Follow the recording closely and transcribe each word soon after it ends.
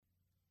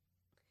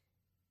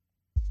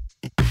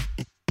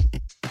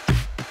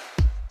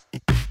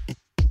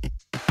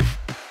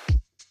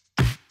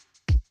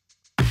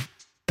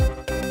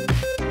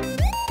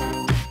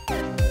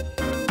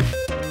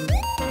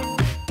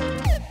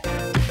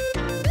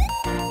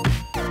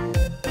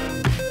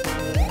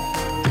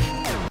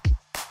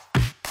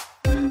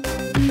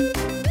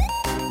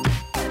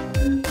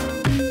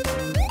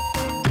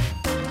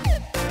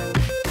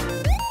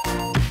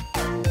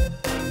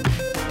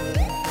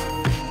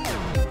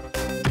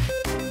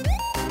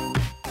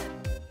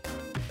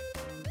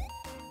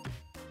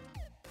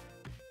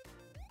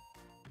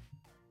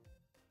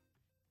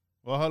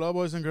Well, hello,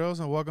 boys and girls,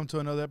 and welcome to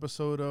another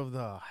episode of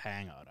the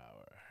Hangout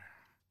Hour.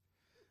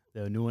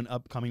 The new and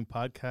upcoming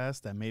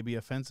podcast that may be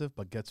offensive,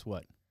 but guess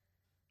what?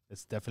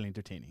 It's definitely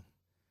entertaining.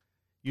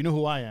 You know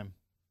who I am.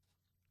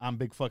 I'm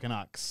Big Fucking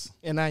Ox.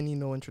 And I need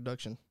no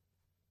introduction.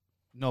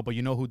 No, but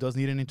you know who does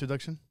need an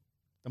introduction?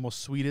 The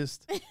most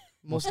sweetest,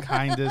 most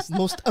kindest,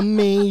 Most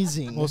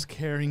amazing. most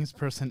caringest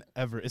person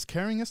ever. Is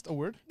caringest a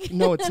word?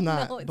 No, it's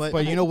not. No, it's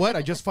but You know what?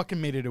 I just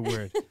fucking made it a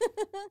word.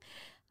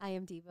 I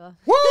am Diva.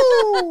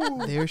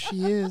 Woo! there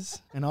she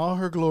is. In all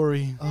her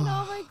glory. In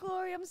all my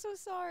glory, I'm so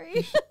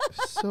sorry.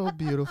 So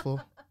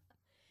beautiful.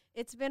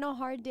 It's been a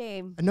hard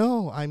day.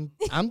 No, I'm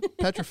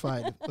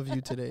petrified of you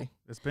today.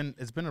 It's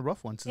been a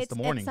rough one since the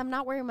morning. I'm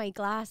not wearing my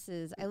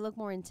glasses. I look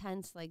more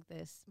intense like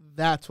this.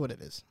 That's what it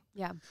is.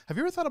 Yeah. Have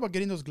you ever thought about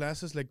getting those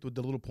glasses like with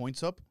the little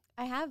points up?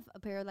 I have a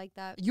pair like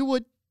that. You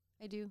would.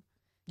 I do.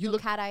 You Little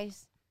look. cat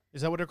eyes.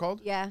 Is that what they're called?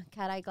 Yeah,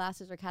 cat eye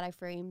glasses or cat eye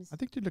frames. I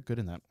think you look good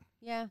in that.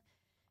 Yeah.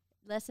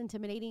 Less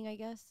intimidating, I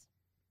guess.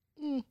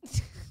 Mm. I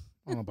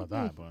don't know about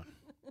that, but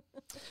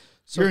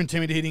So- you're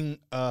intimidating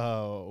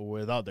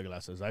without the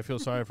glasses. I feel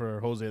sorry for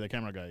Jose, the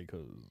camera guy,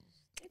 because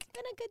It's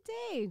been a good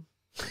day.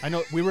 I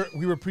know we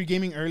were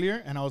pre-gaming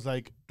earlier, and I was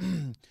like,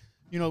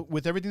 you know,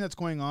 with everything that's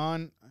going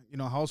on, you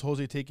know, how's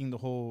Jose taking the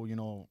whole, you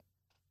know,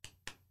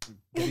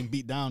 getting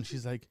beat down?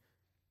 She's like,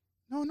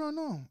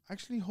 no.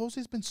 Actually,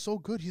 Jose's been so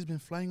good. He's been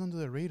flying under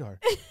the radar.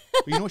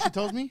 But you know what she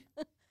tells me?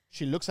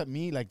 She looks at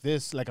me like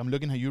this, like I'm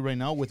looking at you right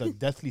now with a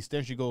deathly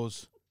stare. She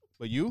goes,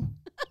 but you?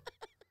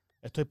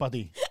 Estoy pa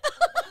ti.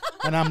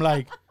 And I'm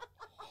like,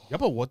 yeah,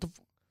 but what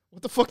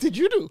What the fuck did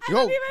you do? I Yo,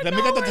 don't even let know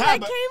me get the where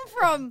tab. that came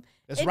from.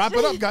 Let's It wrap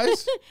it just- up,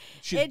 guys.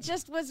 It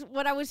just was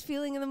what I was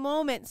feeling in the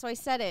moment, so I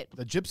said it.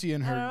 The gypsy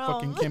in her I don't know.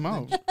 fucking came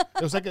out.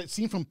 It was like a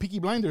scene from Peaky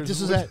Blinders.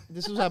 This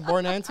was at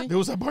Bar Nancy. There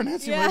was a bar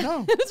Nancy Yeah. right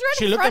now. It was right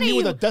She in looked at front me of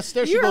with you. a death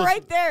stare. She You were goes,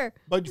 right there.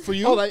 but for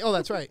you? Oh,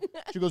 that's right.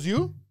 She goes,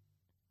 you?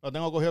 La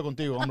tengo cogida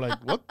contigo. I'm like,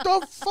 what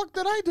the fuck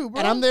did I do, bro?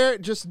 And I'm there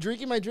just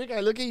drinking my drink.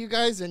 I look at you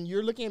guys, and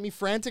you're looking at me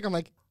frantic. I'm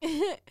like,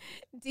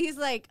 D's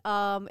like,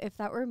 if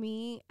that were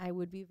me, I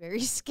would be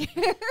very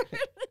scared.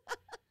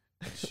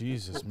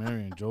 Jesus,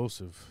 Mary and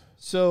Joseph.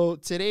 so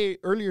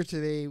earlier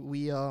today,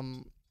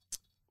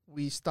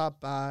 we stopped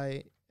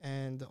by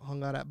and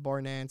hung out at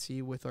Bar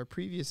Nancy with our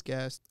previous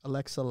guest,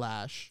 Alexa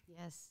Lash.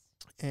 Yes.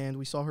 And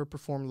we saw her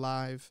perform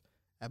live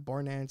at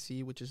Bar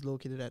Nancy, which is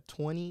located at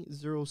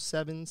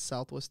 2007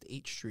 Southwest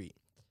 8th Street.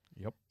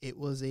 Yep. It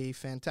was a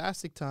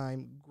fantastic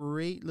time,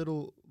 great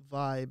little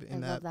vibe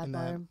in I love that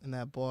bar. in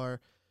that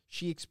bar.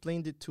 She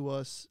explained it to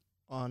us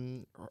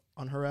on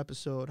her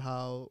episode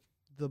how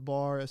the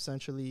bar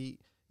essentially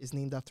is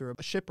named after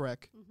a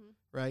shipwreck,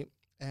 right?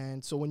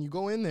 And so when you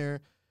go in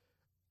there,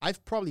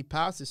 I've probably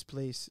passed this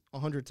place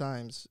 100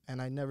 times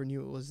and I never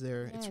knew it was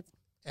there. Yeah,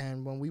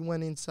 And when we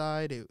went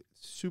inside, it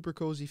super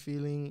cozy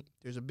feeling.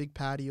 There's a big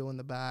patio in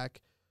the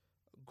back.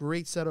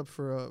 Great setup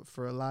for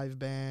a live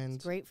band.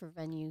 it's great for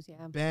venues,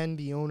 yeah. Ben,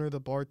 the owner, the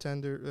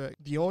bartender,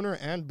 the owner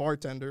and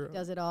bartender.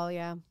 Does it all,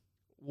 yeah.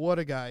 What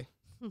a guy.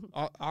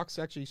 Ox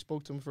actually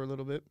spoke to him for a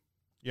little bit.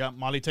 Yeah,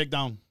 Molly, take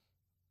down.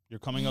 You're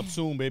coming up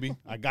soon, baby.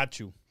 I got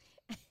you.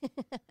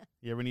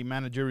 You ever need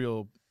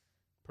managerial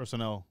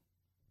personnel,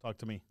 talk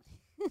to me.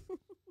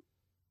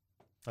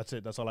 That's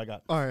it. That's all I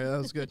got. All right, that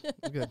was good. That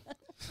was good.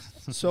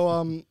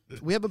 So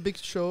we have a big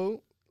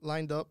show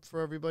lined up for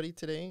everybody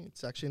today.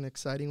 It's actually an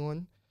exciting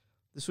one.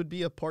 This would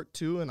be a part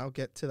 2, and I'll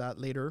get to that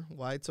later.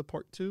 Why it's a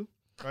part 2?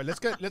 All right, let's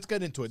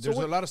get into it. So There's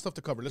what- a lot of stuff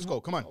to cover. Let's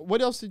go. Come on. What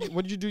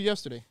did you do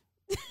yesterday?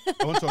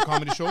 I went to a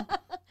comedy show.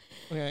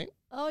 Okay.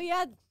 Oh,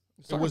 yeah.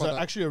 let's It talk was about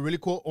that. actually a really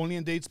cool. Only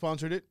a Date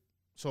sponsored it.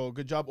 So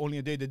good job, Only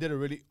a Date. They did a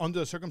really, under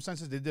the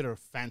circumstances, they did a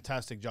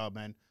fantastic job,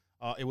 man.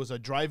 It was a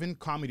drive-in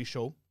comedy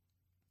show.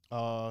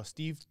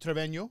 Steve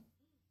Trevino,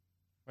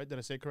 right? Did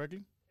I say it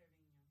correctly?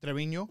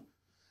 Trevino.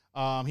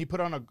 He put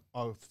on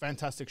a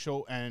fantastic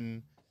show,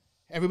 and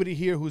everybody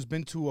here who's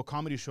been to a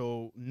comedy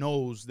show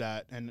knows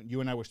that, and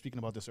you and I were speaking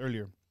about this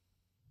earlier.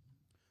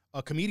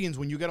 Comedians,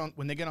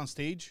 when they get on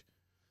stage,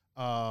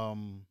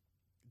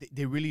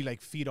 they really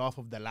like feed off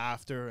of the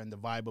laughter and the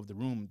vibe of the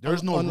room.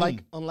 There's no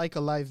room. Unlike a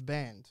live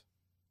band.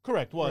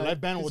 Correct. Well, Right.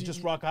 live band will 'Cause just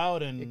you- rock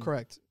out and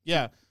Correct.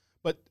 yeah,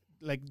 but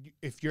like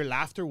if your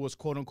laughter was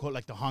quote unquote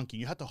like the honking,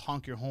 you had to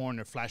honk your horn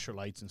or flash your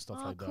lights and stuff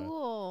Oh, like that.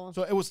 cool.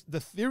 So it was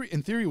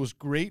in theory was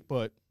great,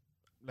 but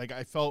like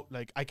I felt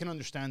like I can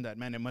understand that,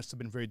 man. It must have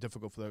been very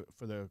difficult for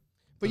the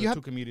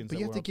two comedians. But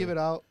you have to give it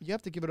out. You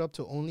have to give it up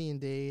to Only in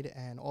Dade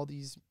and all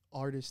these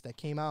artists that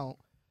came out,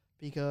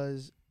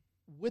 because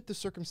with the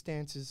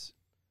circumstances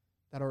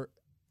that are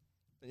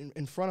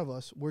in front of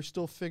us, we're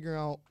still figuring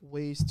out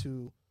ways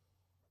to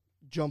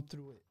jump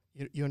through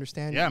it. You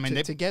understand? Yeah, I mean,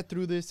 to get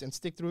through this and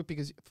stick through it,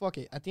 because fuck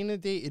it. At the end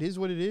of the day, it is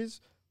what it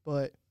is.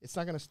 But it's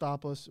not gonna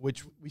stop us.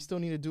 Which we still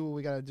need to do what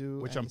we gotta do.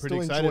 which and I'm pretty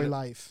still excited. enjoy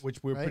life. Which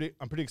right?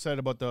 I'm pretty excited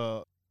about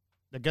the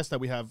guest that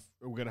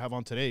we're gonna have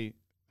on today.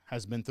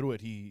 Has been through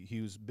it. He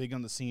was big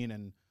on the scene,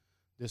 and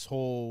this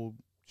whole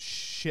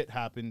shit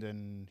happened,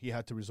 and he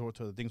had to resort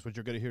to the things. But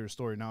you're gonna hear his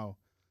story now.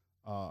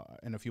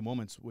 in a few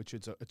moments, which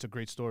it's a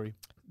great story.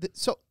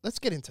 So let's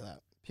get into that.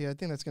 Yeah, I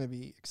think that's going to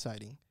be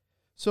exciting.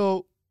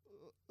 So,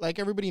 like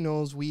everybody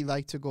knows, we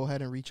like to go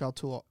ahead and reach out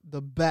to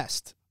the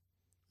best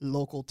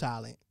local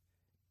talent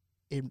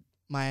in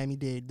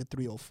Miami-Dade, the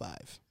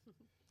 305.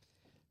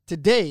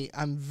 Today,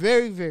 I'm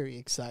very, very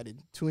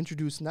excited to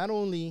introduce not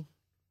only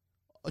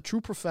a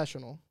true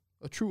professional,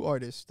 a true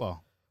artist,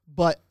 Well,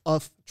 but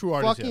a true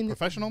artist, fucking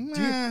professional,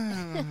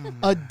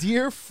 a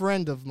dear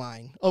friend of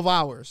mine, of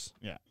ours.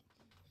 Yeah.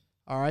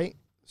 All right.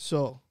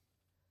 So,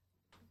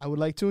 I would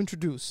like to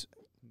introduce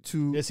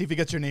to. Let's see if he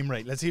gets your name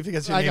right. Let's see if he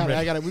gets your I name got it. right.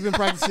 I got it. We've been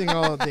practicing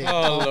all day.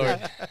 Oh,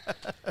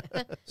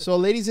 Lord. So,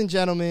 ladies and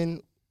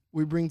gentlemen,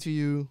 we bring to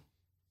you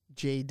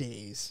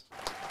Jdaiz.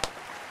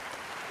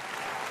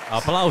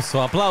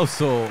 Aplauso,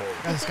 aplauso.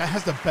 God, this guy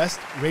has the best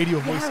radio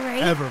voice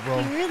right? ever,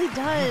 bro. He really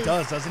does. He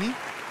does, doesn't he?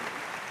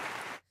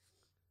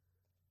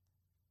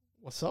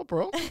 What's up,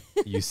 bro?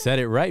 You said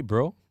it right,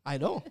 bro. I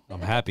know.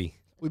 I'm happy.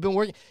 We've been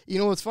working. You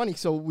know what's funny?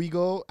 So we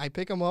go, I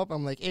pick him up.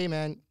 I'm like, hey,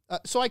 man.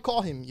 So I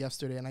call him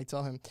yesterday and I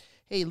tell him,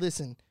 hey,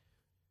 listen,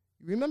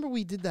 remember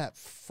we did that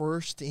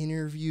first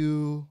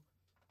interview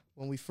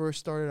when we first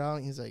started out?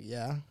 And he's like,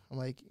 yeah. I'm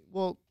like,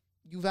 well,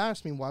 you've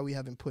asked me why we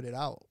haven't put it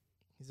out.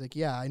 He's like,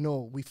 yeah, I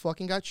know. We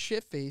fucking got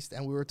shit-faced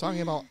and we were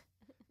talking about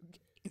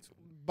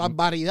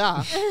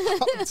barbaridad,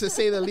 to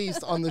say the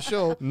least, on the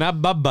show. Not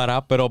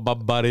babara, pero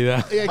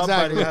barbaridad. Yeah,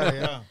 exactly.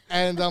 Yeah.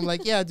 And I'm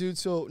like, yeah, dude,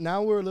 so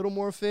now we're a little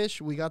more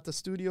fish. We got the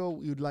studio.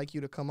 We would like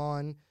you to come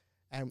on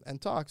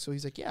and talk. So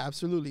he's like, yeah,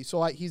 absolutely.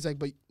 So he's like,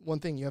 but one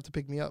thing, you have to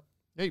pick me up.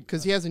 Hey,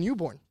 Because he has a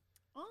newborn.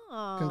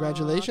 Aw,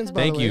 Congratulations,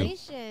 by Thank the you. way.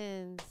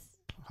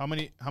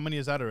 Congratulations. how many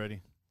is that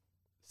already?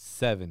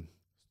 7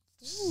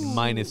 Ooh.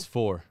 minus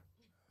 4.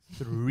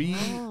 3.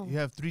 Wow. You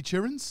have 3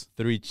 childrens?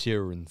 3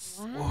 childrens.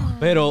 Wow.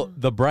 Pero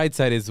the bright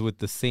side is with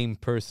the same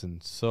person,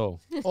 so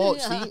Oh,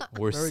 see?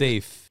 we're Very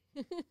safe.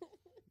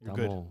 You're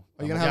good. Tamo-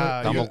 Are you going to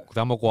have Yeah,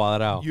 tamo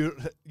cuadrado.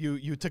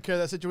 You took care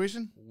of that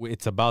situation?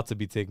 It's about to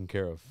be taken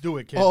care of. Do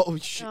it, kid. Oh,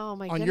 shit. Oh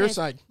my On goodness. your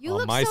side. You On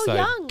look my so side.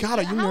 young. God,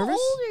 are you How nervous?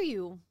 old are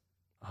you?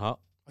 Huh?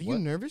 Are you What?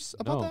 nervous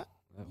about No. that?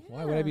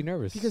 Why would I be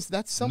nervous? Because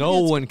that's something no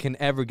that's- one can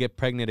ever get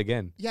pregnant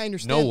again. Yeah, I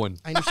understand. No one.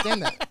 I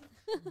understand that.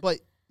 But,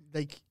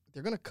 like,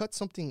 they're going to cut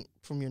something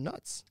from your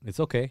nuts. It's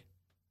okay.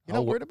 You're not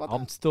I'll wo- worried about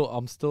I'm that?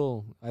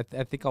 still. I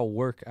think I'll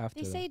work after.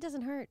 They say it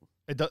doesn't hurt.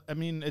 It does, I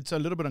mean, it's a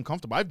little bit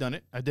uncomfortable. I've done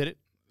it. I did it.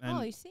 And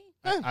Oh, you see?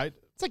 I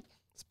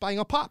It's buying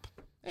a pop.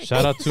 Hey.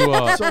 Shout out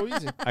to. So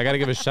easy. I gotta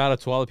give a shout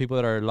out to all the people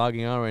that are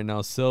logging on right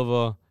now.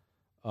 Silva,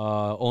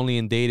 Only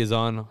in Dade is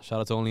on. Shout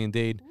out to Only in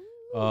Dade.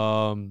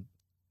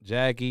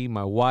 Jackie,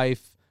 my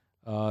wife.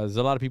 There's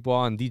a lot of people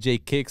on.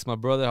 DJ Kicks, my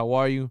brother. How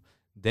are you?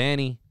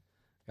 Danny.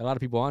 Got a lot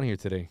of people on here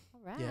today.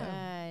 All right.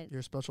 Yeah. You're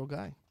a special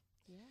guy.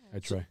 Yeah. I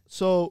try.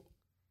 So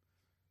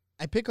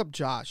I pick up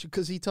Josh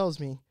because he tells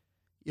me,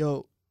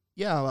 yo,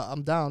 yeah,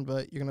 I'm down,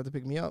 but you're going to have to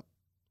pick me up.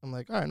 I'm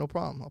like, all right, no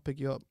problem. I'll pick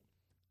you up.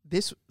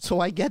 So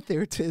I get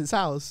there to his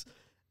house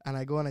and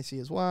I go and I see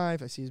his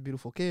wife. I see his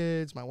beautiful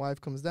kids. My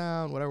wife comes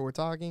down, whatever, we're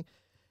talking.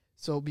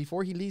 So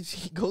before he leaves,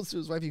 he goes to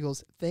his wife. He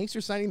goes, thanks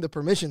for signing the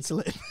permission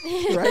slip,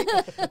 right?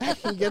 And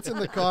he gets in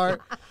the car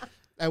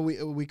and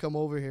we come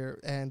over here.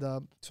 And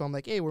so I'm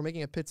like, hey, we're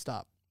making a pit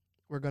stop.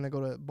 We're going to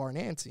go to Bar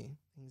Nancy.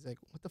 He's like,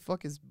 what the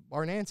fuck is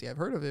Bar Nancy? I've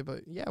heard of it,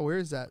 but yeah, where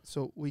is that?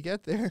 So we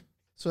get there.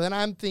 So then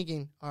I'm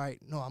thinking, all right,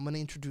 no, I'm going to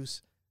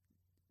introduce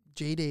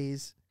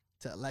Jdaiz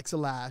to Alexa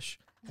Lash.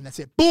 And that's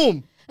it.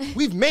 Boom!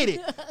 We've made it.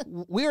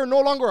 We are no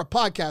longer a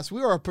podcast.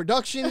 We are a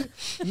production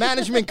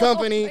management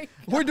company.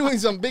 We're doing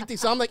some big things.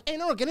 So I'm like, hey,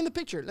 no, get in the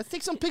picture. Let's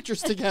take some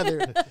pictures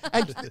together.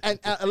 And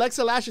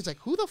Alexa Lash is like,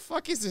 who the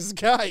fuck is this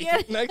guy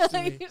next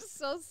to me? You're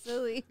so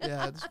silly.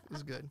 Yeah,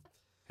 it's good.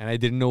 And I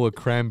didn't know what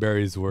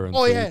cranberries were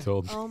until yeah. you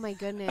told me. Oh my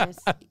goodness.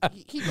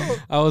 He goes,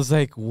 I was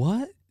like,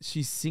 what?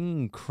 She's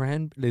singing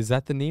Is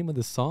that the name of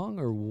the song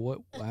or what?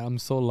 I'm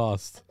so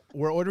lost.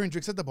 we're ordering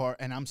drinks at the bar,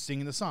 and I'm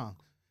singing the song.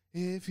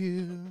 If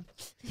you,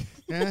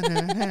 na, na,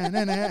 na,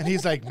 na, na. And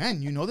he's like,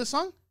 man, you know this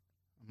song?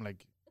 I'm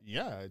like,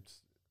 yeah.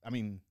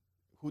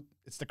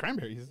 It's the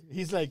Cranberries.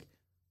 He's like,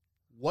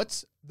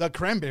 what's the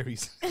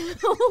Cranberries?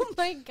 Oh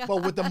my god.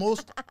 But with the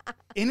most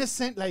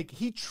innocent, like,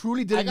 he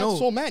truly I didn't got know.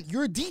 so mad.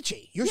 You're a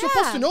DJ. You're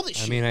supposed to know this I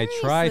shit. mean, I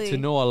try to Seriously.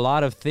 know a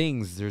lot of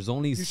things. There's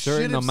only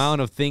certain should've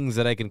amount of things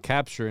that I can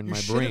capture in You my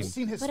should brain. have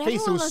seen his But face. It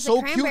everyone was loves so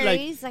the cute. Like,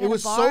 Cranberries, like it at a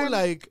was so bar.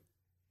 like,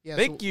 Yeah,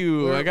 Thank so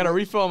you. we're- I got to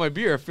we're- refill my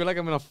beer. I feel like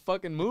I'm in a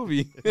fucking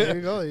movie. There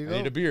you go. There you I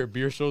need go. a beer.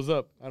 Beer shows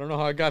up. I don't know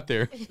how I got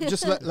there.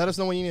 Just let us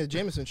know when you need a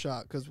Jameson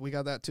shot because we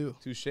got that too.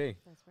 Touche.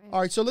 That's right. All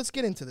right, so let's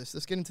get into this.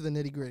 Let's get into the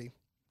nitty gritty.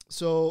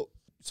 So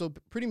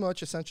pretty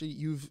much, essentially,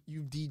 you've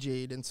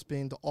DJ'd and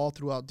spinned all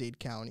throughout Dade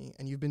County,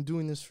 and you've been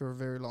doing this for a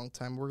very long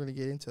time. We're gonna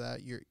get into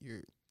that,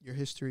 your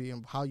history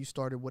and how you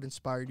started, what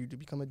inspired you to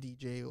become a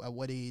DJ, at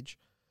what age,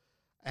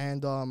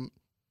 and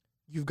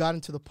you've gotten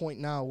to the point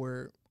now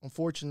where,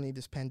 unfortunately,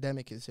 this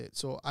pandemic has hit.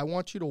 So I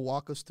want you to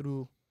walk us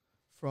through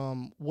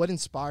from what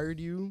inspired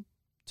you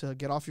to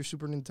get off your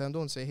Super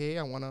Nintendo and say, hey,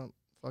 I want to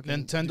Fucking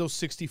Nintendo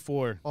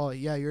 64. Oh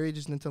yeah, your age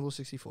is Nintendo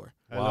 64.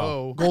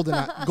 Hello.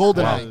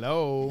 GoldenEye.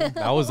 Hello.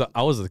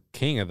 I was a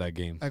king at that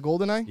game. At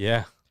GoldenEye,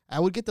 Yeah. I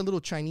would get the little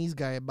Chinese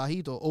guy,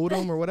 Bajito,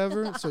 Odom or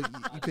whatever, so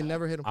you could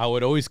never hit him. I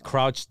would always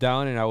crouch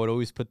down and I would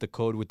always put the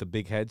code with the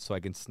big head so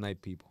I can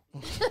snipe people.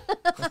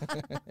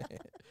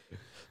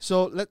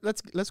 So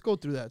let's go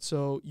through that.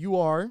 So you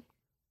are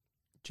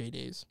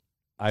Jdaiz.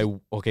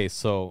 Okay,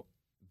 so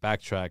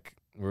backtrack.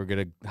 We're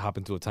gonna hop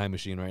into a time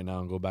machine right now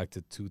and go back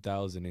to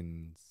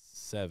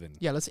 2007.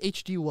 Yeah, let's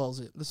HD Wells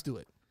it. Let's do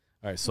it.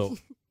 All right, so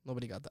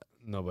Nobody got that.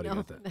 nobody No,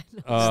 got that.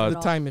 no, The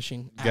no. time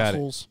machine. Got it.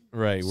 Assholes.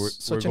 Right,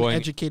 Such we're an going.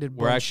 educated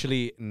We're bunch.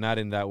 actually not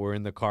in that. We're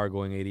in the car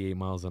going 88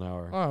 miles an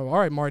hour. Oh, all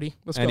right, Marty.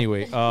 Let's go.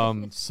 Anyway,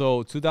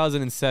 so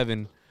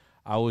 2007,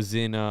 I was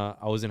in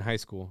high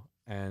school,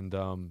 and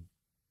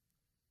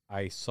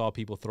I saw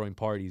people throwing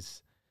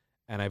parties,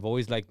 and I've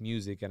always liked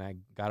music, and I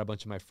got a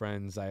bunch of my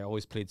friends. I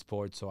always played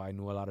sports, so I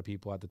knew a lot of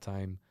people at the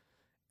time,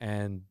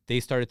 and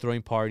they started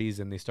throwing parties,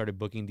 and they started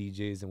booking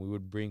DJs, and we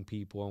would bring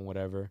people and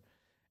whatever.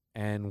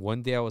 And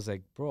one day I was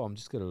like, bro, I'm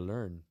just gonna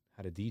learn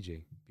how to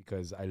DJ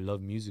because I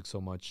love music so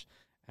much,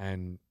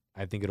 and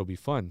I think it'll be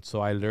fun.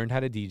 So I learned how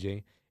to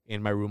DJ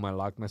in my room. I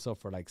locked myself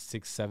for like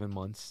 6-7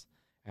 months,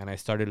 and I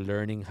started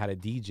learning how to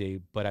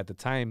DJ. But at the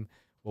time,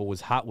 what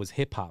was hot was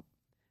hip hop,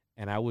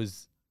 and I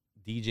was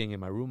DJing in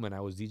my room, and I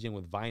was DJing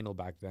with vinyl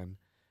back then,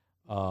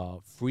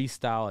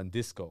 freestyle and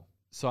disco.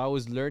 So I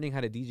was learning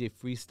how to DJ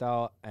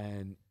freestyle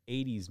and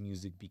 80s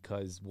music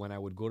because when I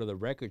would go to the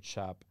record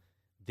shop,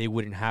 they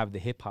wouldn't have the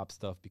hip hop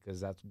stuff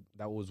because that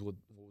was what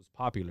was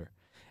popular.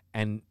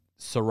 And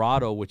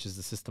Serato, which is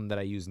the system that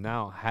I use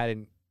now,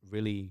 hadn't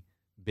really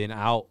been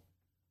out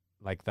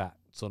like that.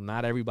 So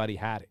not everybody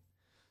had it.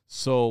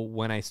 So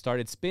when I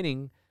started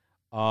spinning,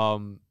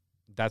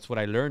 that's what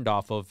I learned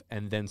off of.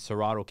 And then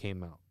Serato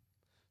came out.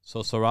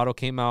 So Serato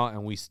came out,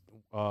 and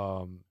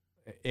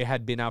it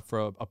had been out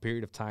for a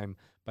period of time,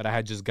 but I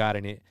had just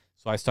gotten it.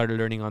 So I started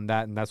learning on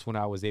that, and that's when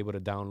I was able to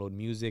download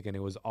music, and it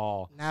was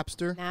all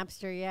Napster.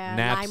 Napster, yeah.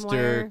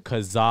 Napster, LimeWire.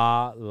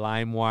 Kazaa,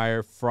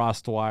 LimeWire,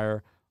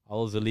 FrostWire,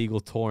 all those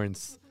illegal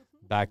torrents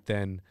back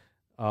then.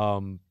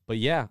 But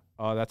yeah,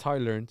 that's how I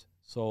learned.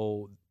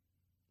 So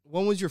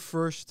When was your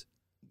first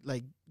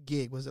like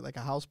gig? Was it like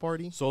a house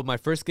party? So my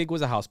first gig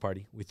was a house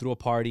party. We threw a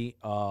party.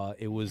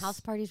 It was House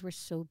parties were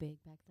so big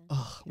back then.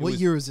 What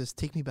was year is this?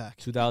 Take me back.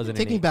 2008.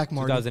 Take me back,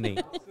 Marty.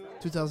 2008.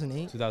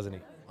 2008.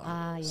 2008.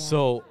 Ah, yeah.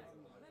 So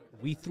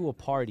we threw a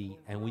party,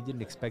 and we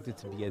didn't expect it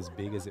to be as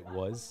big as it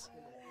was.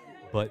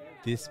 But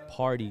this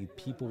party,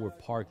 people were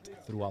parked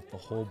throughout the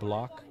whole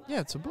block. Yeah,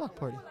 it's a block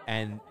party.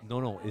 And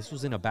no, this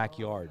was in a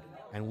backyard.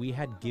 And we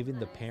had given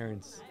the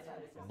parents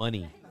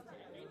money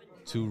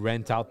to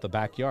rent out the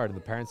backyard. And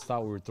the parents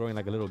thought we were throwing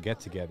like a little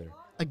get-together.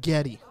 A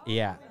Getty.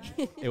 Yeah,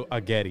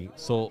 a Getty.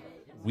 So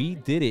we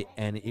did it,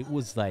 and it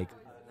was like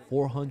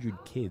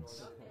 400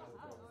 kids,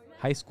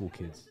 high school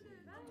kids.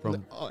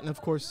 And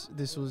of course,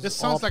 this was.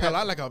 This all sounds like a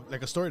pep- lot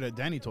like a story that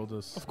Danny told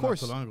us. Of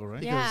course. not so long ago,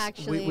 right? Yeah,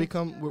 because actually.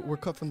 we're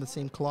cut from the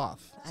same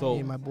cloth. So- Me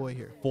and my boy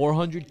here.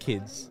 400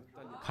 kids.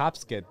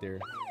 Cops get there.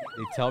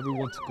 They tell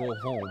everyone to go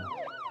home,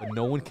 but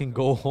no one can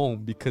go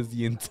home because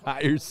the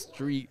entire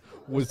street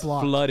was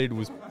blocked. flooded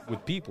with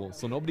people.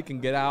 So nobody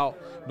can get out.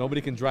 Nobody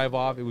can drive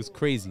off. It was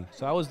crazy.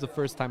 So that was the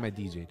first time I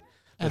DJ'd.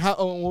 And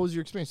what was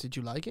your experience? Did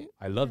you like it?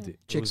 I loved it.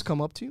 Chicks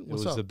come up to you? It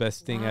What's was up? the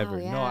best thing Wow, ever.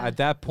 No, yeah. at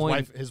that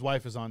point, His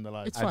wife is on the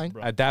line. It's fine.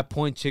 Bro. at that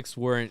point, chicks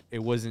weren't. It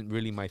wasn't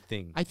really my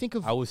thing. I think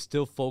of I was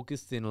still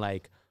focused in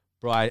like,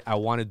 bro, I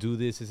want to do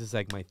this. This is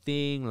like my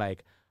thing.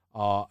 Like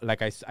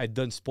I'd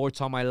done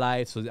sports all my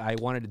life, so I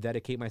wanted to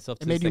dedicate myself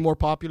to it made this. you Like, more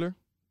popular.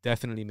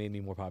 definitely made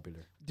me more popular.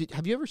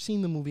 Have you ever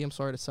seen the movie? I'm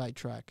sorry to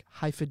sidetrack.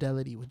 High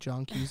Fidelity with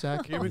John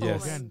Cusack. Here we go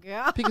Yes. again.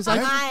 God. Because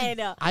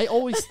I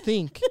always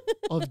think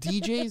of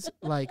DJs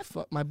like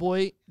my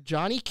boy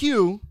Johnny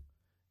Q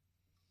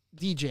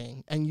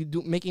DJing, and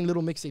you making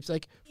little mixtapes.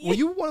 Like, were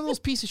you one of those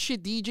piece of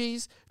shit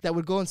DJs that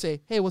would go and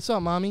say, "Hey, what's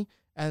up, mommy?"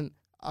 and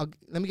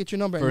let me get your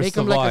number and make First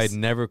them of all, like I'd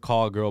never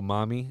call a girl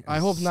mommy. I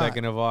And hope not.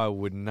 Second of all, I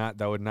would not.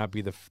 That would not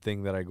be the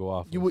thing that I go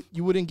off. you of.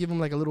 wouldn't give him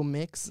like a little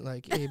mix,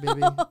 like, "Hey,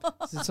 baby,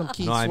 this is some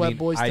Keith No, I Sweat mean,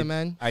 Boys to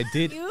Men." I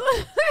did. You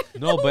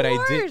No, but I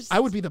did. worst.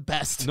 I would be the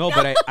best. No,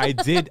 but I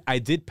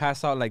did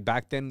pass out, like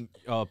back then.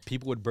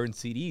 People would burn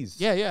CDs.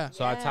 Yeah.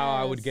 So that's how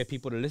I would Yes. get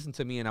people to listen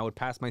to me, and I would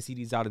pass my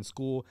CDs out in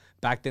school.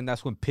 Back then,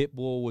 that's when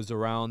Pitbull was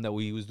around, that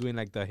we was doing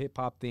like the hip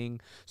hop thing.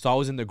 So I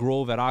was in the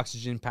Grove at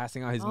Oxygen,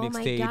 passing out his Oh my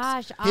mixtapes.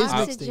 gosh, His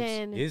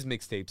Oxygen. His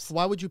mixtapes.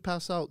 Why would you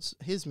pass out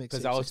his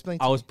Because mixtapes?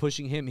 I was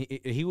pushing him.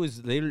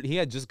 He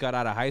had just got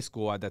out of high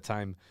school at that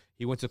time.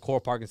 He went to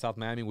Core Park in South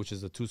Miami, which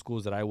is the two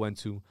schools that I went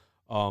to.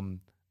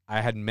 I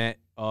had met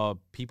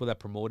people that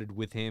promoted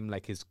with him,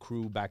 like his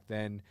crew back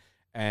then,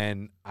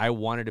 and I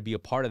wanted to be a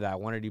part of that. I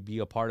wanted to be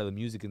a part of the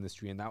music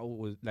industry, and that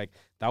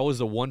was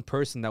the one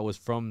person that was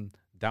from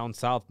down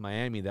south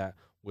Miami that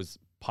was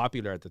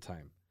popular at the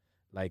time.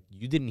 Like,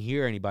 you didn't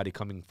hear anybody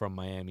coming from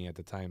Miami at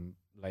the time,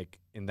 like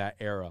in that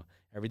era.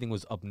 Everything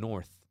was up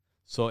north.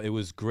 So it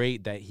was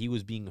great that he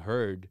was being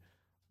heard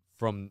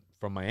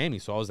from Miami.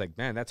 So I was like,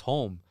 man, that's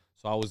home.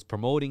 So I was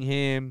promoting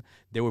him.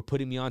 They were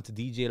putting me on to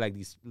DJ like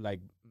these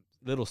like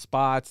little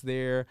spots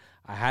there.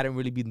 I hadn't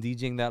really been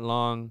DJing that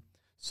long.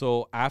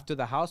 So after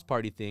the house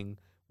party thing,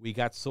 we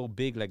got so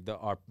big, like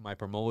my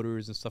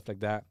promoters and stuff like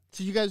that.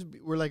 So you guys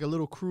were like a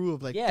little crew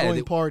of like Yeah,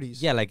 throwing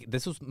parties. Yeah, like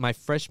this was my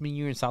freshman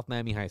year in South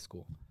Miami High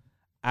School.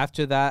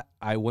 After that,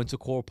 I went to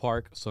Coral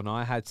Park. So now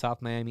I had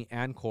South Miami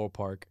and Coral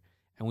Park,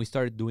 and we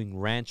started doing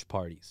ranch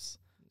parties.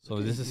 So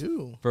Look this at is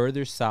you.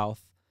 further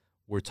south.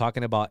 We're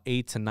talking about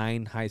 8 to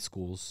 9 high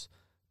schools,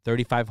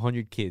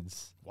 3,500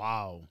 kids.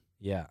 Wow.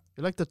 Yeah.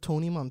 You're like the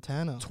Tony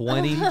Montana.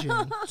 20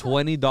 DJing.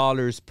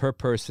 $20 per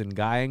person,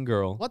 guy and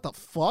girl. What the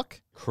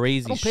fuck?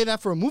 Crazy. I don't pay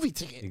that for a movie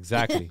ticket.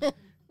 Exactly.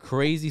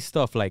 Crazy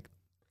stuff. Like,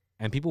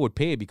 and people would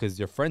pay it because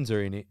their friends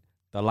are in it.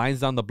 The line's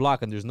down the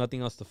block and there's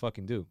nothing else to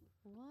fucking do.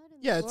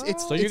 Yeah,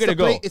 it's So you're it's gonna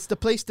the go. It's the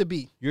place to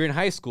be. You're in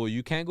high school.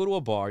 You can't go to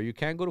a bar. You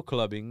can't go to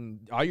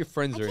clubbing. All your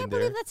friends I are in can't there.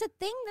 believe that's a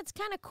thing. That's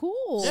kind of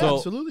cool. Yeah, So-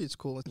 absolutely, it's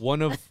cool.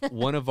 One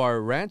of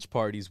our ranch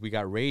parties, we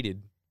got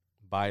raided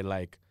by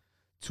like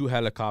 2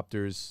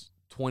 helicopters,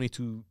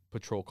 22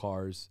 patrol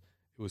cars.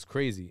 It was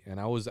crazy. And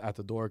I was at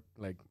the door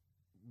like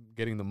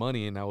getting the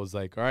money, and I was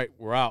like, all right,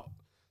 we're out.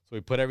 So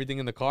we put everything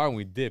in the car and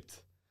we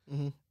dipped.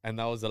 Mm-hmm. And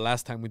that was the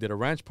last time we did a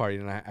ranch party.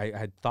 And I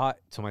had thought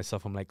to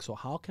myself, I'm like, so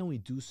how can we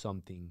do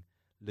something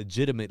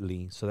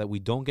legitimately so that we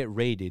don't get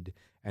raided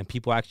and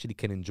people actually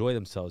can enjoy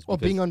themselves? Well,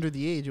 Because- being under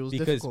the age, it was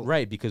difficult.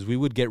 Right, because we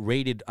would get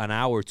raided an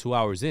hour, 2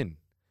 hours in.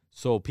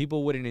 So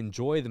people wouldn't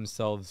enjoy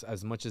themselves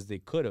as much as they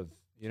could have.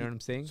 You know what I'm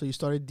saying? So you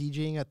started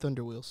DJing at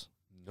Thunder Wheels.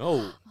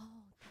 No.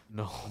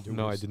 No,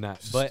 I did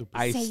not. But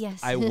Stupid. Say yes.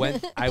 I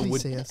went I Please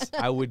would say yes.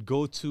 I would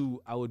go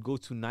to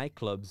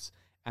nightclubs,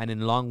 and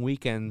in long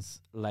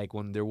weekends, like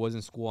when there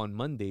wasn't school on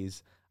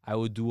Mondays, I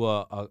would do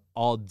a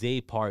all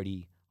day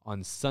party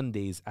on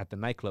Sundays at the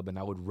nightclub, and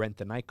I would rent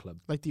the nightclub.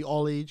 Like the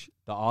all age.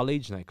 The all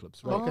age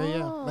nightclubs, right? Okay,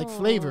 yeah. Like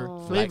Flavor.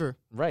 Oh. Flavor.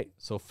 Right.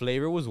 So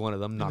Flavor was one of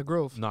them. In the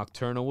Grove.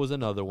 Nocturnal was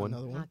another one.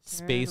 Another one.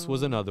 Space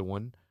was another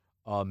one.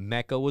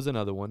 Mecca was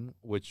another one,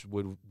 which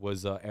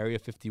was Area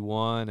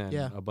 51 and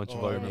Yeah. a bunch of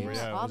Oh, I other remember, names.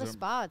 yeah. all it the was a-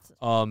 spots.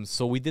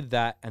 So we did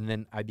that, and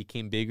then I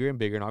became bigger and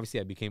bigger, and obviously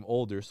I became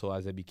older. So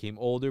as I became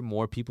older,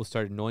 more people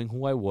started knowing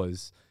who I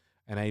was,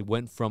 and I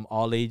went from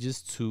all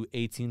ages to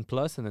 18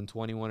 plus, and then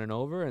 21 and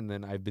over, and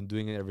then I've been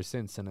doing it ever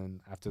since. And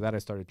then after that, I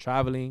started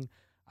traveling.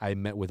 I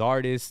met with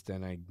artists,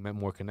 and I met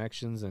more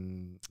connections,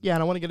 and Yeah,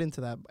 and I want to get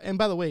into that. And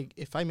by the way,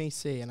 if I may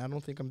say, and I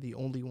don't think I'm the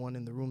only one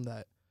in the room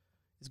that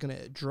is going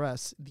to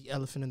address the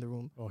elephant in the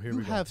room. Oh, here You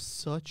we go. have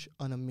such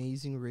an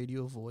amazing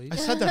radio voice. I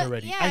said that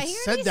already. Yeah, I he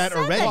said already that said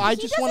already. that. Well, I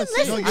He just wanna doesn't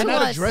say- No, listen you're to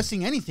not us.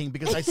 addressing anything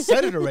because I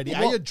said it already.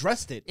 I Well-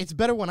 addressed it. It's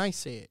better when I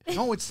say it.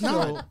 No, it's So,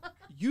 not.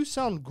 you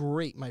sound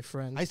great, my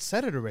friend. I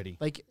said it already.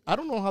 Like, I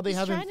don't know how they He's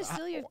haven't. trying to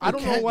steal your I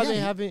don't know Can't- why yeah, they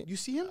you- haven't You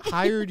see him?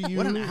 hired you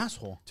What an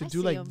asshole. to I do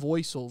see like him.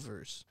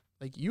 voiceovers.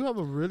 Like, you have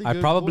a really I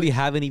good probably voice.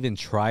 haven't even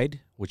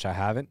tried, which I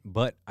haven't,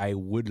 but I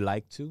would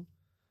like to.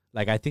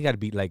 Like, I think I'd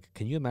be like,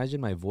 can you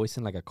imagine my voice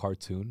in like a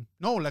cartoon?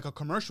 No, like a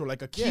commercial,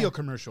 like a Kia Yeah.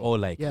 commercial. Oh,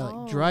 like, Yeah,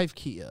 Oh. like Drive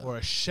Kia. Or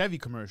a Chevy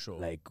commercial.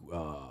 like,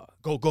 Go,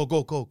 go,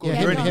 go, go, go.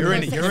 Yeah, You're in no, it. You're no,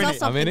 in it. no, You're in sell it.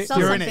 something, I'm in it. sell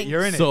You're in something. it.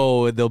 You're in it.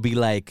 so they'll be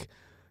like,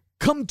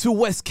 come to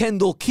West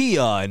Kendall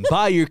Kia and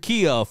buy your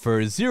Kia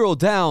for 0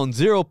 down,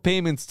 0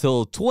 payments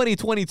till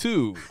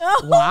 2022.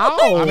 Wow.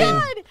 I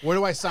mean, where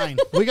do I sign?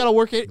 we gotta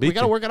work it. We Big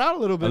gotta thing. work it out a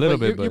little bit. A little but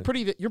bit, You're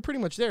but- you're pretty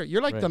much there.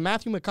 You're like Right. the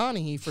Matthew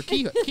McConaughey for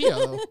Kia. Kia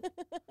though.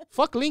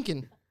 Fuck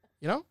Lincoln.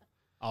 You know.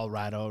 All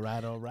right, all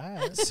right, all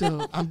right.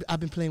 So I've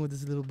been playing with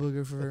this little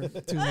booger for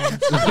 2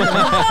 months.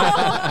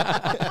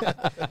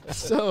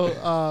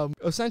 So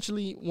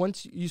essentially,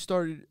 once you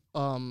started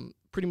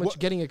pretty much What-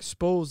 getting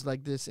exposed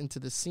like this into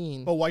the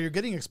scene, But while you're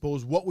getting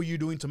exposed, what were you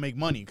doing to make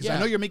money? Because I Yeah.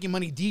 know you're making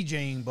money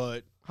DJing,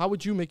 but how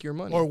would you make your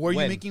money? or were you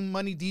When? making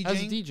money DJing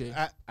As a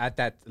DJ. At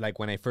that, like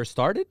when I first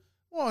started?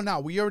 Well, now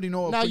we already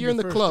know. Now when you're in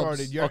you the first clubs.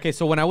 started, you're- Okay,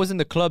 so when I was in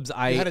the clubs, you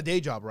I had a day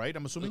job, right?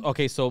 I'm assuming.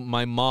 Okay, so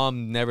my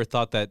mom never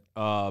thought that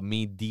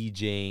me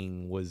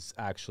DJing was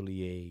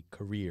actually a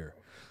career.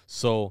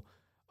 So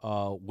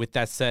with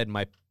that said,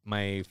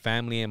 my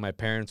family and my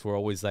parents were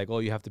always like, oh,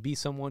 you have to be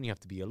someone, you have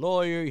to be a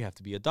lawyer, you have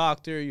to be a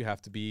doctor, you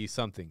have to be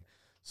something.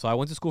 So I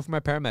went to school for my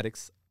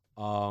paramedics,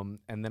 and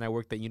then I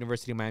worked at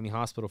University of Miami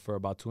Hospital for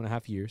about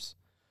 2.5 years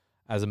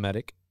as a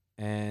medic.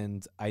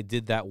 And I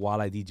did that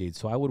while I DJ'd.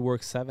 So I would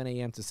work 7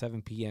 a.m. to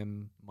 7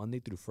 p.m. Monday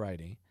through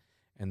Friday.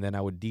 And then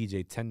I would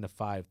DJ 10 to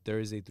 5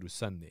 Thursday through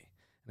Sunday.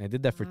 And I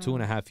did that for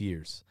 2.5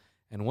 years.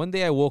 And one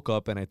day I woke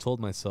up and I told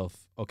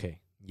myself,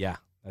 okay, yeah,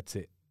 that's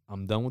it.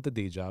 I'm done with the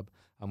day job.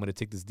 I'm going to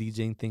take this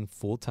DJing thing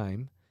full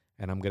time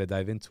and I'm going to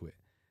dive into it.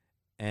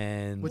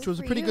 And which Good was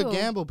a for pretty good you.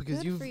 gamble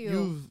because Good for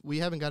you. we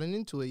haven't gotten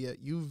into it yet.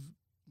 You've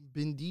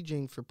been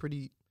DJing for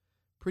pretty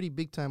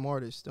big time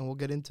artists, and we'll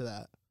get into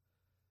that.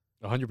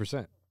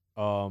 100%.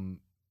 One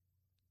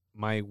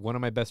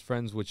of my best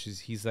friends,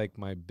 he's like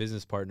my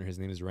business partner. His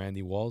name is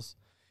Randy Walls.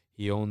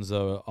 He owns a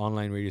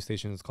online radio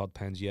station. It's called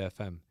Pangea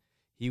FM.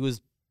 He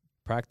was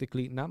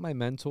practically not my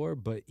mentor,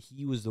 but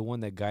he was the one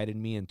that guided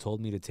me and told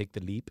me to take the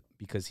leap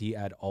because he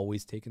had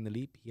always taken the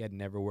leap. He had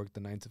never worked the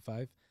 9 to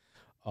 5.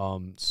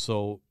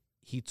 So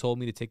he told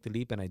me to take the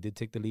leap, and I did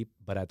take the leap.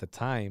 But at the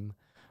time,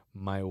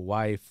 my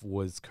wife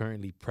was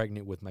currently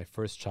pregnant with my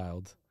first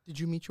child. Did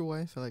you meet your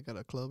wife like at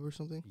a club or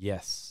something?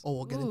 Yes. Oh,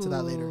 we'll get into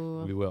that later.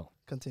 Ooh. We will.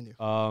 Continue.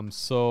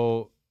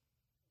 So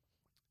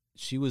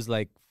she was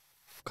like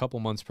a couple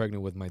months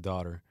pregnant with my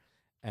daughter,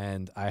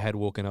 and I had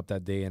woken up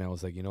that day and I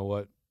was like, you know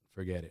what?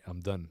 Forget it. I'm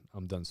done.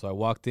 So I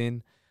walked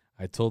in.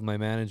 I told my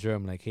manager,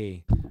 I'm like,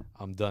 hey,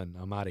 I'm done.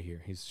 I'm out of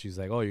here. She's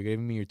like, oh, you're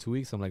giving me your 2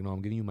 weeks? I'm like, no,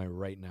 I'm giving you my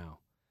right now.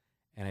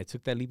 And I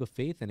took that leap of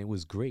faith, and it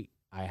was great.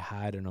 I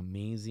had an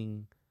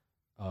amazing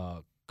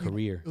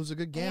career. It was a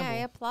good Yeah, gamble. I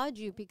applaud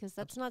you because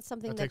that's not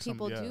something that that takes some-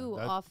 people yeah, do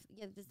that- off.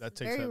 Yeah, this that is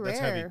takes very that- rare. that's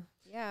heavy.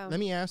 Yeah. Let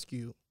me ask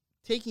you,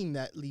 taking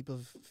that leap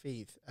of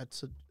faith at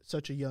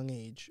such a young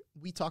age,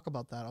 we talk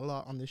about that a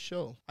lot on this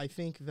show. I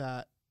think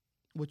that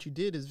what you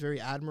did is very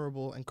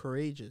admirable and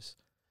courageous.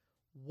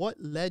 What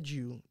led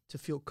you to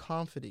feel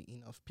confident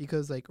enough?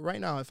 Because like right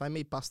now, if I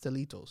made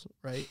pastelitos,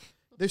 right,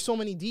 there's so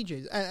many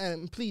DJs,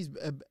 and please,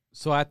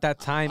 So at that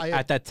time,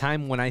 I-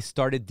 when I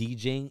started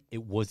DJing,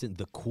 it wasn't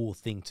the cool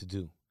thing to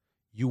do.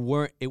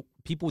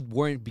 People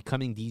weren't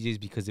becoming DJs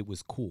because it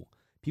was cool.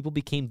 People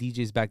became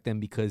DJs back then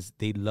because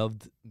they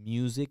loved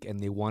music and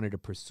they wanted to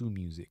pursue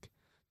music.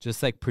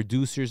 Just like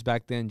producers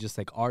back then, just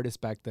like artists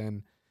back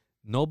then.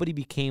 Nobody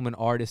became an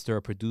artist or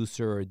a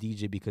producer or a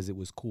DJ because it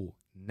was cool.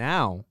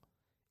 Now,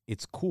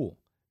 it's cool.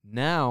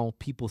 Now,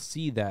 people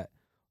see that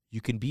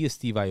you can be a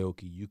Steve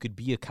Aoki, you could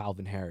be a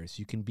Calvin Harris,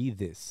 you can be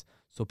this.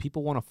 So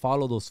people want to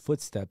follow those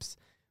footsteps,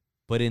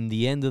 but in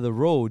the end of the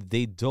road,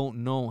 they don't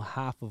know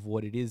half of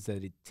what it is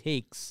that it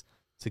takes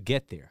to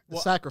get there. the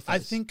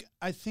sacrifice.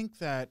 I think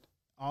that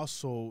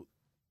also,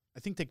 I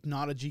think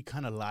technology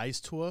kind of lies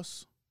to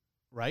us,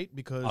 right?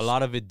 Because A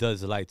lot of it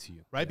does lie to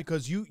you. right? Yeah.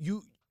 Because you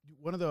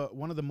one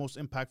of the most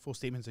impactful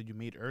statements that you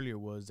made earlier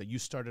was that you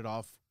started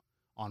off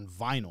on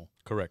vinyl,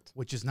 Correct.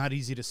 which is not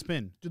easy to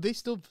spin. Do they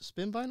still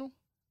spin vinyl?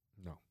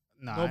 No.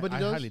 Nah, Nobody I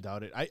does? highly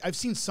doubt it. I've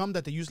seen some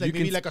that they use like You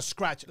maybe can like a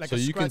scratch, like so a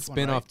you can scratch one,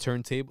 spin right? off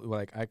turntable.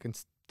 Like I can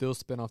still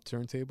spin off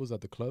turntables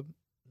at the club.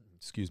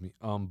 Excuse me.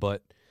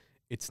 But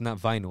it's not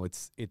vinyl.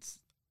 It's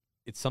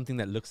something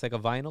that looks like a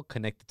vinyl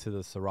connected to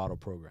the Serato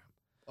program.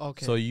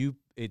 Okay. So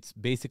it's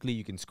basically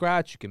you can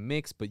scratch, you can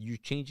mix, but you're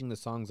changing the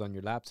songs on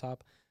your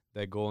laptop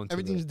that go into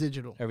everything's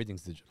digital.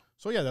 everything's digital.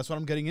 So yeah, that's what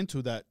I'm getting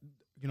into. That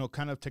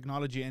kind of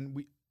technology,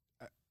 and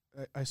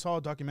I saw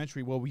a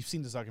documentary. Well, we've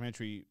seen this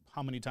documentary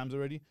how many times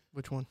already?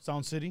 Which one?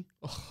 Sound City.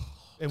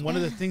 And one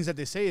of the things that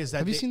they say is that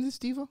Have you seen this,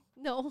 Diva?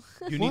 No.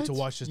 you need to What?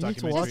 watch this You need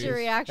to documentary. watch Just your it.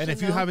 reaction. And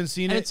if you though. haven't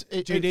seen And it,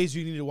 it's- Jdaiz,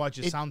 you need to watch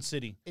it. it- Sound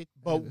City. It's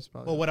But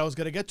probably what I was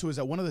gonna get to is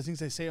that one of the things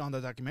they say on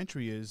the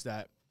documentary is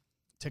that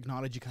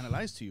technology kind of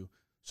lies to you.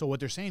 So what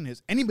they're saying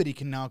is anybody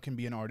can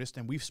be an artist,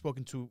 and we've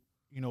spoken to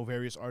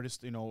various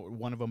artists.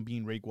 One of them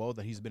being Ray Guo,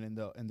 that he's been in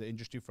the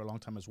industry for a long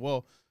time as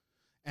well.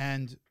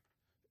 And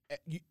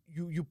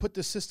you put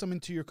the system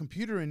into your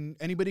computer, and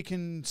anybody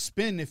can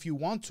spin if you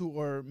want to,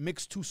 or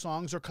mix two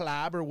songs, or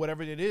collab, or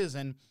whatever it is,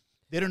 and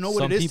they don't know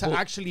what Some it is to people-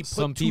 actually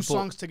some put two people-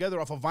 songs together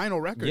off a vinyl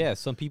record. Yeah,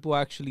 some people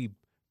actually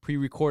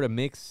pre-record a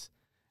mix,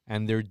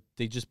 and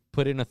they just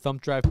put in a thumb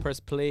drive, press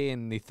play,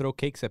 and they throw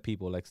cakes at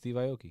people like Steve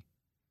Aoki.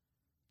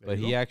 There But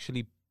you he go.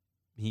 actually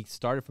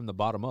started from the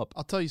bottom up.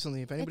 I'll tell you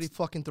something. If anybody It's-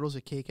 fucking throws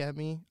a cake at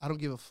me, I don't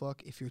give a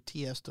fuck if you're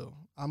Tiesto.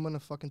 I'm gonna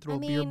fucking throw I a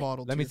beer mean-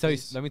 bottle. Let to me your tell you.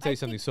 face. Let me tell you I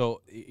something. think-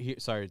 So, here,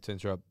 sorry to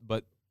interrupt,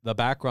 but the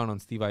background on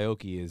Steve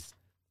Aoki is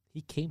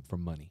he came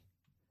from money,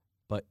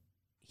 but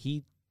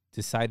he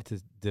decided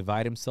to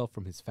divide himself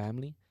from his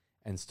family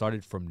and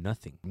started from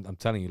nothing. I'm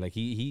telling you, like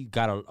he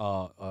got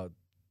a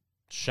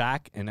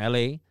shack in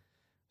L.A.,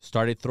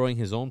 started throwing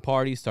his own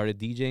parties, started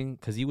DJing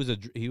because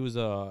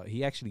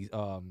he actually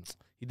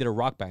he did a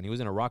rock band. He was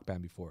in a rock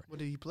band before. What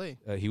did he play?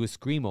 He was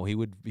screamo.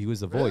 He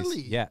was a voice.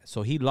 Really? Yeah.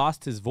 So he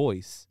lost his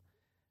voice,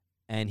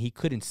 and he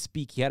couldn't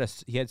speak. He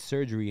had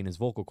surgery in his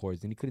vocal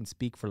cords, and he couldn't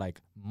speak for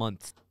like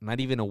months, not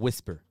even a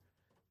whisper.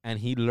 And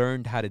he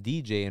learned how to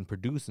DJ and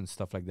produce and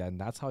stuff like that, and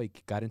that's how he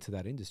got into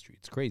that industry.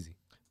 It's crazy.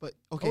 But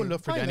I okay, would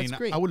love for fine, Danny. that's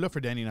great. I would love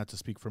for Danny not to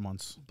speak for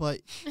months. But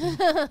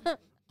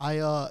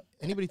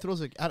anybody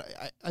throws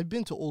I've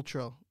been to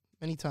Ultra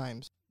many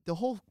times. The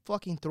whole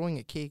fucking throwing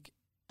a cake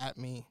at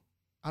me,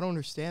 I don't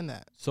understand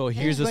that. So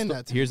here's explain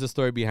that to here's the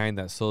story behind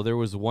that. So there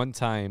was one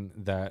time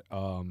that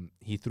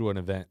he threw an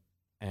event,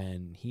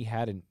 and he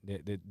hadn't.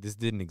 This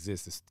didn't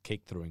exist. This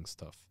cake throwing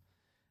stuff,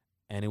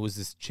 and it was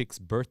this chick's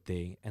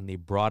birthday, and they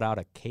brought out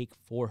a cake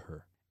for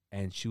her,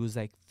 and she was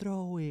like,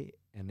 "Throw it,"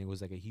 and it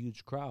was like a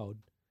huge crowd,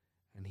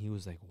 and he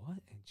was like, "What?"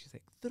 And she's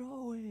like,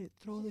 "Throw it,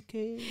 throw the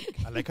cake."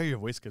 I like how your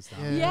voice gets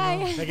down. Yeah.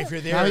 Yeah, yeah. Like if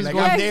you're Now there, he's like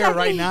going- I'm there exactly.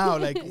 right now,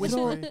 like Throw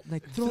whispering. it,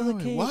 like throw the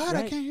it. cake. What?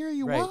 I right? can't hear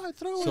you. Right. What?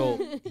 Throw So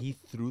it. he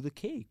threw the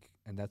cake,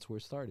 and that's where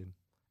it started.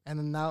 And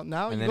then now And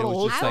you then go it to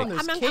was just Ultra like-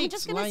 and there's I'm cakes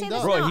just gonna say lined this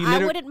up. Bro, now. he I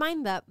literally- wouldn't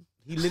mind that.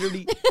 He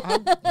literally.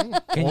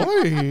 Mm. Can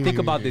you think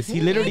about this? He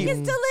literally. Cake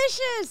is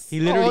delicious. He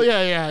literally.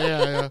 Oh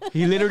yeah.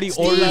 He literally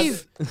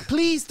orders. Steve,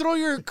 please throw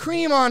your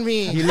cream on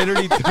me. He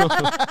literally.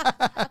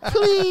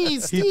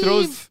 Please,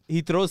 Steve.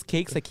 He throws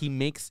cakes like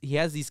he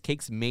has these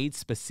cakes made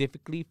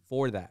specifically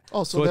for that.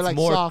 Oh, so they're it's like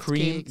more soft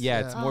cream. cakes, Yeah,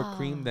 yeah. it's more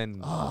cream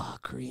than. Oh,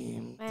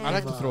 cream. Man. I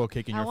like to throw a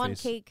cake in I your want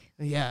face. cake.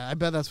 Yeah, I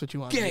bet that's what you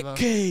want. Diva.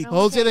 cake. I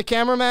want Jose, the cake.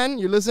 cameraman,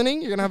 you're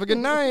listening. You're gonna have a good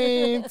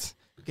night.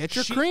 Get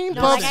your She- cream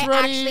No, puffs like, I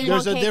ready. actually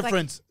There's a want cake, like-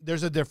 difference.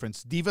 There's a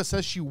difference. Diva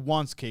says she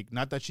wants cake,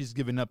 not that she's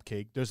giving up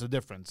cake. There's a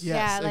difference. Yeah.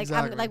 Yeah, Yes, like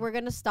exactly. I'm like we're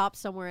gonna stop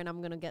somewhere and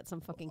I'm gonna get some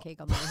fucking cake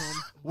on the way home.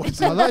 Well,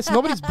 it's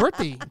nobody's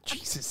birthday.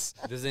 Jesus.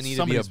 It doesn't need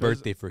to be a Somebody's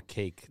birthday for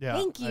cake. Yeah,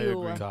 Thank I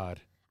you. agree.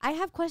 God. I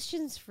have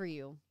questions for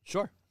you.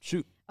 Sure.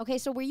 Shoot. Okay,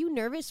 so were you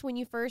nervous when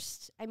you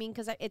first? I mean,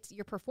 because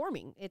you're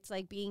performing. It's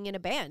like being in a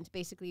band,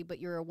 basically, but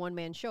you're a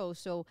one-man show.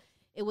 So,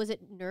 was it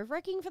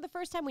nerve-wracking for the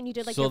first time when you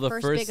did like So your the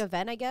first big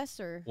event? I guess,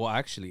 or Well,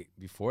 actually,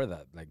 before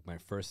that, like my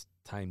first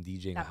time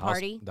DJing That a house,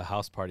 party? the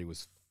house party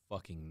was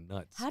fucking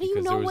nuts. how do you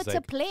because know there was, what to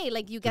like, play?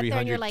 Like you get there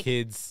and you're 300 like,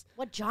 kids.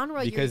 what genre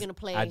are you Because gonna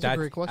play? at That's a that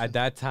great question. at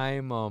that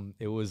time,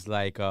 it was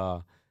like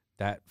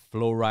that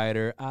Flow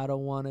Rider. I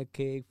don't want a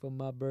cake for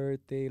my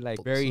birthday.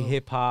 Like very So-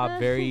 hip hop,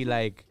 very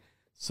like.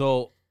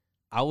 So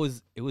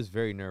it was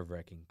very nerve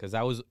wracking because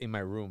I was in my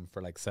room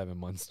for like 7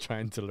 months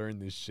trying to learn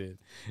this shit,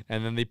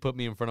 and then they put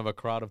me in front of a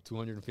crowd of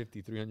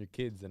 250, 300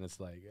 kids, and it's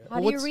like. How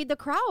do you what's- read the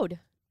crowd?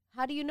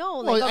 How do you know?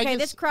 Well, Like, I okay, guess-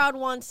 this crowd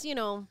wants,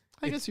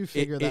 I guess you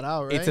figure that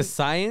out, right? It's a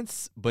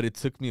science, but it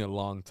took me a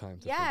long time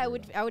to yeah, figure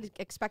it out. I would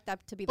expect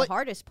that to be But- the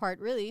hardest part,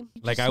 really.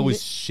 Like just I was mi-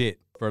 shit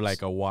for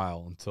like a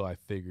while until I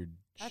figured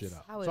shit That's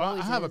out. how it So I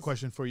always have a is.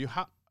 question for you.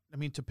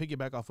 To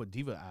piggyback off what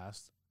Diva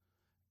asked,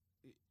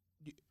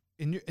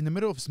 in the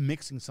middle of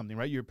mixing something,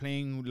 right? You're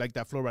playing like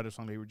that Flow Rider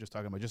song that you were just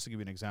talking about, just to give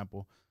you an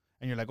example,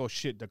 and you're like, oh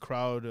shit, the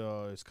crowd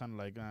is kind of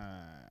like,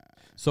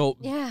 So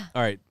Yeah.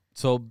 all right,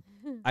 so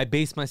I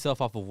base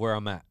myself off of where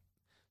I'm at.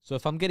 So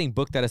if I'm getting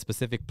booked at a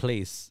specific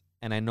place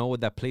and I know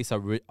what that place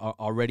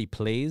already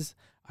plays,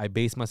 I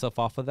base myself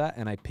off of that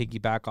and I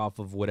piggyback off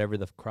of whatever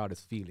the crowd is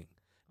feeling.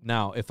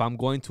 Now, if I'm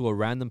going to a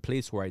random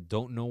place where I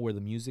don't know where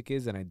the music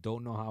is and I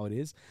don't know how it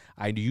is,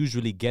 I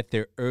usually get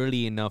there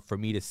early enough for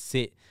me to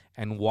sit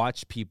and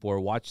watch people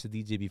or watch the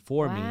DJ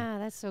before me Wow,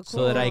 that's so cool.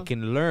 so that I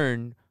can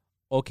learn,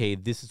 okay,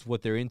 this is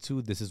what they're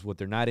into, this is what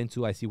they're not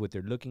into. I see what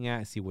they're looking at,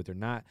 I see what they're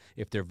not,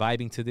 if they're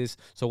vibing to this.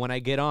 So when I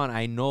get on,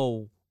 I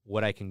know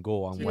what I can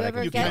go on. Do what you I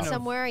ever can get drop.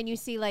 somewhere and you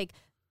see like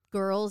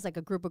girls, like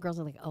a group of girls,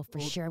 are like, oh, for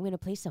sure, I'm gonna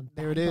play some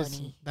Bad There it is.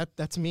 Bunny.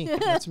 That's me.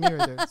 That's me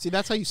right there. See,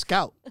 that's how you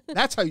scout.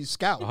 That's how you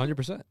scout.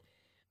 100%.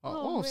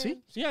 Oh, See?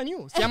 man. See, I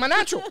knew. See, I'm a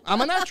natural. I'm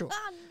a natural.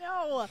 Ah,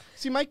 no.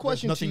 See, my there's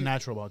question to nothing you,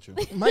 natural about you.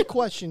 my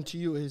question to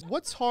you is,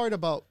 what's hard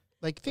about,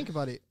 like, think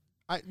about it.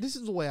 This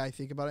is the way I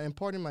think about it, and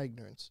pardon my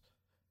ignorance.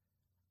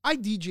 I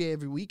DJ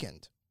every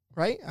weekend,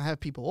 right? I have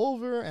people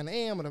over, and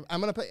hey, I'm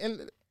gonna play.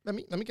 And let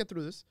me get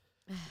through this.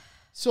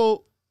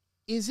 So,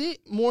 is it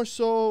more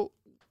so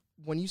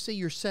when you say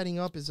you're setting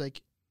up is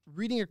like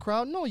reading a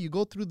crowd? No, you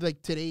go through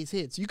like today's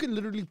hits. You could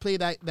literally play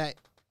that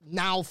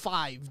now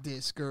 5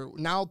 disc or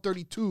now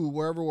 32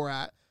 wherever we're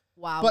at.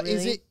 Wow. But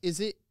really? is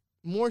it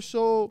more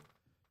so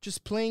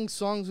just playing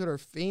songs that are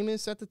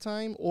famous at the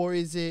time, or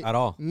is it At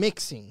all.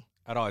 mixing?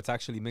 At all. It's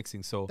actually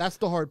mixing. So That's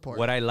the hard part.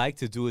 what I like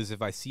to do is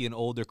if I see an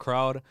older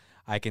crowd,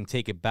 I can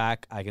take it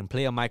back. I can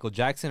play a Michael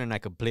Jackson and I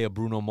can play a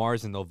Bruno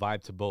Mars and they'll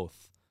vibe to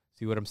both.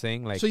 See what I'm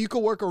saying? Like so you could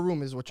work a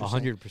room, is what you're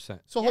saying. 100%.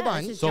 So hold Yeah,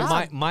 on. this is So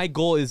job. my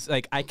goal is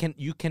like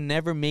you can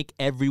never make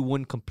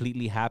everyone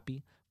completely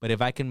happy, but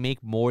if I can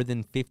make more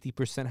than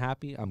 50%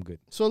 happy, I'm good.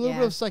 So a little bit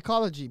Yeah. of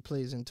psychology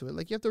plays into it.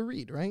 Like you have to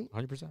read, right?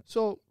 100%.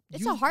 So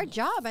It's a hard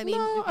job. I mean,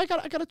 no, I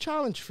got a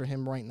challenge for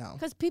him right now.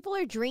 because people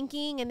are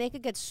drinking and they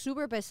could get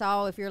super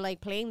pesado if you're like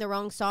playing the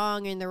wrong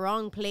song in the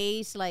wrong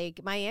place.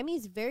 Like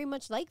Miami's very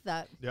much like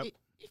that. Yep.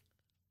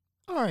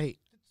 All right,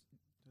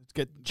 Let's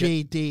get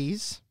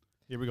Jdaiz.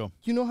 here we go.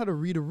 You know how to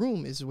read a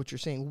room, is what you're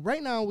saying.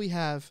 Right now we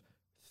have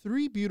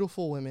 3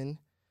 beautiful women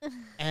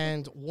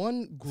and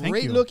one Thank you.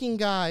 great-looking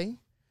guy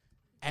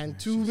and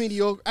 2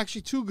 mediocre,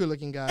 actually 2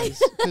 good-looking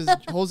guys, because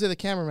Jose the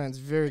cameraman's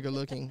very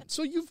good-looking.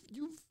 So you've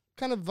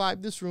kind of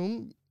vibed this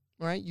room,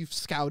 right? You've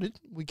scouted.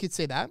 We could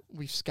say that.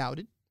 We've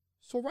scouted.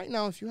 So right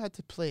now, if you had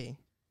to play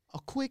a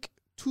quick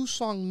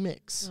 2-song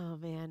mix, Oh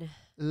man.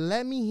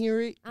 let me hear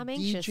it, I'm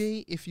anxious.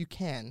 DJ, if you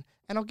can.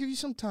 And I'll give you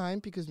some time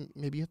because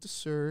maybe you have to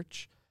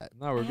search.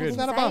 No, we're I have good. It's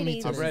not about me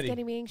anxiety. today. This is ready.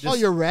 getting me anxious. Oh,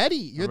 you're ready?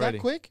 You're I'm that ready.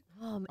 quick?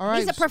 Oh, man. All right,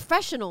 He's a so-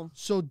 professional.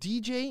 So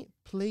DJ,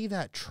 play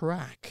that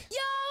track.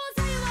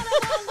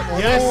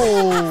 Yes.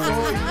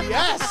 Oh,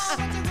 yes.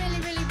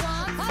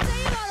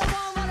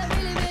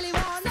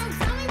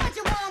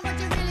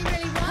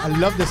 I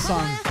love this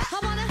song.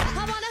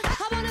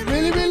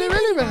 Really, really,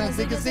 really, really. I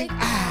think it's like,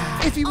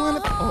 if you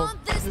want to. Oh,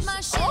 You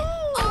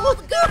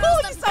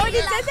saw what he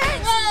did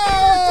there?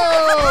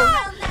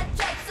 oh.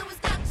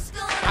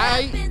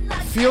 I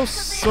feel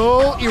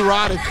so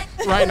erotic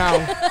right now.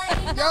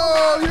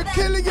 Yo, you're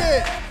killing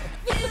it.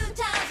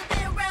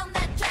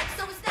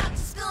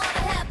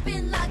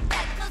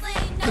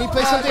 Can you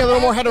play something a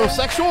little more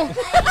heterosexual?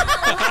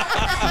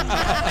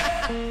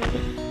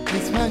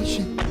 It's my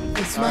shit.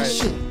 It's my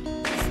shit.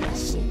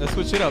 Let's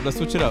switch it up. Let's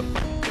switch it up.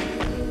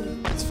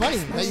 It's funny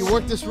that you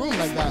work this room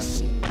like that.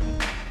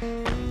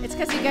 It's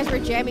because you guys were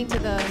jamming to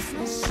the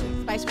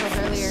Spice Girls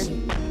earlier.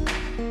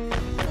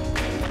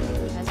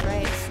 That's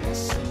right.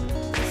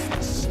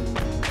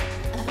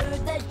 I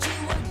heard that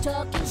you were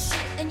talking shit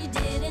and you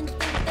didn't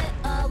think that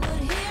I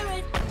would hear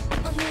it.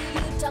 People hear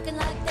you talking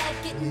like that,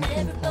 getting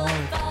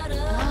everybody fired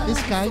up.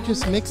 This guy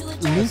just mixed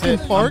That's Linkin it.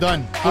 I'm Park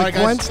done. with All right,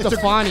 Gwen guys.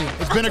 Stefani.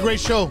 It's been a great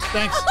show.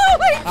 Thanks. Oh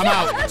my I'm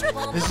God.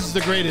 out. This is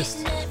the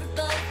greatest.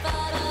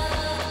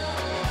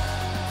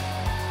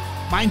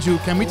 Mind you,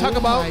 can we talk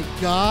about? Oh my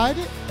God.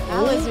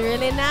 That was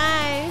really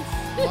nice.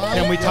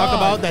 Can we talk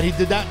about that he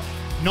did that?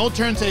 No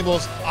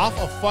turntables off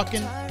a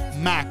fucking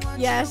Mac.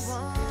 Yes.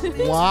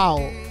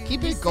 Wow.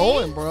 Keep it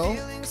going, bro.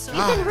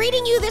 I've been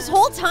reading you this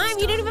whole time.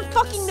 You didn't even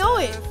fucking know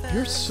it.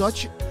 You're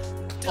such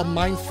a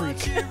mind freak.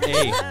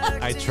 Hey,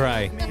 I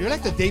try. You're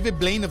like the David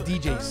Blaine of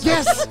DJs.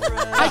 Yes.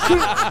 I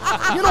could.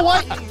 You know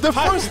what? The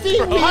first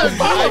thing we I agreed.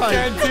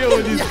 can't deal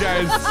with these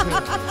guys.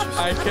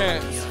 I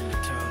can't.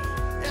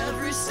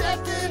 Every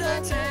step that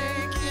I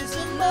take is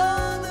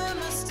another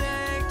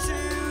mistake to you.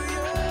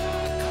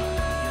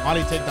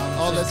 Molly takedown.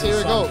 Oh, let's hear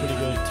it go. Pretty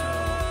good.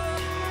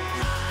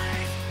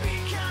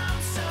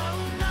 Become so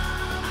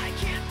numb, I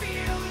can't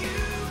feel you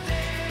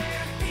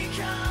there.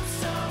 Become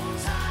so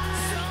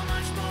tired, so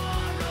much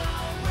more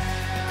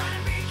aware.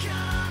 I'm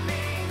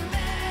becoming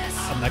this.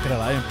 I'm not gonna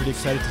lie. I'm pretty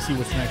excited to see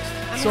what's next.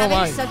 I'm So am I.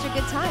 having such a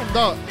good time.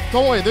 No,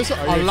 don't worry. There's a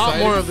you lot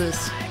excited? more of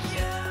this. Oh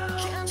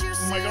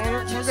my god!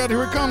 Oh my god!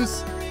 Here it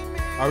comes.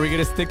 Are we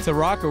gonna stick to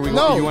rock or we?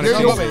 No, you want you're-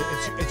 to you're- change?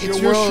 It's It's your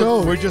your world.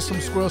 show. We're just some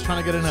squirrels trying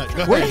to get a nut.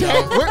 Go We're,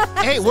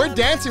 ahead. we're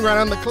dancing right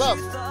on the club.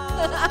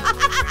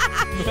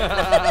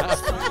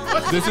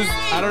 This is.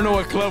 I don't know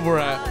what club we're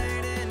at.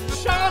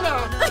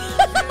 Shauna.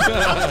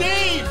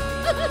 Dave.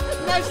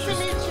 Nice to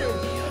meet you.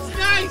 It's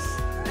nice.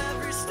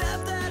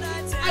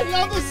 I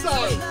love this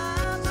song.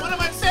 It's one of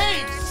my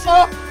faves.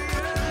 Oh,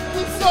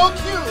 he's so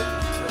cute.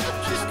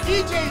 This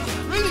DJ's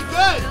really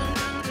good.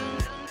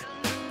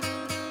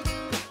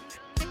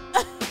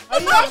 I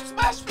love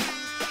Smash.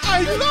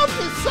 I love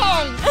this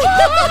song.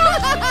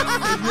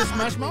 Is this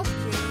Smash Mouth?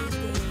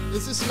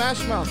 This is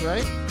Smash Mouth,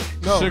 right?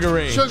 No. Sugar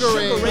Ray. Sugar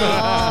Ray.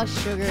 Oh,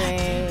 Sugar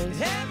Ray.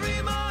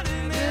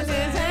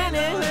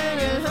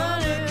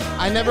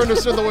 I never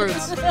understood the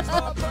words.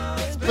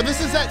 But this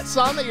is that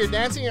song that you're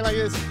dancing, you're like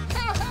this. You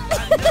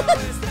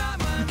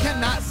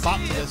cannot bop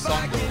to this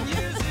song, though.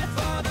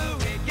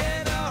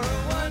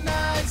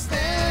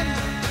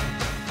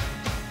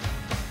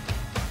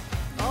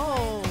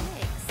 Oh.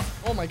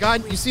 Oh my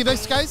God, you see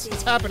this, guys?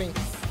 It's happening.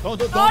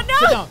 Don't. Oh, no.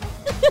 Sit down.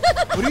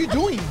 What are you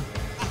doing?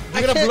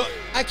 You're gonna blow.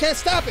 I can't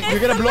stop it. You're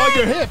gonna blow out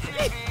your hip.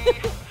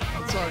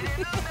 I'm sorry.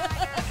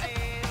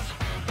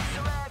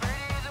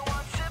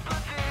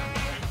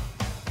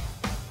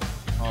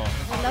 Oh,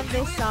 I love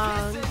this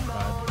song.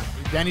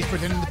 Danny's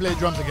pretending to play the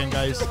drums again,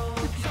 guys.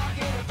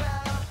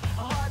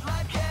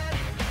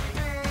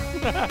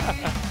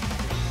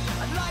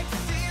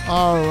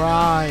 All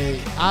right.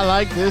 I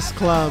like this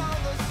club.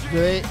 Do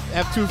they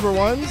have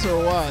 2-for-1s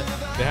or what?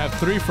 They have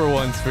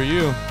 3-for-1s for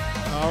you.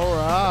 All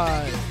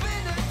right.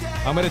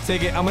 I'm gonna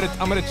take it. I'm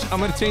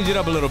gonna change it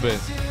up a little bit.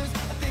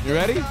 You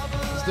ready?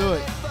 Let's do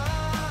it.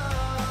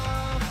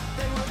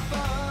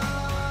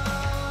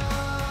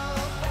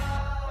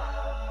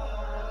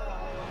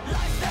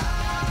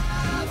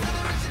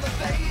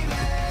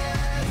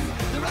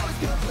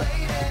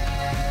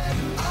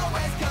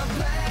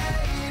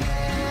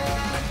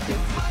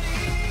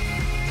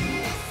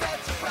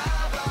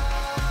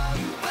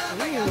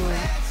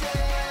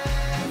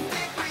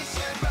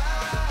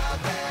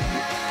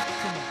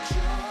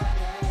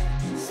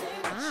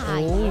 Ah,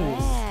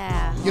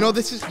 yeah. You know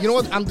this is. You know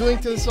what I'm doing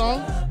to the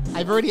song?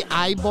 I've already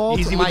eyeballed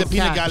Easy my with the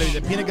peanut catch. gallery.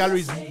 The peanut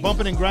gallery's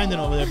bumping and grinding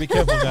over there. Be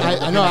careful,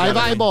 guys. I know. I've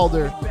eyeballed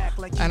her,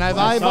 and I've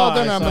I saw eyeballed her,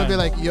 it, and I I'm saw gonna be it.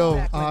 like,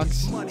 "Yo,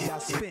 Ox,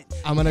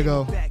 I'm gonna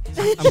go.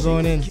 I'm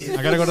going in.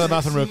 I gotta go to the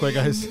bathroom real quick,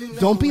 guys.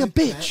 Don't be a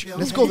bitch.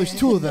 Let's go. There's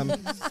 2 of them.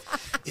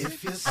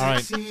 All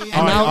right.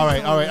 now- All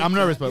right. I'm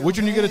nervous, but which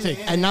one you gonna take?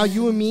 And now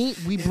you and me,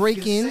 we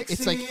break in.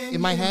 It's like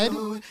in my head.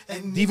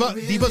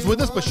 Diva's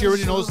with us, but she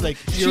already knows. Like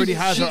she already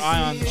has her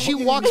eye on She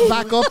walks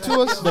back up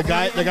to us. the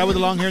guy with the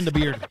long hair and the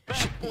beard.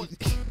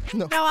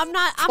 No, I'm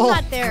not. I'm Oh,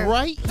 not there.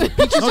 Right?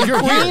 Peaches No, and you're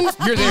here. Cream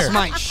You're there. is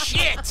my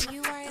shit.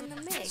 You are in the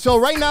mix. So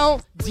right now,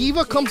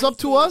 Diva comes up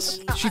to us.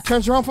 She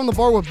turns around from the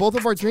bar with both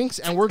of our drinks,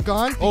 and we're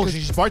gone. Oh, because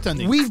she's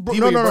bartending. we've Diva,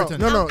 you're bartending.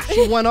 no.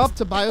 She went up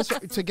to buy us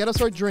to get us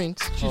our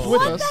drinks. She's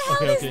with us,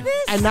 Okay.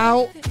 and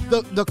now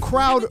the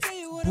crowd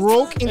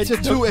broke into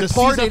The- two the and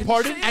season parted,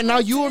 parted? and now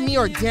you and me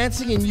are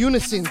dancing in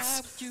unison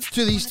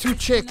to these 2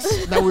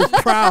 chicks that we're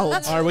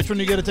proud. All right, which one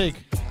you gonna take?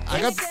 I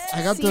got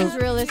Seems the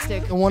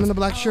realistic. one in the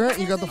black shirt.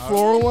 You got the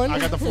floral one. I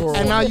got the floral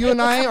And now one. you and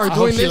I are I doing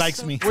hope this. she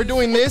likes me. We're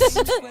doing this.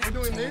 We're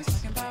doing this.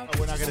 Oh,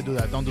 we're not gonna do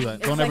that. Don't do that.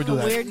 It's Don't like ever do a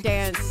that. weird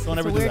dance. Don't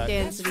It's ever a do weird that.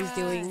 dance that he's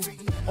doing.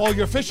 Oh,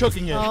 you're fish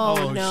hooking it.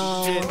 Oh,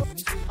 no.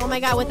 Shit. Oh my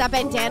God, with that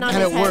bandana on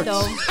And his it head, works.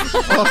 though.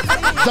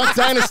 Oh, Duck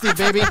Dynasty,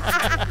 baby.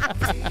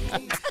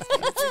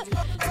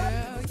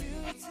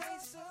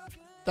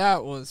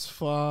 That was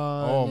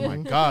fun. Oh my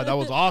God, that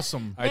was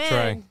awesome. I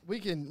try. Man. We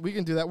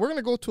can do that. We're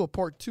gonna go to a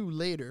part 2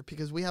 later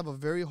because we have a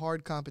very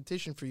hard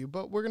competition for you,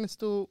 but we're gonna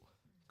still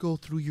go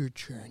through your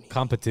journey.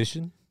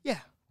 Competition? Yeah.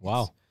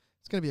 Wow.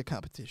 It's gonna be a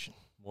competition.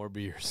 More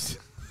beers.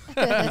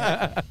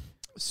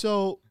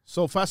 So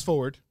So fast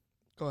forward,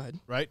 go ahead.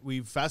 right?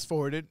 We've fast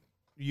forwarded.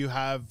 You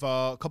have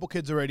a couple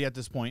kids already at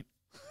this point.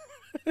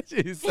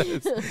 he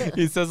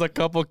says a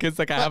couple kids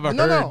like I haven't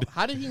no, heard. No.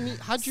 How'd you meet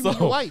your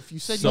So- wife? You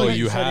said So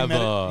you you said he have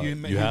met it- a you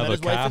met- you he have met a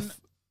his wife in-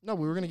 calf. No,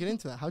 we were gonna get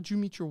into that. How'd you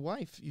meet your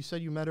wife? You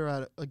said you met her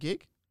at a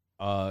gig.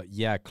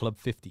 Yeah, Club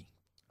 50.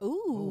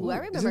 Ooh, I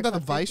remember. Isn't that the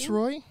Club 50.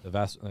 Viceroy? The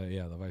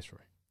Viceroy.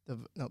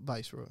 No,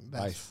 Viceroy.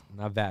 Vice,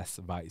 not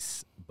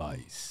Vice,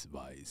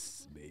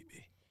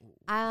 baby.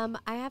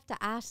 I have to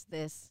ask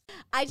this.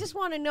 I just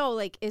want to know,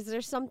 like, is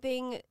there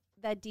something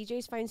that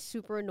DJs find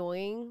super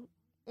annoying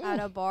at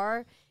a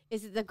bar?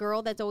 Is it the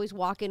girl that's always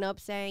walking up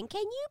saying,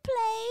 "Can you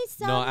play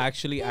some?" No,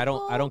 actually, I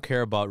people?" don't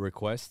care about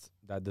requests.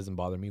 That doesn't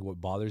bother me. What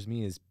bothers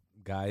me is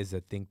guys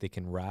that think they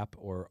can rap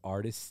or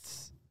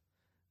artists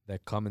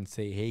that come and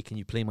say, "Hey, can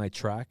you play my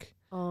track?"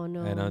 Oh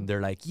no. And they're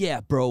like,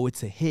 "Yeah, bro,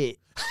 it's a hit.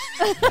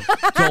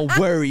 Don't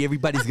worry,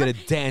 everybody's gonna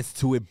dance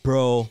to it,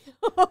 bro."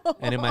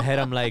 And in my head,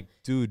 I'm like,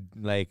 dude,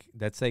 like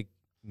that's like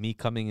me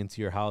coming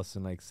into your house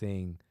and like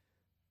saying,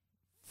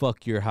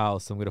 "Fuck your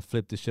house. I'm gonna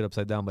flip this shit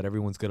upside down, but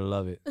everyone's gonna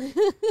love it."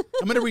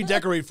 I'm gonna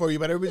redecorate for you,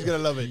 but everybody's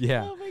gonna love it.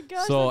 Yeah. Oh my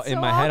gosh. So that's in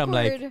so my head, I'm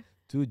like, awkward.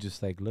 dude,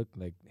 just like look,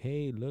 like,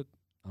 hey, look,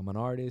 I'm an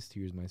artist.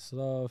 Here's my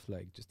stuff.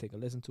 Like, just take a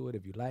listen to it.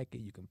 If you like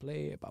it, you can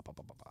play it. Bah, bah,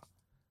 bah, bah, bah.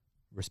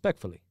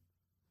 Respectfully,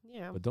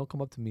 yeah. but don't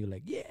come up to me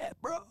like, yeah,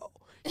 bro,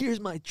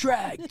 here's my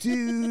track,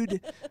 dude.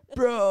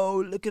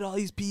 Bro, look at all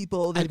these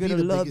people. They're I'd be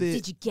gonna the love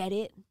biggest- Did you get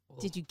it?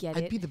 Did you get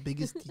I'd it? be the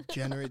biggest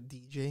degenerate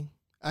DJ.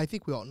 I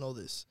think we all know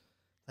this.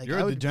 Like You're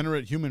I a would,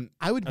 degenerate human.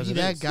 I would as be it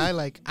that is. guy.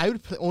 Like I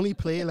would only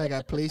play like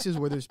at places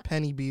where there's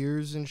penny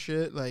beers and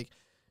shit. Like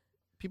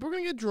people are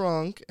gonna get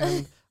drunk,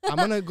 and I'm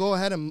gonna go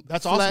ahead and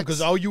That's awesome flex.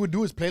 because all you would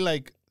do is play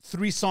like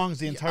 3 songs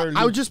the entire.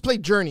 I would just play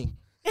Journey.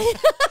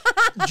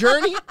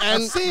 Journey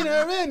and seen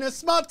her in a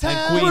small town.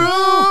 And Queen.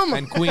 Room.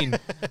 And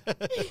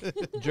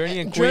Queen. Journey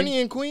and Queen.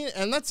 Journey and Queen,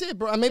 and that's it,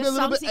 bro. Maybe The a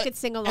little songs bit you could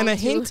sing along and a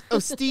to. hint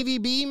of Stevie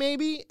B,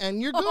 maybe,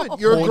 and you're good.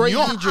 You're a Oh, great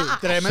no. DJ.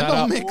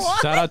 Tremendo mix.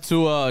 Shout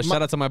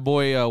out to my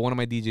boy, one of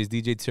my DJs,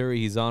 DJ Turi.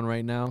 He's on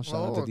right now.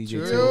 Shout out to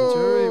DJ Turi.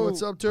 Turi,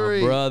 what's up, My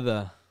Turi?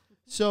 brother.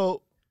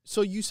 So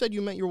you said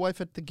you met your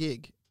wife at the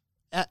gig,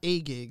 at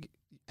a gig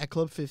at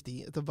Club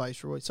 50 at the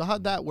Viceroy. So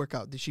how'd that work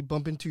out? Did she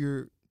bump into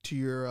your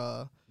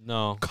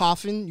No,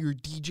 coffin, your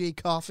DJ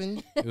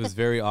coffin? it was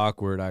very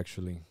awkward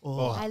actually.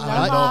 Oh, I I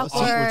love know.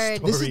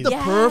 awkward. This is Story. the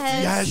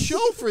perfect Yes. show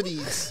for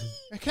these.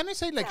 Can I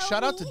say like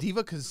shout out to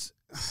Diva because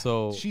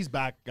So she's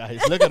back, guys.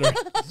 Look at her.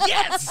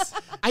 Yes.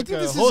 I think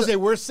this Jose, is.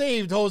 we're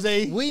saved,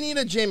 Jose. We need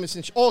a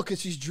Jameson.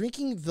 Because she's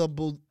drinking the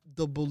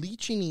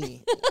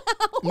Bollicini.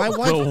 My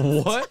wife.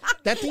 the what?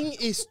 That thing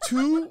is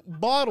 2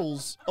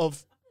 bottles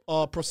of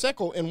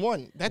Prosecco in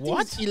one. That thing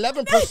What? is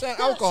 11%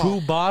 alcohol.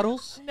 2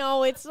 bottles?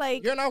 No, it's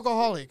like You're an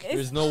alcoholic. it's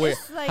There's no way.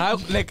 just like- How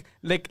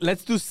like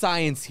let's do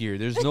science here.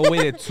 There's no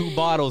way that 2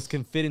 bottles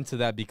can fit into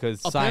that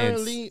because science.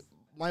 Apparently,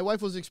 my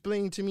wife was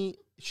explaining to me.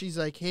 She's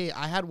like, "Hey,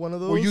 I had one of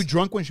those." Were you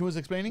drunk when she was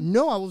explaining?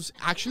 No, I was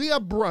actually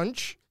at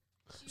brunch.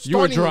 You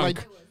were starting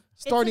drunk.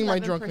 starting my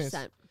 11%. drunkenness.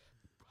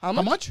 How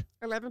much?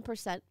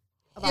 11%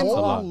 of In-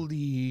 alcohol. lot.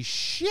 Holy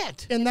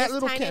shit. In that This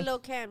little tiny can. little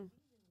can.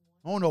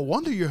 Oh, no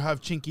wonder you have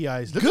chinky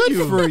eyes. Look Good at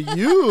you. for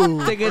you.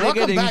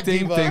 Welcome back,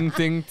 Diva.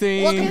 Welcome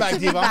Welcome back,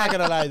 Diva. I'm not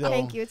gonna lie though.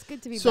 Thank you. It's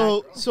good to be back.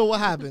 So what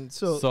happened?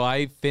 So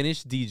I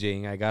finished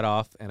DJing. I got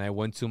off and I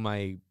went to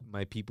my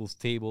people's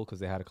table because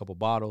they had a couple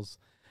bottles,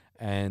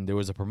 and there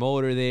was a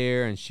promoter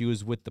there, and she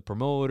was with the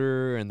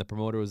promoter, and the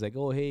promoter was like,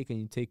 "Oh, hey, can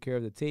you take care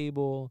of the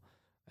table?"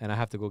 And I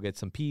have to go get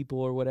some people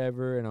or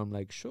whatever, and I'm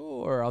like,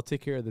 "Sure, I'll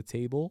take care of the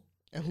table."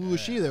 And who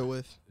was she there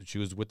with? She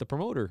was with the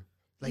promoter.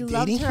 Like You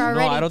loved dating? her you? No,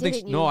 already, I don't think.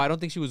 didn't No, you? I don't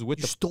think she was with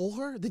You the. stole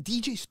her? The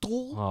DJ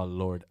stole? Oh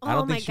Lord, I Oh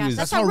don't my think she gosh, was.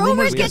 that's That's how how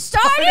rumors rumors get get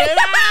started.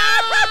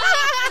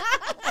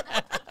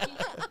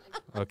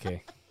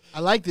 Okay, I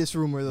like this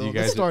rumor though. You Let's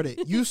guys start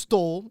it. You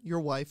stole your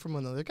wife from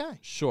another guy.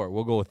 sure,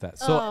 we'll go with that.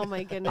 So Oh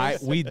my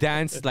goodness. we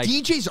danced like.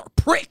 DJs are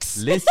pricks.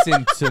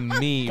 Listen to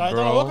me, Cállate la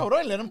bro. boca, bro,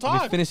 and let him Let me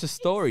talk. finish the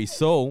story.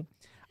 So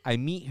I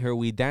meet her.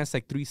 We danced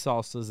like 3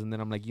 salsas, and then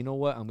I'm like, you know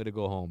what? I'm gonna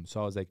go home.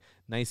 So I was like,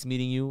 nice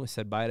meeting you. I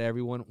said bye to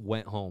everyone.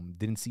 Went home.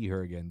 Didn't see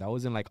her again. That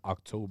was in like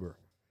October.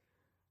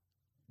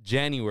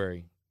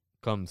 January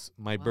comes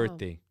my Wow.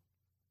 birthday.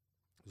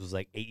 It was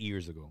like 8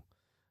 years ago.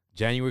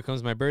 January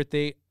comes my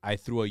birthday. I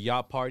threw a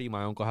yacht party.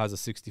 My uncle has a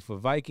 60-foot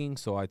Viking,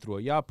 so I threw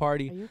a yacht Are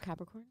party. you a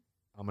Capricorn?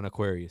 I'm an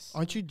Aquarius.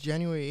 Aren't you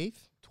January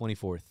 8th?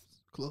 24th.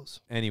 Close.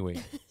 Anyway,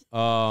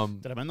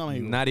 Tremendo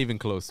amigo. not even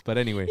close. But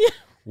anyway,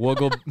 we'll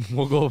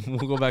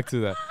go back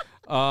to that.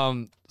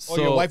 So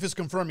your wife is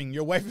confirming.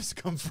 Your wife is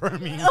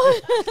confirming.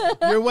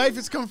 Your wife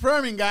is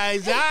confirming,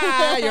 guys.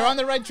 You're on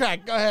the right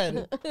track. Go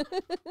ahead.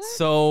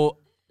 So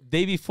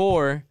day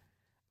before,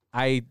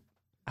 I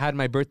had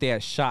my birthday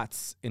at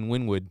Shots in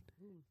Wynwood,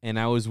 and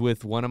I was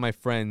with one of my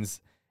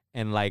friends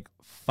and like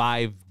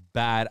 5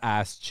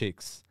 badass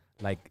chicks,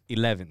 like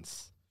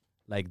 11s.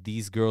 Like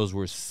these girls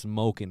were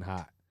smoking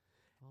hot.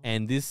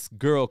 And this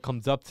girl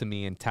comes up to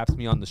me and taps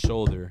me on the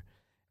shoulder,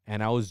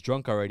 and I was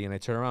drunk already, and I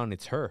turn around, and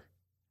it's her.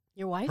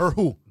 Your wife? Her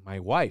who? My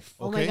wife.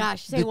 Oh Okay. my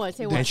gosh. Say what?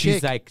 Say the what? And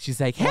chick. she's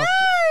like,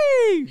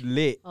 hey,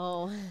 lit.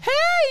 Oh. Hey,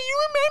 you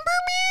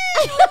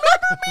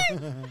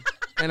remember me?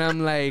 And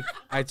I'm like,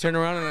 I turn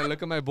around and I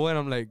look at my boy and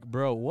I'm like,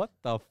 bro, what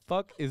the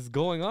fuck is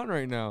going on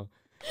right now?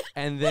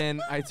 And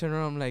then I turn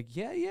around, I'm like,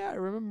 yeah, I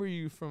remember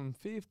you from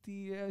 50.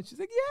 Yeah. And she's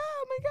like, yeah,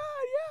 oh my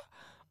God, yeah.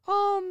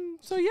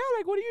 So yeah,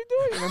 like, what are you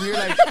doing? I'm here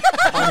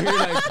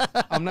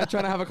like, I'm not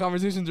trying to have a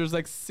conversation. There's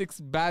like 6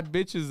 bad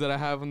bitches that I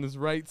have on this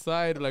right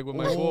side, like with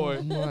my boy.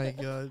 Oh my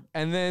God.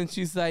 And then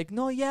she's like,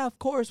 no, yeah, of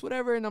course,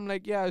 whatever. And I'm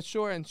like, yeah,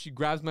 sure. And she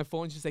grabs my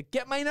phone. She's like,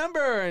 get my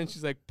number. And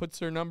she's like, puts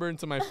her number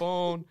into my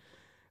phone.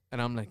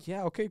 And I'm like,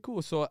 yeah, okay,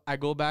 cool. So I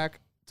go back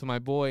to my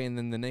boy. And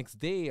then the next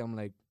day, I'm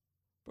like,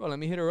 bro, let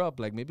me hit her up.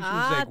 Like, maybe she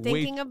was like,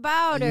 thinking wait.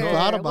 about You her.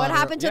 thought about What her.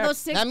 happened to Yeah, those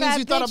 6 That means bad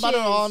you thought about it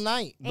bitches? all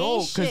night. No,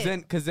 Ain't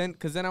shit. cause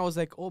then I was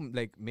like, oh,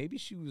 like maybe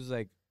she was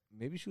like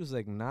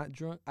not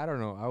drunk. I don't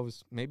know.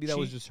 Maybe that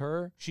was She- just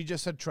her. She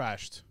just said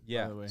trashed.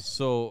 Yeah. By the way.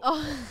 So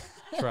Oh.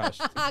 trashed.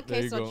 There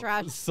Okay, you so go.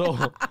 trash.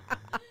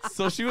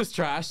 So she was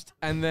trashed,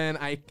 and then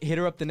I hit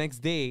her up the next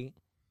day,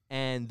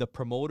 and the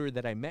promoter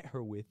that I met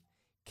her with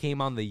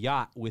came on the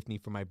yacht with me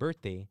for my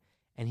birthday,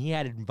 and he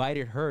had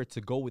invited her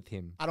to go with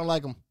him I don't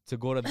like him. to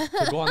go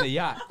on the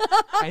yacht,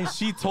 and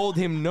she told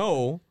him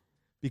no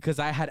because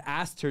I had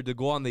asked her to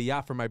go on the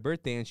yacht for my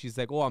birthday, and she's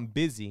like, "Oh, I'm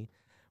busy."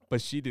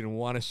 But she didn't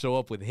want to show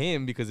up with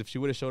him because if she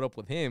would have showed up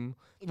with him,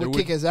 We'd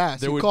kick his ass.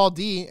 there You would- call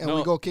D and we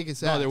No, go kick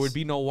his ass. no, there would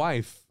be no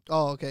wife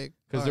Oh, okay.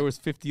 because there was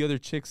 50 other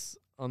chicks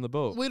on the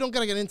boat. We don't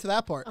gotta get into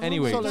that part.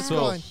 Anyway, so let's so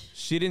go on.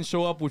 she didn't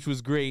show up, which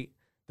was great.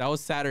 That was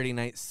Saturday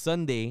night.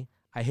 Sunday,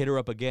 I hit her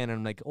up again, and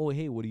I'm like, "Oh,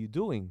 hey, what are you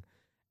doing?"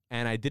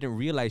 And I didn't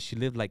realize she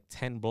lived like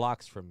 10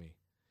 blocks from me.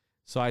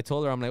 So I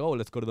told her, I'm like, "Oh,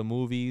 let's go to the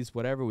movies,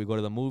 whatever." We go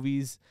to the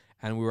movies,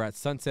 and we were at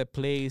Sunset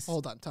Place.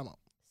 Hold on, time out.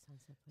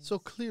 So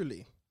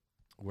clearly,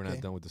 We're not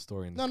Okay. done with the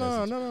story.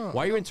 no.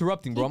 Why are you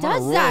interrupting, bro? He I'm on a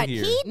does roll that.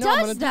 here. He No, I'm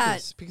gonna does do that.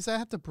 this because I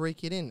have to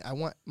break it in. I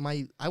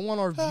want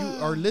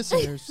our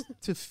listeners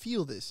to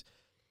feel this.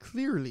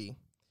 Clearly,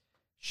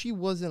 she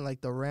wasn't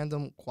like the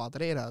random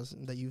cuadreras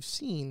that you've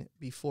seen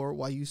before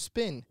while you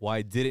spin. Well,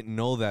 I didn't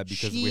know that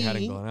because we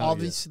hadn't gone out yet.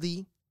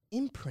 obviously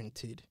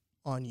imprinted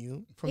on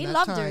you from He that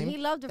loved her. time. He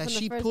loved her that from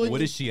she the first put- minute.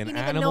 What is she, an He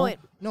didn't even animal? know it.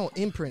 No,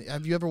 imprint.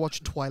 Have you ever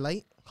watched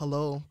Twilight?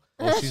 Hello.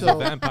 Oh, she's So- a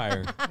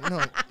vampire.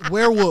 No,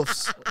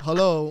 werewolves.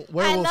 Hello, I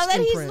werewolves. love that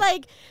imprint.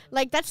 he's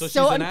like that's So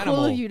so she's an uncool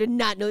animal. of you to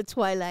not know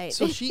Twilight.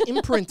 So she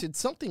imprinted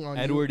something on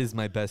you. Edward is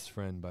my best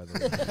friend, by the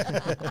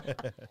way.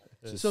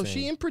 Just So she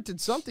saying. imprinted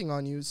something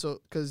on you.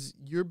 So because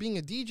you're being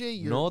a DJ,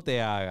 you're. No te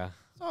haga.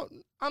 So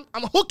I'm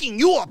hooking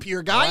you up here,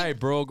 All guy. right,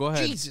 bro, go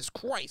ahead. Jesus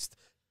Christ.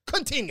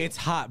 Continue. It's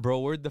hot, bro.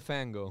 Where'd the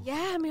fan go?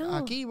 yeah, man.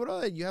 Aquí,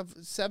 bro, you have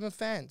 7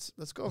 fans.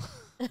 Let's go.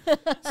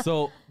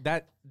 So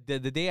that the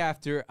day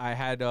after, I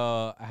had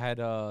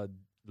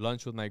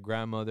lunch with my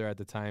grandmother at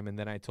the time, and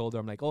then I told her,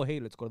 I'm like, "Oh, hey,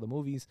 let's go to the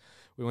movies."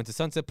 We went to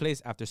Sunset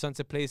Place. After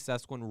Sunset Place,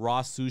 that's when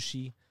raw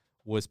sushi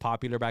was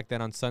popular back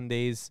then on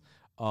Sundays.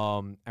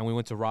 And we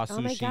went to raw sushi.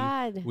 Oh my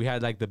God. We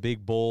had like the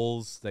big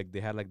bowls, like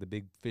they had like the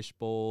big fish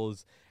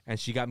bowls, and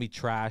she got me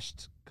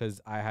trashed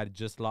because I had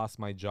just lost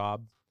my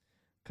job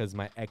because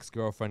my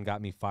ex-girlfriend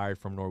got me fired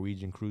from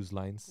Norwegian Cruise Oh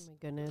Lines. my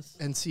goodness.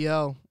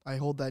 NCL, I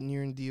hold that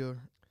near and dear.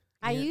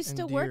 I near used and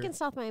to work dear. in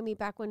South Miami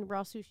back when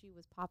raw sushi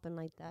was popping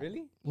like that.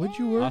 Really? Where'd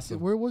you work? Awesome.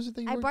 Where was it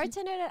that you I worked?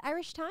 bartended at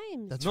Irish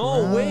Times. That's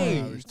No right.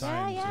 way. Irish Yeah,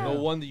 Times, yeah.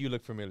 No wonder you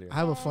look familiar. I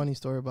have a Yeah. funny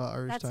story about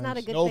Irish That's Times. not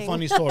a good No thing.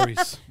 funny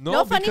stories.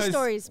 No funny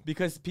stories.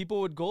 Because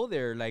people would go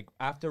there like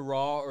after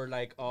Raw or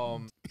like What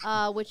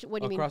do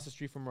you mean? across the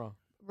street from Raw.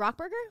 Rock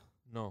Burger?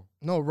 No.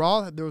 No,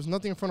 Raw. There was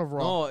nothing in front of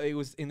Raw. No, it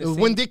was in the it was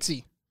same. Winn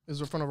Dixie. It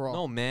was in front of Raw.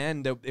 No,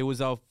 man, it was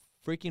a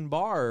freaking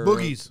bar.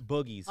 Boogies.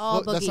 Boogies.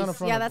 Oh, Well, that's not in Boogies.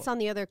 front Yeah, of- that's on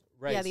the other.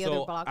 Right. Yeah, the so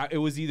other block. it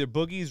was either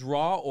Boogies,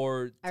 Raw,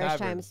 or Irish Tavern.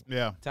 Times.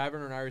 Yeah.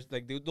 Tavern or Irish.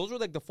 Like those were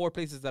like the 4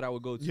 places that I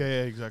would go to.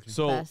 Yeah, exactly.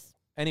 So Best.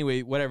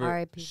 anyway, whatever.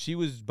 R.I.P. She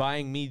was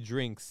buying me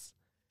drinks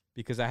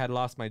because I had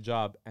lost my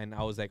job, and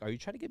I was like, "Are you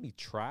trying to get me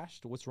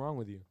trashed? What's wrong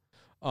with you?"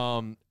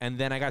 And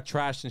then I got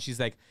trashed, and she's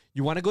like,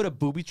 "You want to go to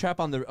Booby Trap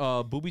on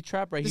the Booby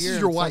Trap right This here?" is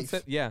in your wife.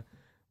 Sunset?" Yeah.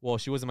 Well,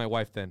 she wasn't my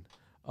wife then.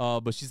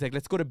 But she's like,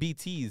 "Let's go to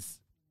BT's."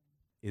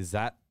 Is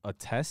that a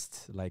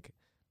test? Like,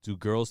 do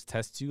girls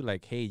test you?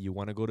 Like, hey, you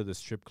want to go to the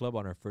strip club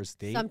on our first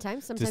date?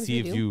 Sometimes to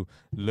see we if do. you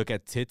look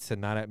at tits and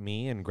not at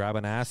me, and grab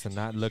an ass and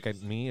not look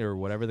at me, or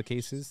whatever the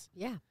case is.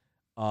 Yeah.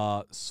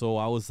 So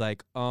I was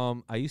like,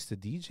 I used to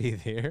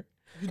DJ there.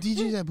 You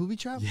DJed at Booby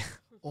Trap? Yeah.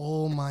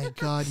 Oh my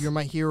God, you're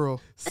my hero.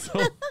 So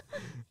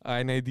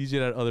and I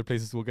DJed at other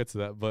places. We'll get to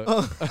that, but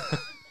Oh.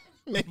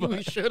 Maybe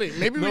we shouldn't.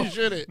 Maybe No, we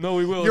shouldn't. No,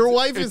 we will. Your It's-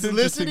 wife it's is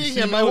interesting. listening,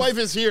 She and my knows- wife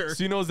is here.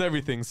 She knows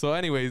everything. So,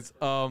 anyways,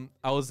 I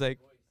was like,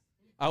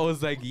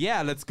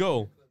 yeah, let's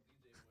go.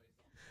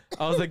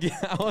 I was like,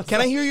 yeah.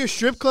 Can I hear your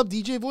strip club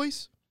DJ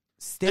voice?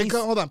 Stay?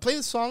 Hold on. Play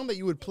the song that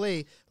you would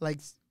play. Like,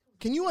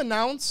 can you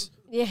announce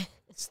Yeah.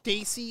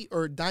 Stacy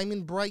or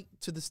Diamond Bright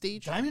to the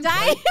stage? Diamond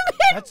Diamond Bright?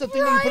 That's the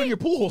thing that you put in your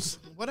pools.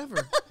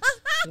 Whatever.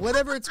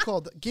 Whatever it's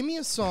called. Give me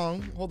a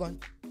song. Hold on.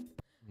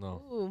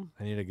 No, Ooh.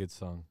 I need a good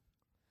song.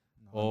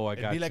 Oh, I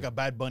It'd got be you. like a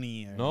Bad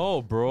Bunny.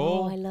 No,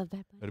 bro. Oh, I love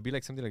that. It'd be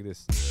like something like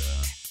this.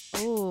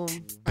 Ooh.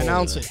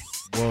 Announce it.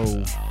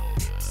 Whoa.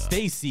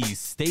 Stacy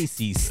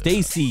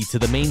to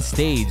the main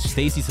stage.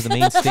 Stacy to the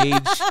main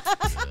stage.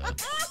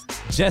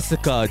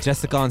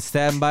 Jessica on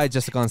standby.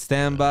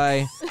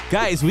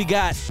 Guys, we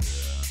got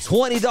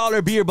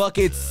 $20 beer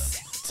buckets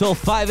till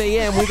 5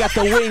 a.m. We got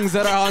the wings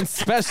that are on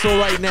special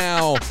right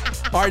now.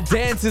 Our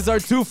dances are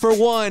 2 for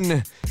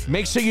 1.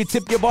 Make sure you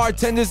tip your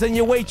bartenders and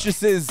your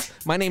waitresses.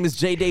 My name is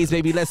Jdaiz,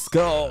 baby. Let's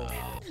go.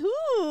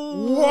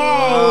 Ooh.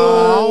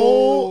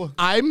 Wow.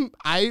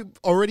 I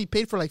already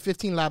paid for like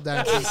 15 lap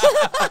dances.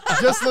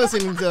 Just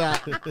listening to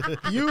that.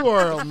 You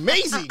are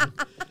amazing.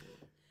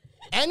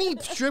 Any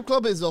strip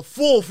club is a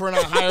fool for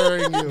not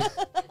hiring you.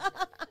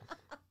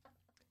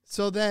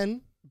 So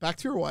then, back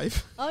to your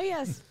wife. Oh,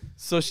 yes.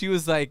 So she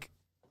was like,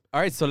 all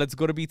right, so let's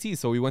go to BT.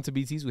 So we went to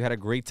BT's. We had a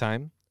great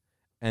time.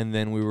 And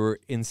then we were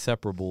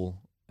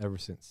inseparable ever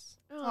since.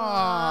 Aww.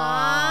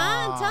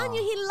 I'm telling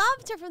you, he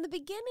loved her from the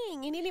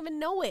beginning. He didn't even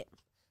know it.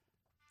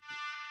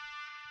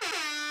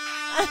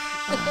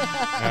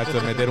 I had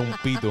to meter un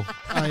pito.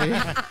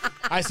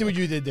 I see what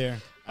you did there.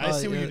 I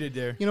see what yeah. you did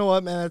there. You know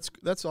what, man?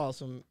 That's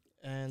awesome.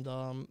 And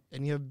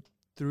you have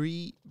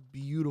 3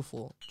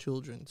 beautiful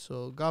children.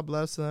 So God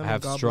bless them. I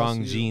have God strong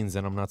bless you. jeans,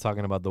 and I'm not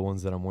talking about the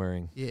ones that I'm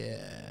wearing. Yeah.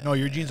 No,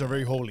 your jeans are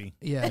very holy.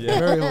 Yeah.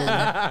 Very holy.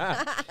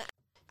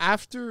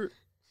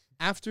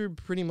 After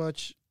pretty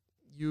much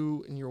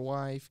you and your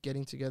wife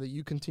getting together,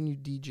 you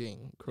continued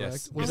DJing, correct?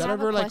 Yes. Was I that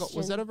have a ever question.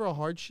 was that ever a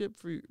hardship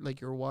for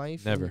your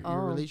wife? Never. And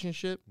your Oh.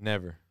 relationship?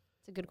 Never.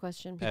 It's a good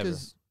question. Ever.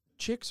 Because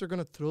chicks are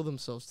gonna throw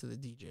themselves to the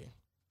DJ.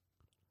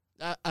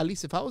 At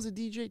least if I was a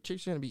DJ,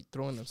 chicks are gonna be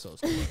throwing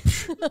themselves. To me.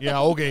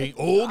 Yeah, okay.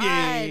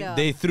 I know.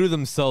 They threw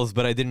themselves,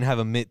 but I didn't have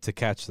a mitt to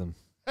catch them.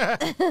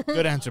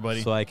 Good answer,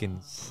 buddy. So I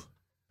can.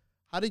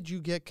 How did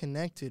you get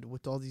connected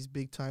with all these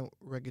big time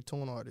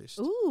reggaeton artists?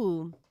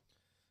 Ooh.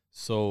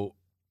 So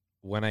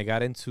when I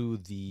got into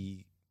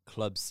the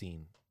club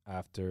scene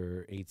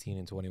after 18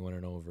 and 21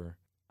 and over,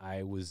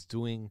 I was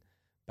doing,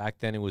 back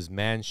then it was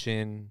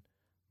Mansion,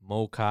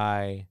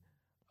 Mokai,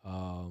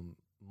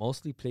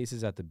 mostly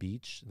places at the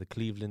beach, the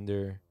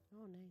Clevelander.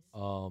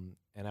 Oh, nice.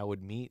 And I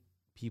would meet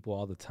people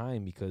all the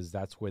time because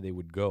that's where they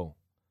would go.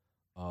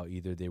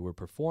 Either they were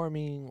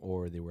performing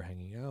or they were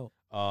hanging out.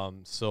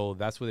 So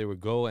that's where they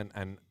would go,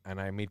 and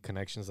I made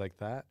connections like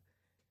that.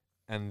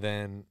 And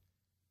then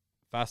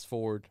fast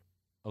forward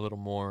a little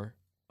more.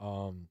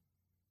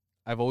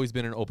 I've always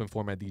been an open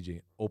format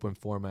DJ. Open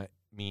format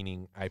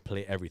meaning I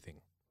play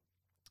everything.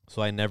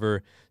 So I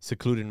never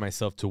secluded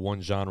myself to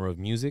one genre of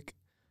music,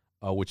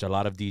 which a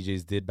lot of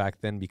DJs did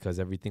back then because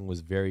everything was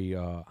very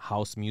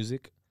house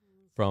music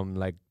from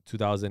like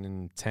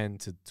 2010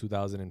 to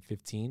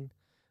 2015.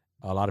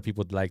 A lot of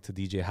people like to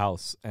DJ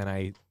house, and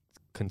I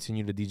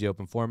continue to DJ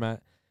open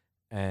format.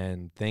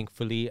 And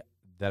thankfully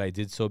that I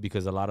did so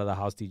because a lot of the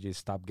house DJs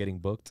stopped getting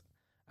booked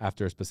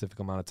after a specific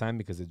amount of time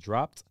because it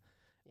dropped.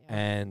 Yeah.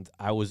 And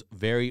I was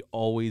very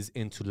always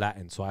into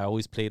Latin. So I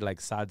always played like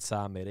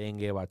salsa,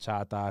 merengue,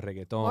 bachata,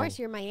 reggaeton. Of course,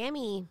 you're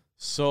Miami.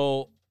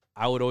 So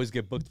I would always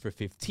get booked for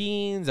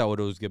 15s. I would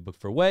always get booked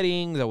for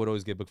weddings. I would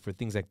always get booked for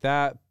things like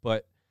that.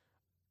 But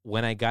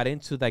when I got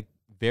into like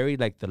very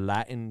like the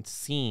Latin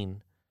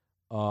scene,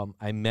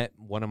 I met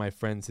one of my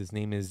friends. His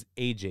name is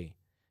AJ.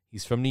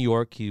 He's from New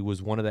York. He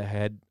was one of the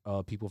head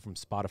people from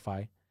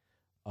Spotify.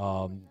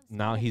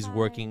 Now he's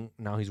working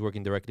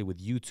directly with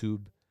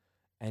YouTube.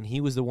 And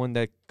he was the one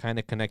that kind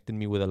of connected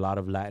me with a lot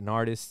of Latin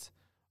artists.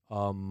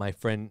 My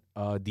friend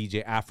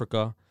DJ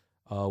Africa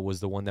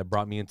was the one that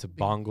brought me into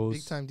bongos.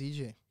 Big time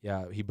DJ.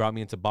 Yeah, he brought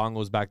me into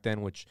bongos back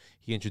then, which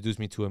he introduced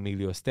me to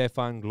Emilio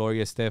Estefan,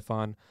 Gloria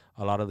Estefan,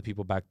 a lot of the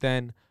people back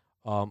then.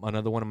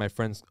 Another one of my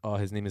friends,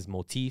 his name is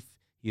Motif.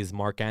 He is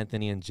Mark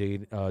Anthony and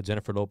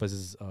Jennifer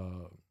Lopez's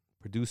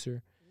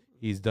producer.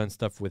 He's done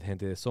stuff with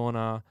Gente de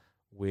Zona,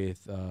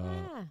 with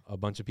a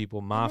bunch of people.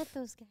 I met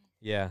those guys.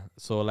 Yeah,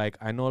 so like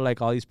I know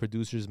like all these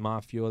producers,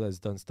 Mafio, that's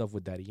done stuff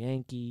with Daddy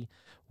Yankee,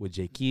 with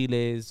Jay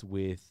Quiles,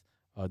 with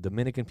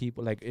Dominican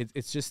people. Like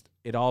it's just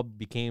it all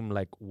became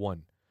like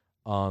one,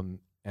 and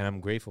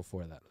I'm grateful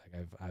for that.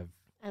 Like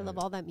I love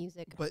all that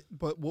music. But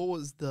what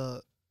was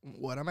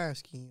what I'm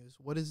asking you is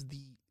what is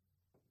the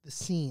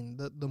scene,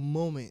 the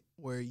moment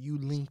where you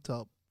linked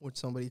up with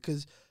somebody?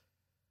 Because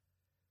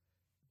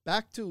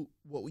back to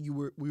what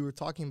we were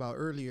talking about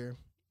earlier,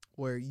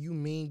 where you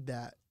made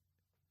that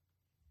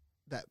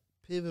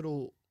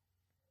pivotal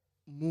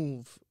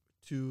move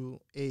to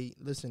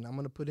listen, I'm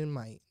gonna put in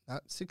my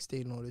not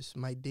 6-day notice,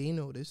 my day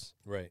notice.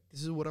 right.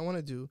 This is what I want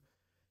to do.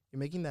 You're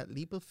making that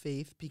leap of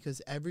faith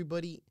because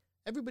everybody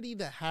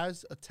that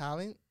has a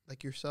talent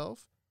like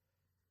yourself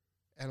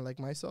and like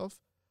myself,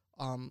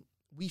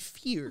 we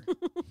fear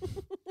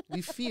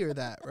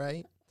that,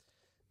 right?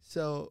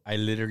 So I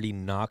literally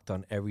knocked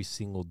on every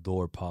single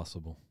door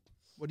possible.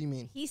 what do you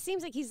mean? He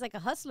seems like he's like a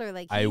hustler.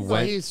 Like I he's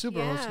went- He's super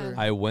Yeah. hustler.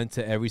 I went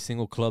to every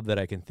single club that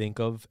I can think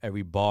of,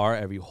 every bar,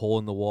 every hole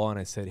in the wall, and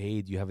I said,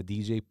 "Hey, do you have a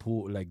DJ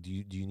pool? Like, do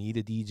you need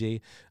a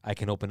DJ? I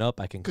can open up,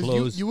 I can Because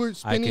close, you were I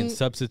spinning. can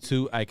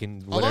substitute, I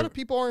can A whatever." lot of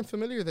people aren't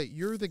familiar that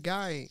you're the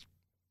guy.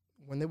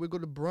 When they would go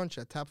to brunch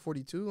at Tap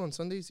 42 on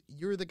Sundays,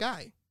 you're the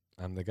guy.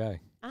 I'm the guy.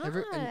 and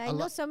I a know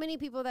lo- so many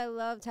people that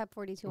love Tap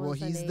 42 Well, on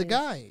he's Sundays. the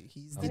guy.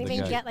 He's I'm the Can't the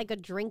even guy. get like a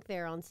drink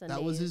there on Sundays.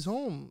 That was his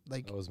home.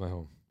 Like, That was my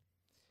home.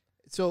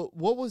 so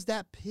what was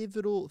that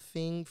pivotal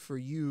thing for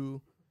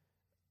you,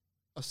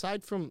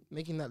 aside from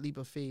making that leap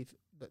of faith,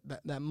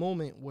 that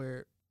moment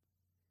where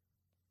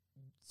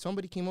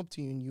somebody came up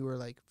to you and you were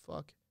like,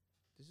 fuck,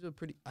 this is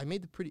I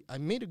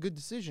made a good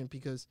decision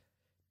because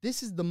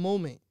this is the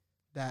moment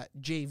that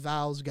Jay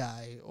Val's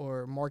guy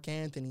or Mark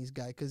Anthony's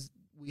guy, because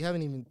we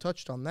haven't even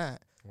touched on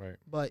that, Right.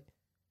 but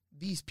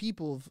these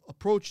people have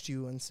approached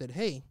you and said,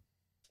 hey,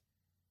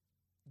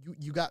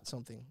 you got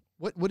something.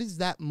 What is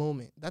that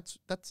moment? That's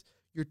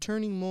your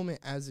turning moment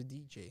as a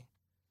DJ.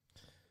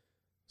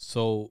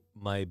 So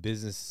my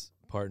business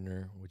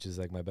partner, which is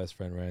like my best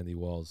friend Randy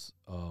Walls,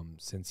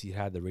 since he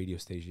had the radio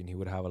station, he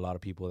would have a lot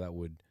of people that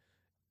would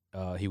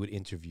he would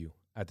interview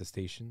at the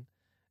station,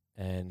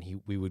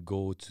 and we would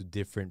go to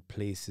different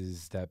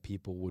places that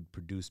people would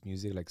produce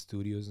music, like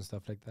studios and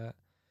stuff like that.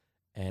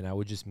 And I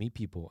would just meet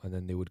people, and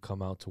then they would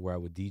come out to where I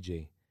would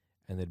DJ,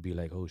 and they'd be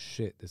like, "Oh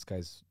shit, this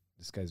guy's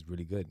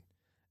really good,"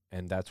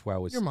 and that's where I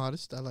was. You're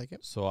modest. I like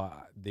it. So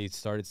they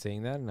started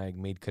saying that, and I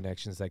made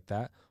connections like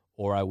that.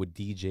 Or I would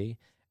DJ,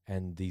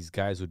 and these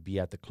guys would be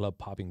at the club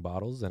popping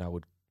bottles, and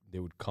they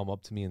would come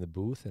up to me in the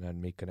booth, and I'd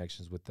make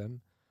connections with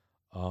them.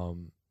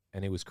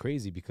 And it was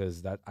crazy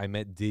because I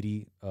met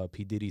Diddy,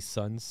 P Diddy's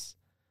sons,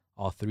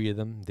 all three of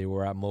them. They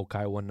were at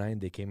Mokai one night.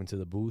 They came into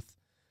the booth,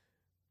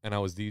 and I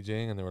was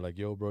DJing, and they were like,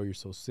 "Yo, bro, you're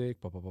so sick."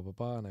 Blah, blah, blah, blah,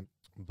 blah. And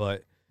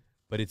but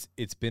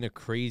it's been a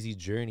crazy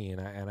journey,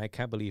 and I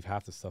can't believe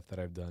half the stuff that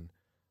I've done.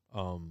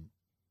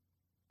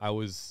 I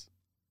was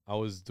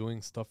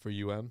doing stuff for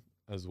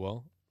as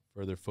well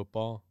for their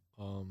football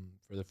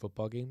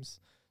games.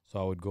 So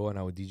I would go and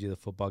I would DJ the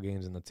football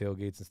games and the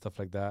tailgates and stuff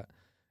like that.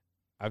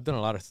 I've done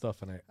a lot of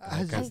stuff, and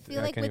I can't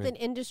feel like can't with even-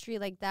 an industry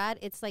like that,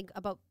 it's like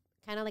about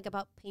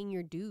paying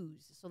your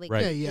dues. So like,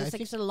 Right. Yeah, I it's like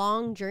think it's a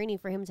long journey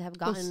for him to have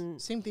well, gotten.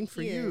 same thing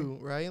for here. you,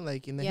 right?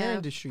 Like in the hair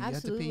industry, you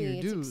absolutely. have to pay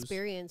your It's dues.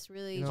 experience,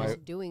 really, You know?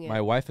 just doing it.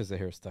 my wife is a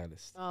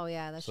hairstylist, Oh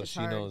yeah, that's so just she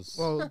hard. knows.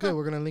 Well, good.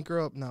 We're gonna link her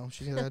up now.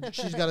 She's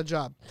got a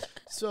job.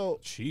 So,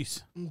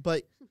 Jeez.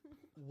 but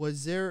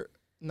was there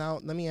now?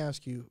 Let me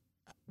ask you: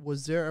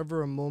 was there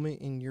ever a moment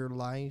in your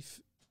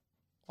life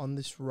on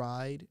this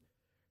ride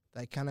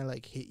that kind of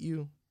like hit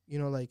you? You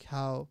know, like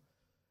how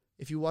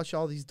if you watch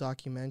all these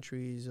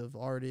documentaries of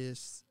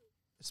artists,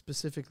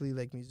 specifically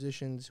like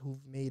musicians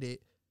who've made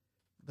it,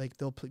 like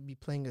they'll be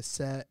playing a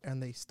set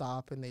and they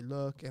stop and they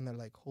look and they're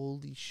like,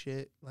 holy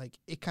shit. Like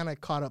it kind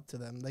of caught up to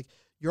them. Like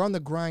you're on the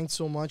grind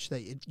so much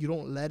that you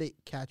don't let it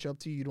catch up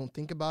to you. You don't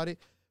think about it.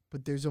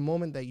 But there's a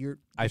moment that you're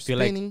I feel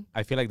spinning.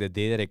 like the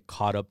day that it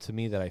caught up to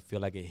me, that I feel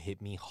like it hit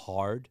me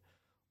hard,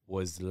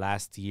 was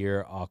last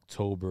year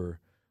October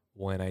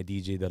when I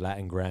DJ'd the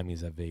Latin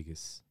Grammys at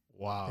Vegas.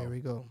 Wow. There we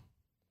go.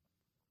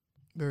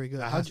 Very good.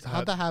 That How'd, has to how'd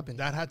have- that happen?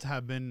 That had to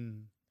have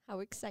been. How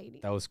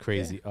exciting! That was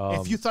crazy.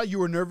 If you thought you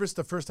were nervous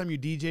the first time you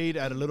DJ'd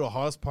at a little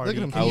house party,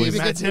 him. can He you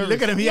even gets imagine?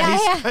 Look at him. Yeah, Yeah,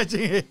 he's yeah.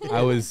 scratching it.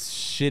 I was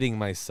shitting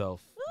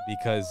myself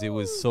because it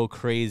was so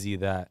crazy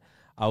that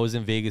I was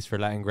in Vegas for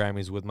Latin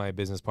Grammys with my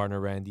business partner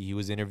Randy. He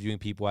was interviewing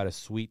people at a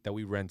suite that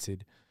we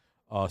rented.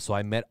 So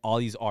I met all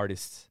these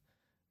artists.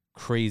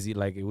 Crazy,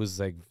 like it was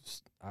like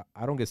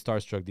I don't get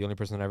starstruck. The only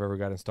person I've ever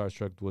gotten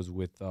starstruck was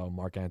with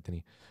Mark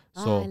Anthony.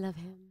 Oh, So I love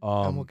him.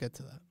 And we'll get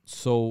to that.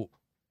 so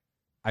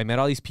I met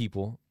all these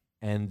people,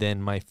 and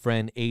then my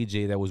friend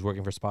AJ that was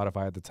working for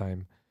Spotify at the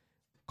time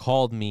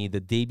called me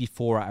the day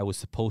before I was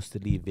supposed to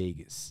leave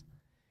Vegas,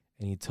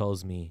 and he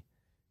tells me,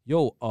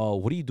 "Yo,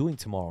 what are you doing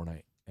tomorrow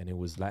night?" And it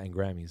was Latin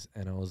Grammys,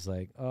 and I was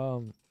like,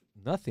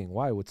 nothing.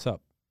 Why? What's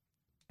up?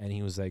 And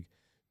he was like,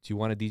 "Do you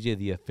want to DJ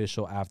the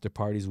official after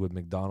parties with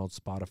McDonald's,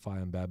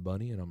 Spotify, and Bad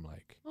Bunny?" And I'm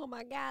like, Oh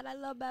my God, I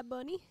love Bad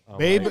Bunny.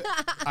 Babe,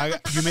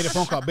 you made a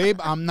phone call. Babe,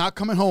 I'm not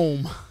coming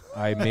home.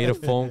 I made a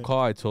phone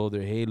call. I told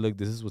her, "Hey, look,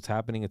 this is what's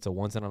happening. It's a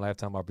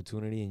once-in-a-lifetime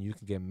opportunity, and you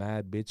can get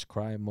mad, bitch,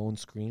 cry, moan,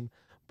 scream,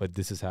 but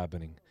this is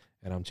happening,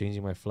 and I'm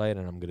changing my flight,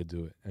 and I'm gonna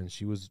do it." And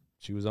she was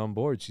on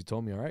board. She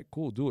told me, "All right,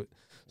 cool, do it."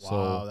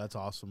 Wow, that's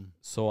awesome.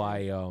 So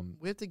I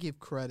We have to give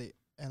credit,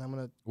 and I'm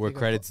gonna where take a-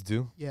 credit's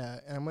due. Yeah,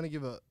 and I'm gonna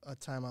give a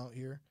timeout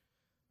here.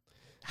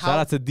 Shout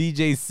out to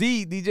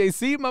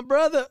DJC, my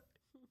brother.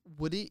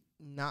 Would it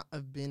not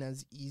have been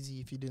as easy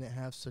if you didn't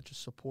have such a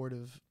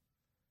supportive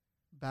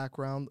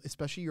background,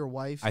 especially your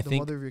wife, I the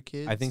think- mother of your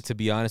kids? I think, to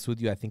be honest with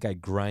you, I think I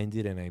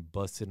grinded and I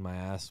busted my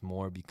ass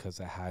more because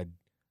I had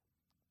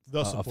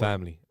The a support.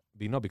 family.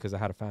 Because I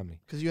had a family.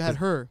 Because you had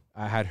her.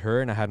 I had her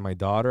and I had my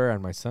daughter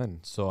and my son.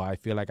 So I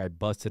feel like I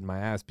busted my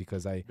ass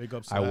because I Big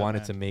ups to I that, wanted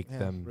man. to make Yeah.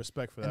 them.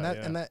 Respect for And that. that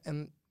yeah.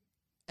 and that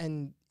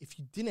and if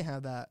you didn't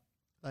have that,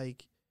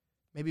 like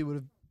maybe it would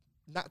have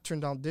not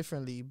turned out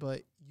differently,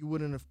 but you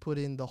wouldn't have put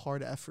in the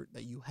hard effort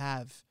that you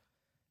have.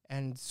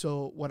 And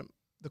so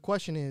the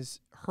question is,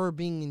 her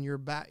being in your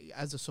back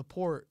as a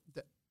support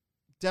that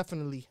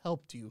definitely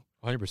helped you,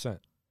 100%.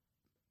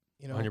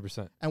 you know.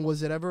 100%. And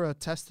was it ever a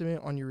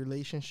testament on your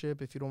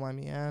relationship, if you don't mind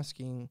me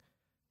asking?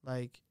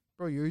 Like,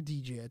 bro, you're a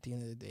DJ at the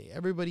end of the day.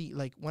 Everybody,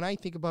 like, when I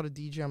think about a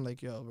DJ, I'm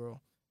like, yo,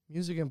 bro,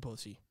 music and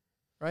pussy,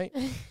 right?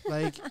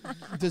 Like,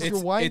 does your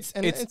wife? It's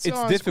an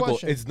honest difficult.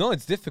 question.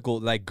 It's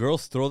difficult. Like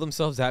girls throw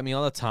themselves at me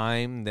all the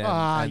time. Then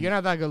and- You're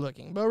not that good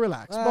looking, but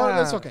relax. But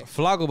that's okay.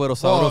 Flaco pero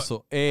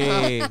sabroso.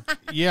 Eh.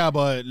 Yeah,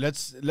 but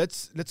let's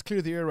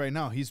clear the air right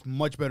now. He's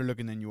much better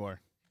looking than you are.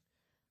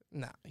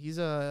 Nah, he's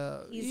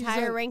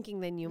higher ranking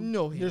than you.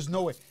 No, There's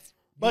no way,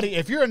 buddy.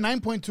 If you're a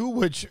 9.2,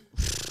 which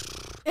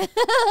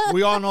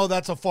we all know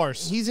that's a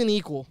farce. he's an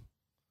equal.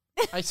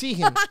 I see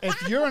him.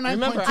 If you're a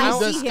Remember, 9.2, I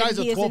this see him, guy's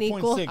a he is an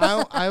equal.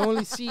 12.6. I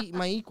only see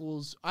my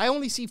equals. I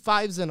only see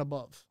 5s and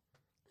above.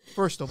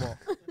 First of all,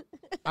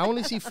 I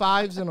only see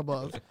 5s and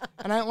above,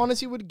 and I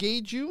honestly would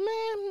gauge you,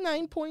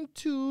 man,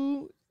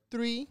 9.2,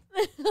 3,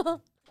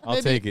 I'll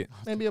Maybe- take it.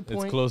 maybe a It's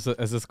point. close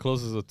as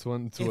close as a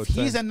twin to If a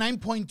 10. he's a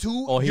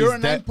 9.2, Oh, you're a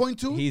he's de-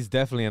 9.2. He's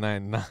definitely a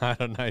 9, not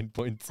a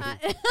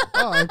 9.2.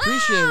 Oh, I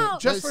appreciate it.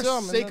 Just But for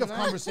still, sake man, of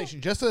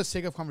conversation, just for the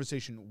sake of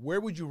conversation, where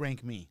would you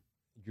rank me?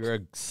 You're a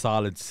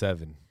solid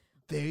 7.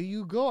 there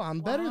you go.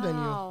 I'm better than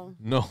you. Wow.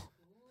 No.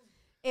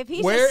 If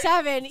he's Where- a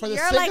 7, For the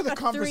you're sake like of the a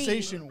 3.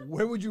 conversation,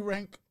 where would you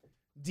rank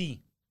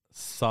D?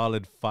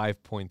 Solid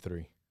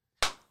 5.3.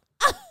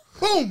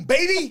 Boom,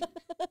 baby.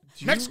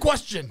 Next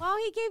question. Wow,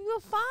 he gave you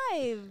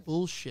a 5.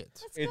 Bullshit.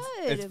 That's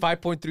It's good.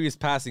 5.3 is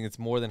passing. It's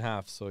more than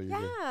half, so you're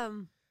good. Yeah.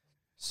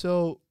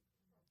 So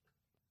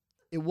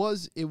it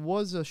was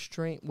a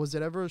strain. Was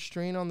it ever a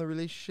strain on the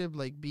relationship,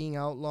 like being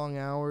out long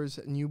hours,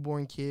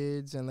 newborn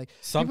kids, and like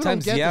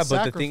Sometimes, get the yeah,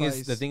 but the thing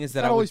sacrifice. is It's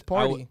that not always I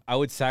would party. I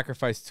would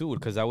sacrifice too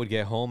because I would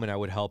get home and I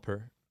would help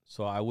her,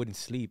 so I wouldn't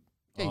sleep.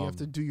 Yeah, you have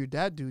to do your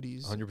dad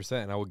duties.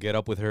 100%, and I would get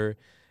up with her,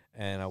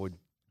 and I would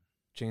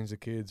change the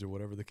kids or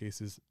whatever the case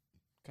is.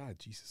 God,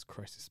 Jesus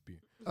Christ, this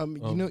beer.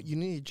 You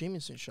need a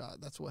Jameson shot.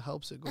 That's what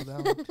helps it go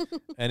down.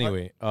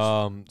 Anyway,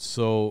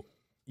 so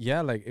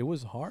yeah, like it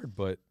was hard,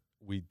 but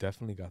we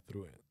definitely got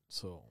through it.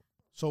 So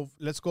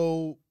let's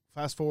go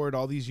fast forward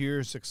all these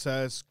years,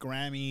 success,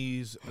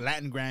 Grammys,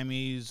 Latin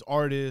Grammys,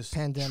 artists,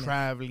 Pandemic.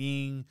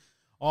 traveling,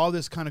 all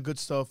this kind of good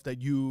stuff that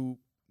you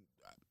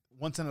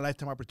once in a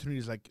lifetime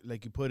opportunities, like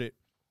you put it.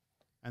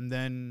 And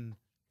then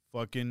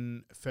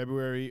fucking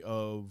February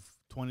of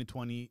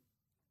 2020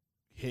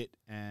 hit,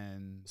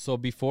 and So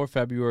before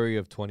February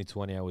of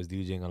 2020, I was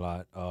DJing a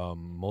lot,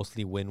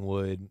 mostly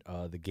Winwood,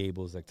 the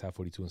Gables, like Tap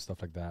 42 and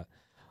stuff like that.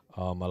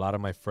 A lot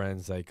of my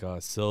friends like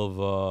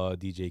Silva,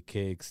 DJ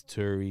Kicks,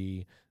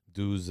 Turi,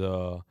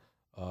 Duza,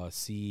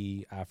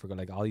 C, Africa,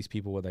 like all these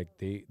people were like,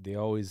 they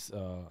always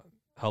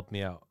helped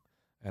me out.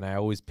 And I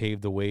always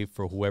paved the way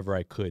for whoever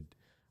I could.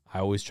 I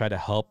always tried to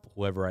help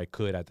whoever I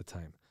could at the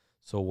time.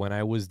 So when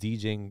I was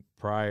DJing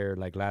prior,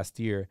 like last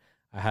year,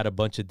 I had a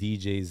bunch of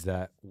DJs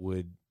that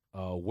would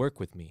work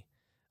with me.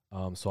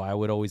 So I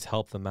would always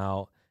help them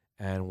out.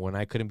 And when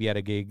I couldn't be at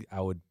a gig,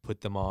 I would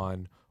put them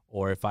on.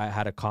 Or if I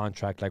had a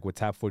contract, like with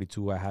Tap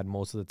 42, I had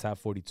most of the Tap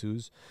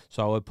 42s.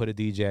 So I would put a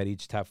DJ at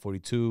each Tap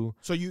 42.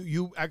 so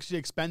you actually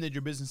expanded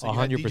your business. And you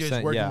had 100%.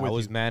 DJs working Yeah, I with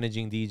was you.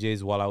 managing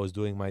DJs while I was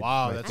doing my,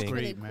 Wow, my that's thing.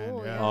 great, really man.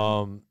 cool,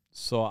 Yeah. yeah.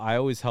 So I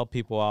always help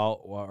people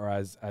out, or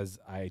as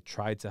I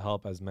tried to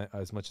help as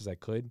much as I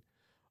could.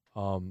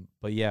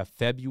 But yeah,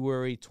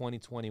 February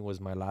 2020 was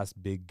my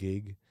last big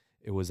gig.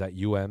 It was at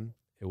UM.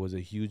 It was a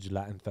huge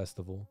Latin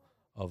festival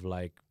of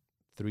like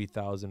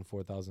 3,000,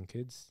 4,000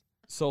 kids.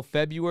 So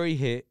February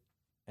hit,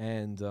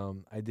 and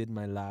I did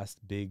my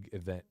last big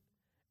event.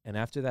 And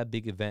after that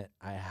big event,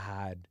 I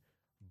had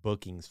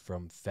bookings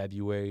from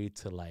February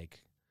to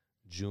like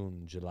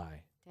June,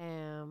 July.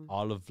 Damn.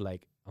 All of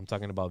like, I'm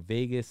talking about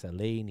Vegas,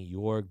 LA, New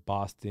York,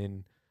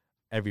 Boston,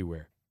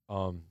 everywhere.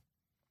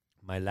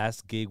 My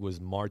last gig was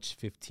March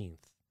 15th.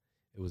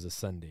 It was a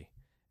Sunday,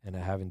 and I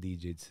haven't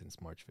DJ'd since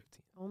March 15th.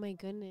 Oh my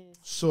goodness.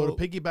 So to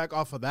piggyback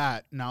off of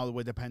that, now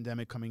with the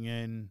pandemic coming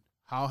in,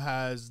 how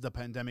has the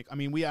pandemic? I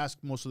mean, we ask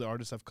most of the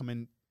artists have come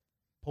in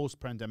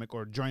post-pandemic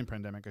or during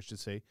pandemic, I should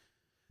say,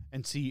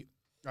 and see.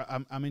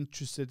 I'm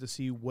interested to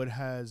see what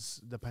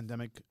has the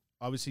pandemic.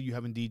 Obviously, you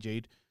haven't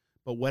DJ'd,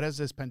 but what has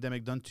this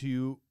pandemic done to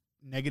you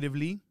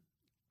negatively,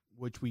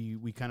 which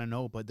we kind of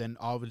know, but then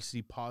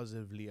obviously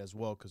positively as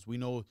well, because we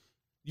know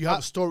you have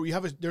a story.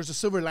 There's a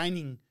silver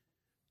lining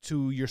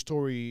to your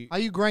story Are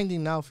you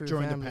grinding now for your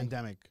during the family?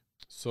 pandemic.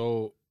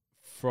 So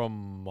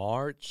from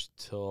March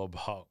till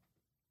about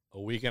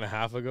a week and a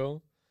half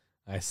ago,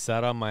 I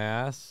sat on my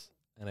ass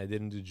and I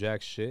didn't do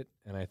jack shit,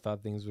 and I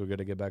thought things were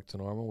gonna get back to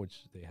normal,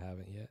 which they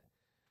haven't yet.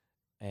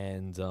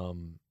 And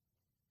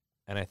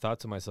And I thought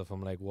to myself,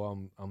 I'm like,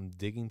 well, I'm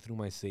digging through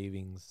my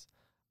savings.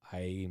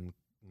 I'm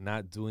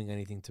not doing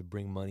anything to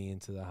bring money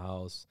into the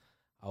house.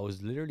 I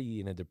was literally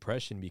in a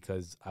depression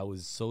because I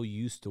was so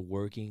used to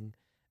working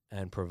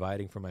and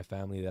providing for my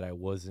family that I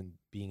wasn't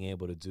being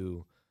able to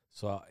do.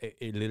 So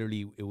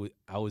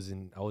I was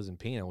in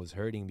pain. I was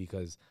hurting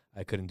because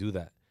I couldn't do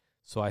that.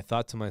 So I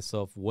thought to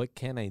myself, what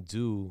can I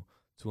do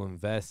to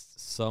invest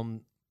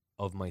some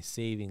of my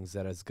savings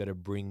that is going to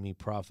bring me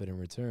profit in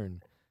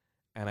return?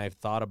 And I've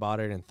thought about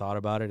it and thought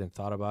about it and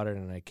thought about it.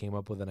 And I came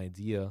up with an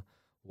idea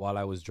while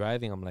I was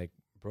driving. I'm like,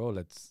 bro,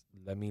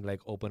 let me like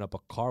open up a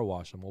car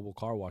wash, a mobile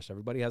car wash.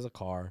 Everybody has a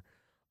car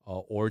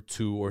or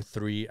 2 or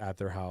 3 at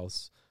their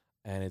house.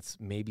 And it's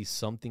maybe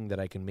something that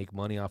I can make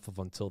money off of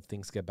until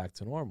things get back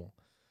to normal.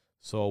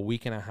 So a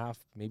week and a half,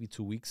 maybe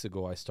 2 weeks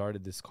ago, I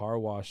started this car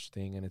wash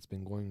thing, and it's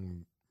been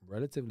going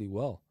relatively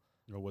well.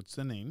 What's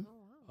the name?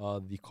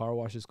 The car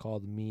wash is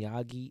called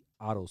Miyagi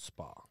Auto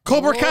Spa.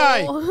 Cobra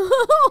Kai.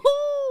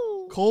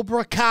 Oh.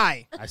 Cobra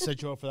Kai. I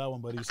set you up for that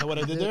one, buddy. You saw what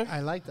I did there? I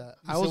like that.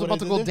 You I see was what about I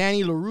to did go there?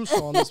 Danny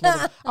LaRusso on this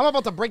mother. I'm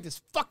about to break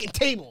this fucking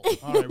table.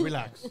 All right,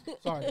 relax.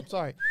 I'm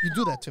sorry. You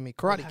do that to me.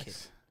 Karate Kid.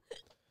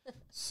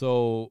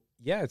 So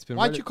yeah, it's been.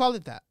 Why'd you call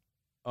it that?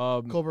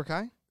 Um, Cobra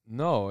Kai?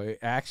 no,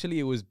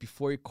 it was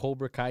before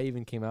Cobra Kai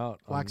even came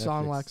out. Wax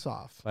on, Netflix. wax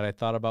off. But I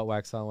thought about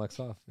wax on, wax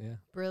off. Yeah.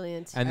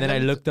 Brilliant. And And then I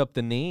then- looked up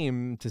the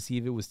name to see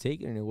if it was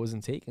taken, and it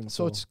wasn't taken.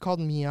 So it's called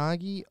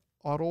Miyagi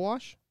Auto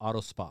Wash,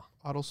 Auto Spa.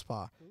 Auto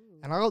Spa. Ooh.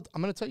 And I'm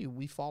gonna tell you,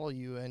 we follow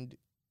you, and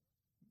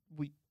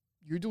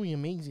you're doing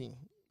amazing.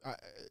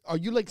 Are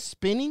you like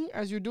spinning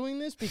as you're doing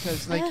this?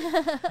 Because like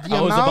the I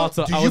was about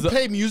to. Do I you was.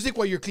 play music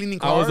while you're cleaning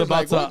I cars? was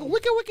about Like, to-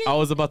 wicked. I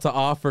was about to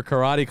offer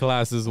karate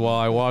classes while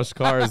I washed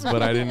cars,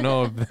 but I didn't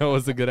know if that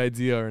was a good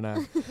idea or not.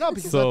 No,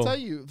 because So- I'll tell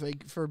you,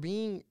 like for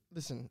being,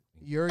 listen,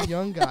 you're a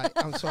young guy.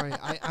 I'm sorry,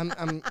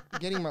 I'm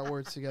getting my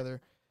words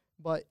together,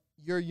 but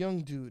you're a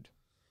young dude,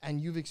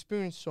 and you've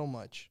experienced so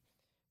much.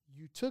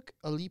 You took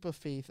a leap of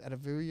faith at a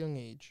very young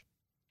age,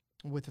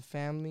 with a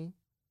family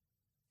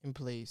in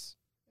place,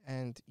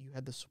 and you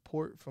had the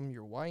support from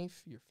your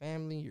wife, your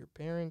family, your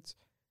parents,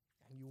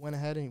 and you went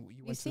ahead and you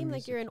You went to seem like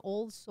music. you're an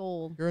old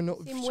soul. You're You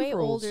seem way super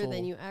old older soul.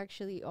 than you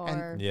actually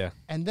are. Yeah.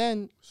 And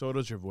then So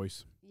does your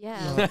voice. Yeah.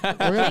 No. I can't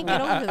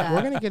get over that.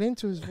 we're gonna get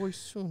into his voice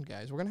soon,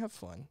 guys. We're gonna have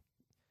fun.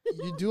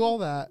 You do all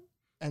that,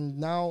 and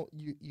now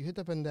you hit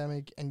the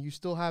pandemic, and you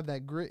still have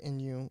that grit in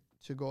you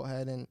to go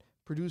ahead and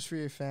produce for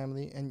your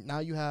family, and now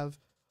you have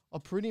a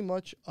pretty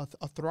much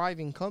a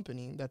thriving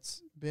company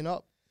that's been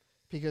up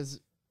because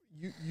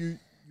you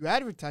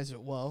advertise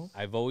it well.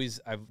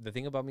 The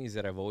thing about me is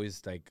that I've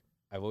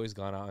always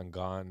gone out and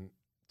gone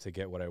to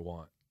get what I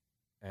want.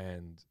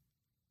 And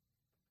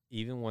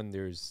even when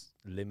there's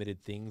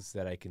limited things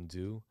that I can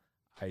do,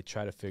 I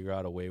try to figure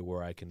out a way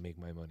where I can make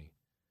my money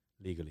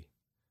legally.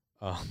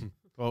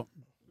 Well,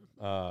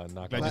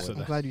 Not Glad you said I'm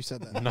that. glad you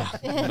said that.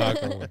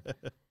 knock on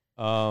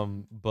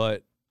wood.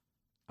 But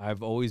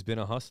I've always been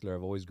a hustler.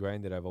 I've always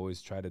grinded. I've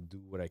always tried to do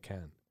what I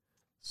can.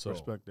 So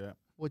respect that.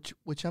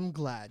 Which I'm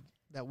glad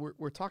that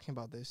we're talking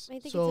about this. I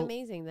think so it's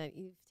amazing that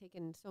you've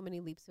taken so many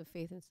leaps of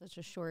faith in such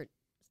a short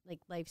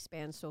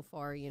lifespan so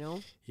far, you know?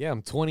 yeah,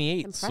 I'm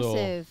 28. So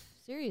Impressive.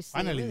 Seriously.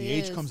 it Finally, really the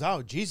age is. comes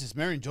out. Jesus,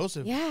 Mary and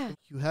Joseph. Yeah.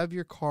 you have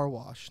your car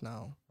wash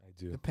now, I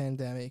do. the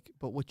pandemic,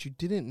 but what you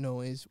didn't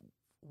know is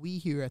we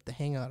here at the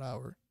Hangout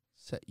Hour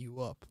set you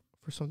up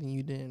for something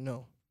you didn't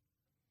know.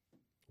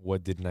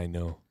 What didn't I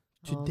know?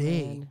 Oh,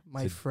 Today, man.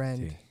 my friend,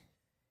 Today.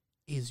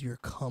 is your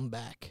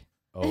comeback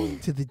Oh,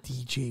 to the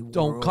DJ world.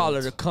 don't call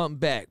it a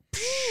comeback.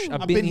 Psh,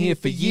 I've I've been here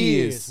for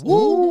years.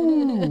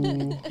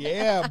 Woo!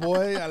 Yeah,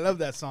 boy. I love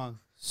that song.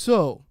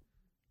 So,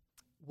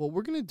 what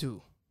we're gonna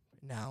do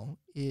now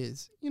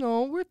is,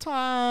 we're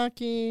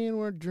talking,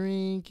 we're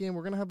drinking,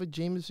 we're gonna have a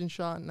Jameson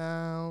shot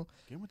now.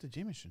 Get with the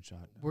Jameson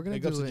shot. We're gonna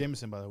Big ups do to it.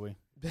 Jameson, by the way.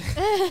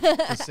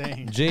 Just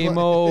saying.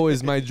 JMO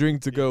is my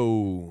drink to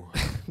go.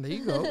 There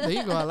you go. There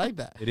you go. I like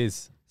that. It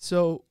is.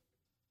 So,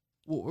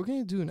 what we're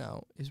gonna do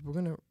now is we're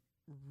gonna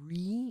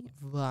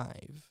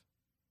revive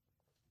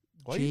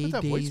Why you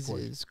put that voice for?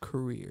 Jdaiz's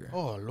career.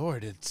 Oh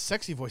Lord, it's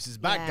sexy voice is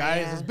back, Yeah,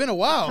 guys. yeah. It's been a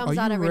while. Comes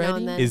Are out you every now ready?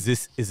 and then. Is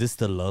this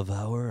the Love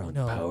Hour on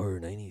No. Power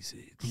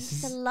 96? I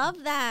used to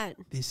love that.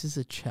 This is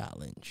a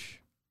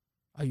challenge.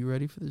 Are you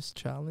ready for this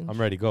challenge? I'm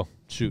ready. Go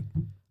shoot.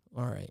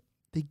 All right.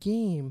 The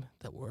game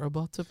that we're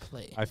about to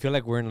play. I feel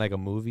like we're in like a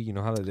movie. You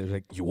know how they're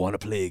like, you want to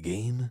play a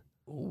game?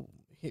 Oh,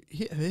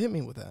 hit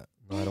me with that.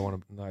 No, I don't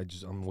want to.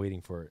 No, I'm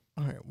waiting for it.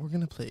 All right, we're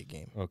gonna play a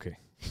game. Okay.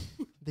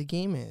 The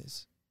game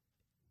is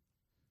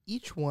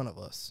each one of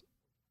us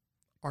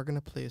are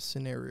gonna play a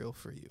scenario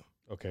for you,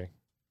 Okay.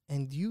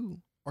 and you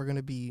are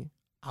gonna be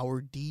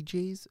our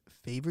DJ's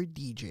favorite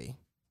DJ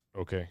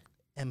Okay.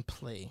 and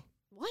play.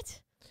 What?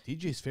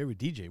 DJ's favorite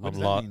DJ. What I'm does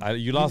that lost. mean?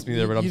 You lost me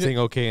there, but I'm you saying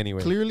okay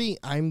anyway. Clearly,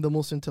 I'm the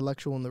most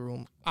intellectual in the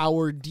room.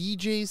 Our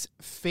DJ's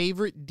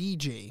favorite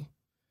DJ.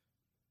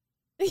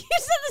 You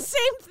said the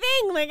same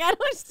thing. Like I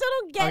still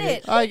don't get Okay,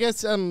 it. I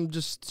guess I'm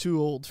just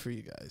too old for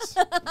you guys.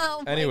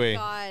 Oh my Anyway.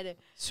 God.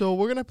 So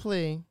we're gonna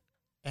play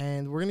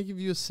and we're gonna give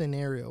you a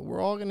scenario.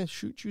 We're all gonna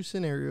shoot you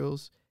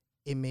scenarios.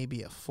 It may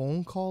be a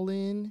phone call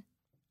in,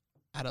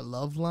 at a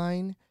love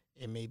line.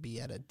 It may be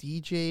at a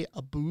DJ,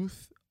 a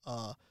booth.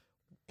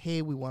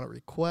 Hey, we want a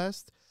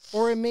request,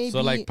 or it may be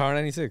like Power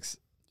 96.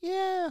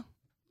 Yeah,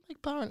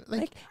 like power.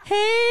 Like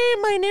Hey,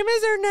 my name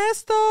is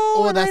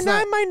Ernesto, that's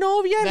not my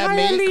novia. that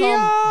may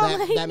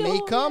come. That may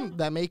know. come.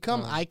 That may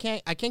come. Oh. I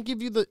can't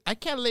give you the. I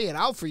can't lay it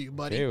out for you,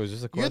 buddy. Hey, it was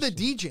just a You're question.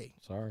 the DJ.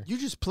 Sorry, You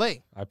just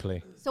play. I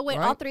play. So wait,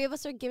 Right. all three of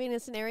us are giving a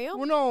scenario?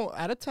 Well, no,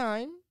 at a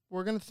time.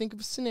 We're gonna think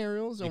of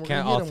scenarios, and You we're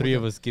can't gonna hit all them three with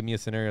of them. us give me a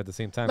scenario at the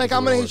same time. Like because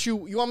I'm it gonna won't hit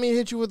you. You want me to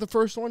hit you with the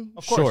first one?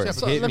 Of course. Sure. Yeah,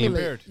 So Hit let me. me lay.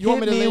 Prepared. You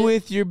want me to lay it?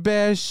 with your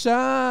best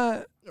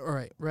shot. All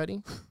right,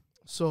 ready?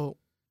 So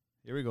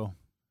Here we go.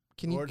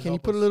 can you Lord can you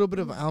help put a us. little bit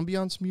of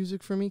ambiance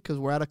music for me? Because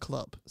we're at a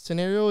club.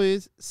 Scenario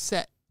is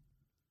set.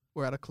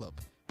 We're at a club.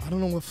 I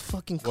don't know what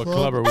fucking club. What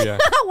club are we at?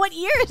 What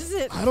year is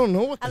it? I don't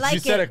know what. I The like you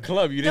said it. a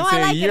club. You No, didn't I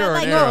say like a it, year I or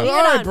like an it. era. Bring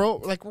all right, on. bro.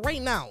 Like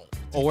right now.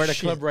 Oh, we're at a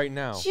Shit. club right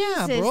now.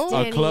 Yeah, Jesus, bro.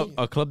 Danny.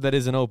 A club that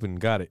isn't open.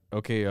 Got it.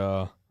 Okay.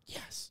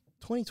 Yes.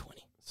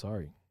 2020.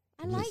 Sorry.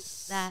 I like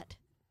Yes. that.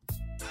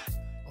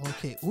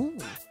 Okay. Ooh.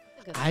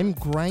 Good. I'm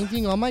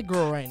grinding on my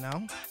girl right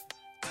now.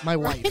 My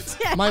wife.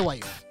 Yeah. My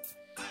wife.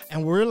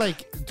 And we're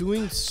like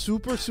doing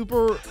super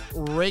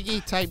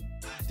reggae type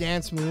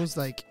dance moves.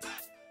 Like,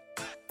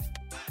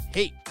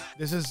 hey.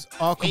 This is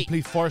all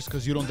complete farce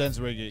because you don't dance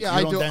reggae. Yeah, You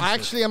I don't do. dance I it.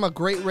 actually am a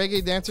great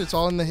reggae dancer. It's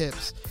all in the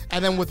hips.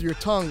 And then with your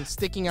tongue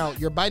sticking out,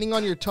 you're biting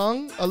on your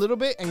tongue a little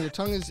bit and your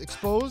tongue is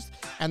exposed.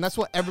 And that's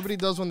what everybody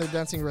does when they're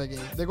dancing reggae.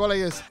 They go like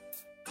this.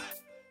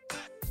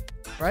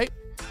 Right?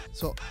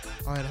 So,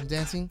 all right, I'm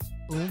dancing.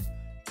 Boom.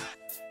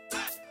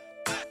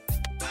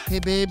 Hey,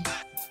 babe.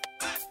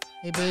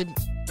 Hey, babe.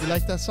 You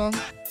like that song?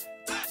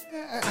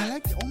 Yeah, I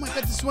like it. Oh my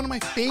god, this is one of my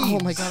faves.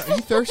 Oh, my God. Are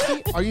you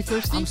thirsty? Are you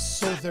thirsty? I'm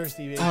so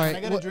thirsty, baby. all right.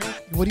 Can I get a drink?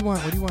 What do you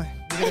want? What do you want?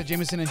 We got a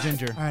Jameson and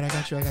ginger. All right, I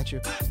got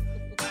you.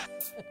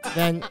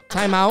 Then,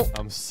 time out.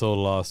 I'm so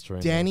lost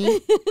right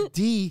Danny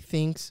D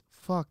thinks,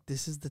 fuck,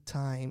 this is the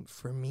time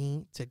for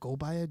me to go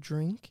buy a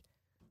drink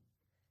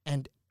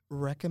and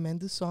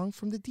recommend a song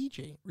from the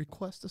DJ.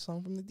 Request a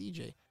song from the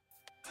DJ.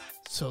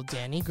 So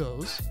Danny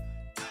goes,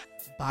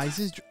 buys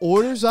his,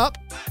 orders up,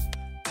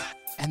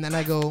 and then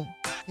I go,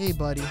 hey,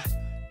 buddy.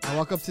 I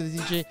walk up to the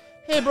DJ.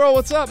 Hey, bro,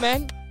 what's up,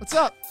 man? What's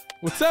up? now.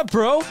 What's up,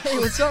 bro? Hey,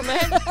 what's up,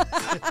 man?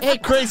 Hey,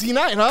 crazy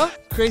night, huh?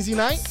 Crazy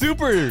night?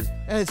 Super.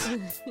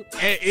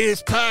 It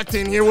is packed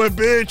in here with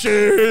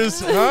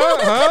bitches. Huh?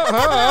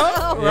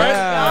 Oh my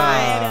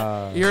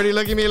Yeah. You already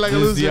look at me like a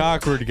This is the loser.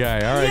 awkward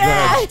guy. All right,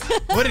 Yeah. go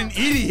ahead. What an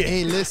idiot.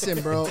 Hey,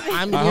 listen, bro.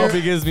 I'm I hope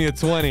he here. gives me a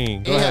 20.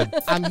 Go Hey,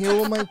 ahead. I'm here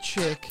with my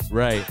chick.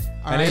 Right.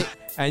 All and right.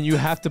 and you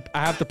have to. I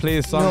have to play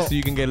a song No. so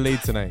you can get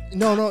laid tonight.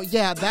 No,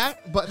 yeah,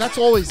 but that's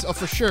always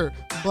for sure.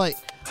 But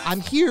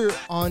I'm here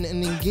on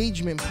an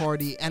engagement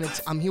party, and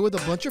I'm here with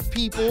a bunch of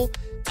people,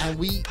 and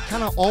we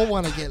kind of all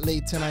want to get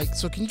laid tonight.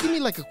 So can you give me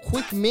like a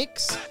quick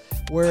mix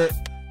where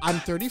I'm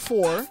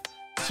 34?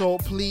 So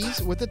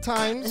please, with the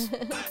times,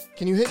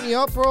 can you hit me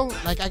up, bro?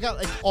 Like I got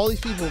like all these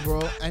people,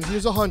 bro, and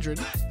here's 100.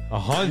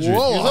 100.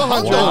 Whoa, Here's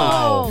 100.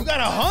 Wow. You got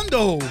a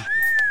hundo.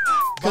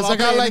 Because I'll I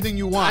got pay like anything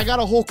you want. I got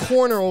a whole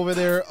corner over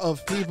there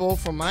of people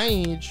from my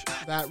age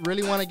that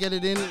really want to get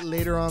it in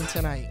later on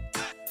tonight.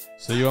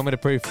 So you want me to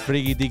play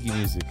freaky dicky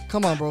music?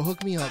 Come on, bro,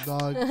 hook me up,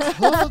 dog.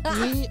 Hook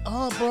me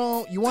up,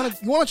 bro. You want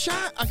a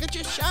shot? I'll get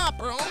you a shot,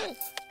 bro.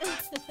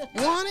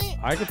 You want it?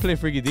 I can play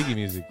freaky dicky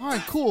music. All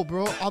right, cool,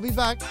 bro. I'll be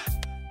back.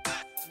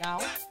 Now.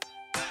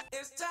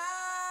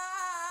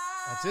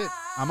 That's it.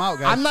 I'm out,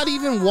 guys. I'm not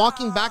even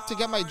walking back to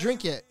get my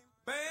drink yet.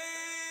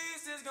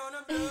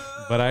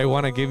 But I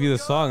want to give you the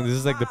song. This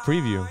is like the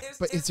preview.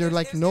 But is there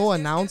like no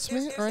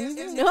announcement or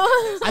anything? No.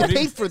 I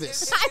paid for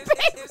this. I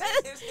paid for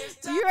this.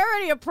 You're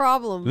already a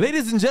problem.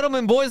 Ladies and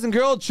gentlemen, boys and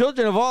girls,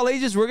 children of all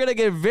ages, we're going to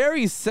get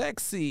very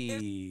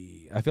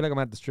sexy. I feel like I'm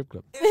at the strip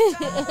club.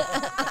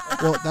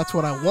 Well, that's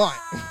what I want.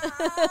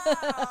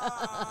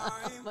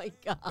 Oh my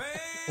god.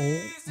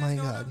 Oh my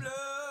god.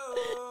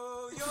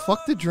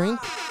 Fuck the drink.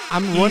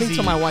 I'm running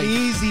to my wife.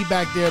 Easy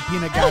back there,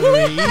 peanut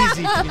gallery.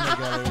 Easy, peanut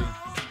gallery.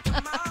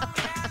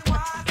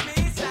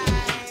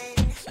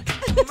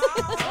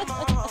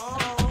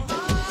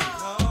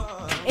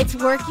 It's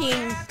working.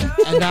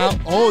 And now,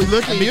 oh,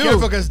 look at Be you.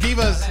 careful, because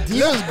Diva's...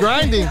 Diva's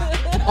grinding.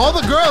 All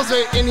the girls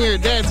are in here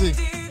dancing.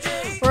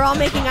 We're all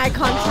making eye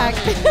contact.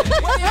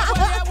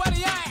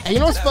 And you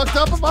know what's fucked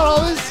up about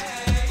all this?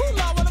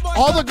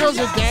 All the girls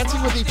are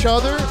dancing with each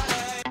other.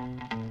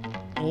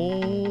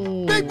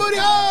 Oh. Big booty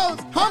hoes!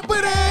 Hump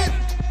with it!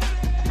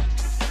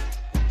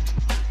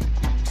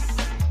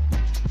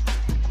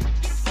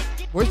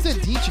 Where's the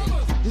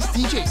DJ? This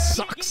DJ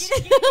sucks.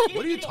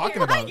 What are you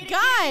talking Oh my about?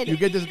 god. You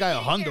get this guy a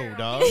hundo,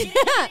 dog.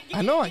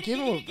 I know, I gave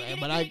him a,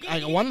 but I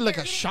wanted like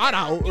a shout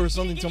out or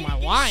something to my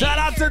wife. Shout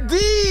out to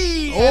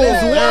D! Oh,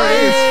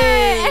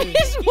 Hey, and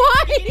his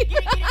wife.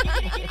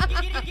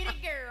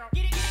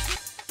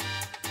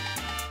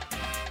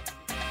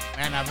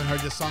 Man, I haven't heard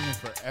this song in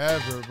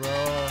forever,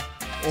 bro.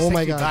 Oh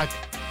my Takes me God.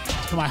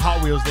 Back to my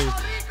Hot Wheels days.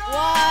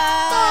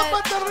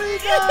 What? Puerto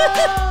Rico!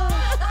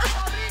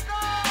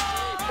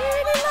 He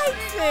really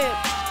likes it.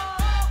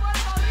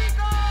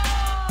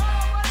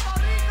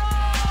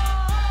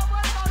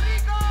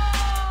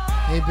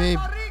 Hey, babe,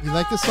 you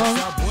like this song?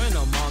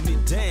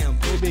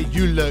 Hey, babe,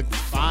 you look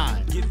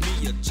fine. You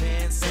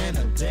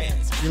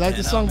like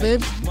this song,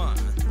 babe?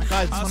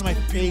 God, it's one of my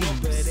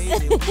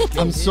faves.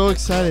 I'm so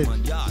excited.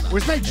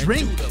 Where's my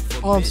drink?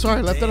 Oh, I'm sorry,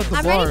 I left that at the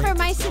I'm bar. ready for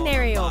my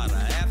scenario.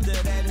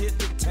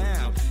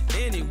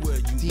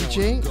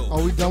 DJ,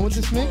 are we done with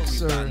this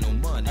mix? Or?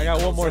 I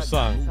got one more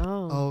song.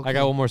 Oh, Oh, okay. I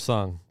got one more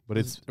song, but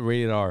it's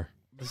rated R.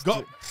 Let's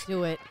go.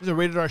 do it. This is a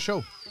rated R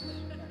show.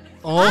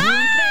 Oh,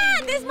 Ah,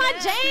 this is my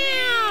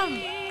jam.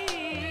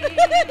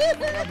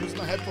 Lose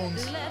my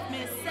headphones.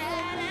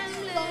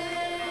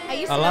 I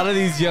used A to lot know- of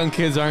these young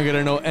kids aren't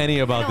gonna know any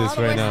about know this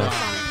all the right words to now. the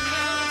song.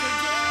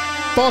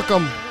 fuck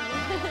them.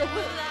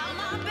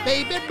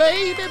 Baby,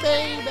 baby,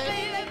 baby.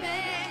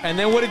 And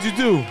then what did you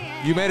do?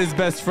 You met his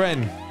best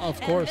friend. Of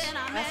course.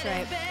 That's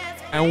right.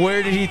 And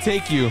where did he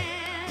take you?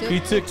 He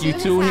took you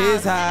to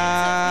his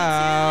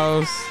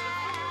house.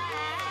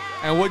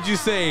 And what'd you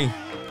say?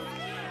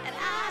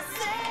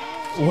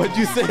 What'd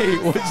you say?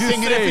 What'd you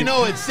Sing say? it if you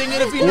know it. Sing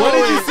it if you know What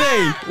did you it.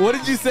 say? What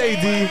did you say,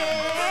 D?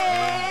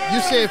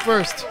 You say it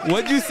first.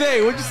 What'd you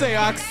say? What'd you say,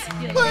 Ox?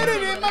 Put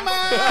it in my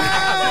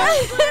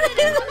mouth. Put it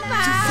in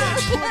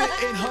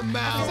her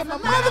mouth.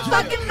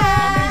 Motherfucking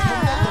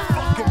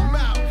mouth. Motherfucking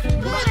mouth.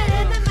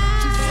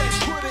 She said,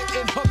 put it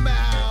in her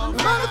mouth.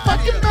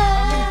 Motherfucking mouth.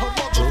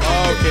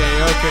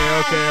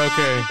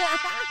 Okay.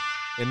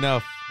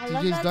 Enough. I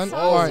love DJ's that done? song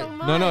All right. so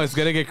much. No, it's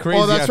gonna get crazy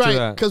Oh, that's after right.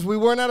 that. Because we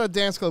weren't at a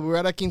dance club. We were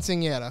at a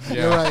quinceañera. Yeah.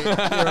 You're right. You're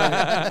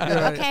right.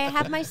 You're right. Okay, I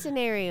have my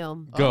scenario.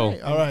 Go.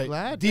 I'm All right.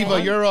 glad.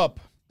 Diva, you're up.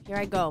 Here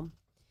I go.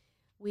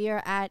 We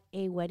are at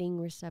a wedding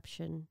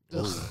reception.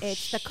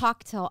 It's the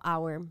cocktail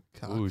hour.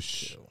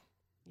 Oosh.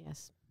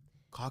 Yes.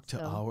 Cocktail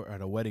So- hour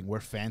at a wedding. We're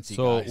fancy,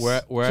 So guys.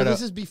 we're So at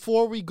this is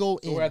before we go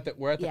in. we're at the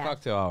Yeah.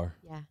 cocktail hour.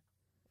 Yeah.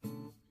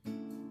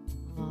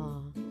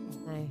 Oh,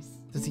 nice.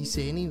 Does he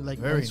say any Very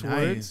nice nice.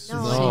 words?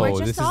 No, No, we're this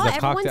just is all, the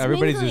cocktail. everyone's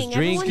Everybody's mingling, just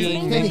drinking,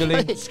 everyone's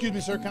mingling. Excuse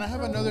me, sir. Can I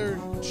have another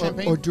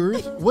champagne? Hors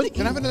d'oeuvres? What?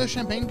 Can I have another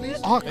champagne, please?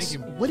 Ox, Thank you.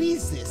 what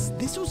is this?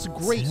 This was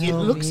great. It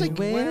looks like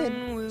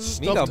Mira,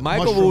 Stuffed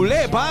Michael mushrooms.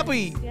 Bublé,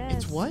 papi. Yes.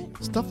 it's what?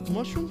 Stuffed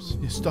mushrooms?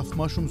 Yeah, stuffed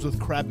mushrooms with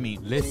crab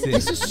meat. Listen.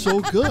 This is so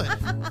good.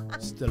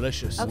 It's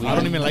delicious. Okay. I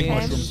don't even like Okay.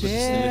 mushrooms. But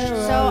it's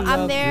delicious. So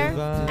I'm there,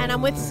 and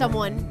I'm with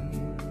someone,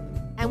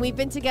 and we've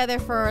been together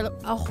for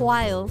a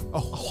while, A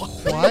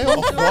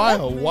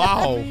while.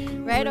 Wow.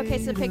 right? Okay,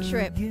 so picture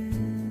it.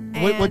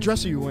 What And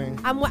dress are you wearing?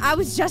 I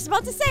was just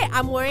about to say,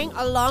 I'm wearing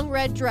a long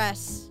red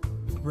dress,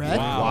 Red?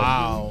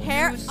 Wow.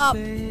 hair up,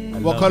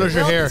 What color's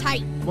your real hair?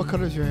 tight, What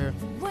color is your hair?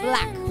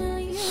 black,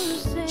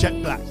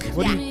 Jet black.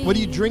 What are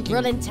you drinking?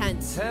 real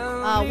intense.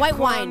 White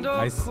wine.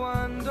 I, s-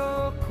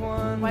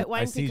 White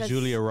wine I see because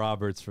Julia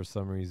Roberts for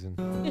some reason.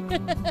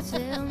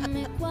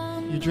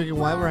 You're drinking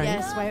white wine?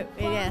 Yes, white,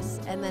 yes,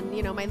 and then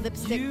my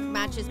lipstick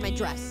matches my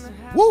dress.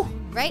 Woo.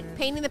 Right?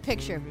 Painting the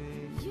picture.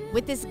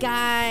 With this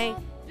guy,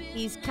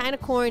 he's kind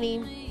of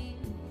corny.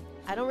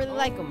 I don't really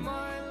like him,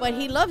 but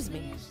he loves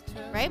me.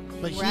 Right?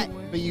 But, We're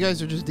at- but you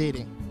guys are just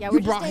dating. Yeah, you we're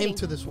just brought him dating.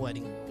 to this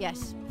wedding.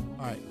 yes.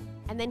 All right.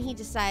 And then he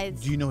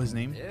decides, Do you know his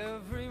name?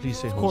 Please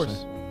say Of Jose.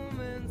 course.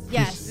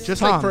 yes,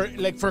 Just Tom.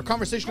 like for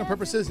conversational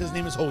purposes, his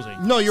name is Jose.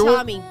 No,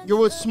 Tommy. you're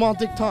with Small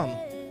Dick Tom.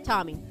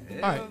 Tommy.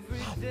 All right.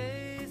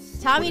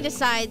 Tommy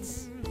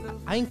decides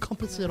I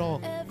encompass it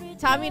all.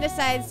 Tommy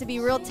decides to be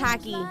real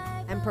tacky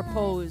and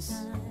propose.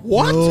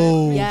 What?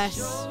 Yes.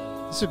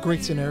 This is a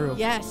great scenario.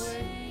 Yes.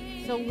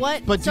 So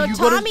what? But do so you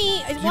go to-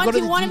 Tommy, do you go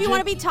to the one of you DJ?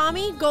 want to be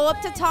Tommy? Go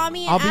up to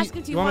Tommy and ask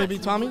him, do you want me to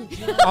be Tommy?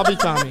 I'll be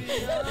Tommy.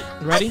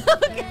 Ready?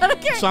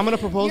 Okay. So I'm gonna You're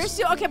propose.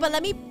 so, okay, but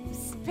let me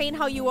paint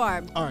how you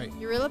are. All right.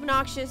 You're real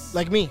obnoxious.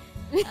 Like me.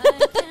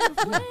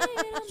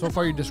 So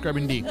far, you're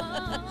describing D.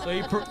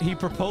 So he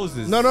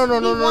proposes. No, no, no, he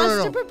no, no, wants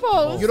no, to no.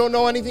 propose. You don't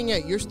know anything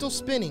yet. You're still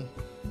spinning.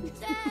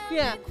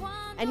 Yeah.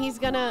 And he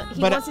But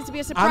wants it to be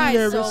a I'm surprise.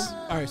 nervous. So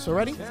All right. So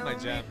ready? That's my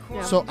jam.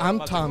 yeah. So I'm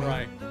About to Tommy.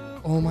 cry.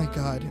 Oh my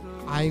God.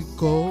 I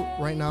go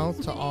right now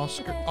to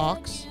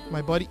Ox,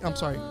 my buddy. I'm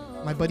sorry,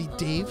 my buddy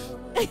Dave.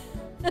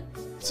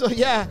 So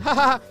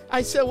yeah,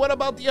 I said, what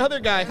about the other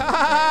guy?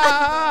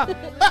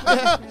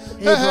 Hey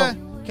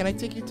bro, can I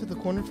take you to the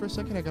corner for a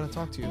second? I gotta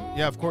talk to you.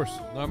 Yeah, of course.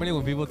 Normally,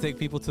 when people take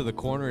people to the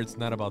corner, it's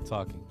not about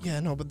talking. Yeah,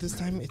 no, but this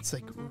time it's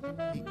like,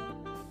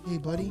 hey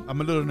buddy,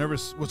 I'm a little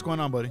nervous. What's going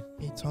on, buddy?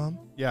 hey Tom,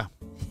 Yeah.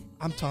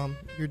 I'm Tom.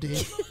 You're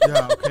Dave.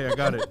 Yeah. Okay, I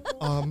got it.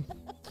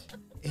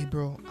 Hey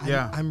bro,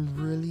 Yeah. I'm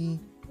really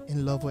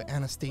in love with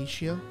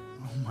Anastasia.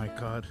 Oh my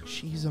God.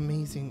 She's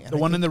amazing. And The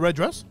one in the red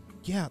dress?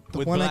 yeah, the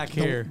With one black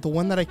hair. the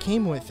one that I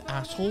came with,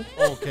 asshole.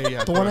 Oh, okay,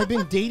 yeah. The one I've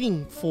been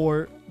dating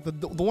for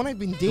the one I've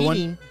been The one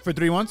dating for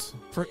 3 months?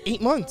 for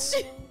 8 months.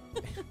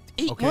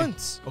 8 Okay.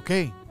 months.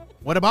 Okay.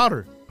 What about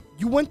her?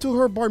 You went to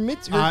her bar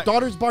mitzvah, her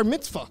daughter's bar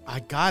mitzvah, I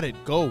got it.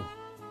 Go.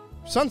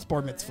 son's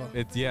bar mitzvah,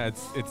 It's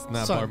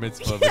not Son. bar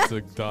mitzvah. It's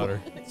a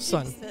daughter.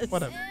 son,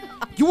 whatever.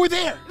 You were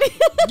there.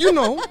 You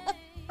know.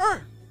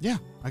 Her. Yeah,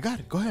 I got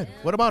it. Go ahead.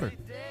 What about her?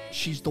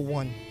 She's the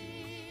one.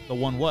 The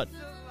one what?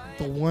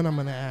 The one I'm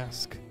gonna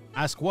ask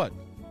Ask what?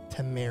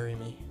 to marry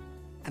me.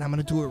 And I'm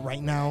gonna do it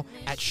right now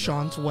at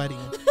Sean's wedding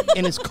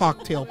in his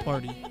cocktail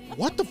party.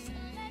 What the?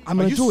 I'm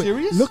Are gonna you do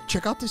serious? it. Look,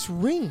 check out this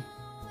ring.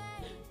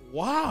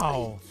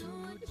 Wow.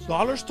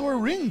 Dollar store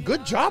ring.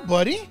 Good job,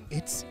 buddy.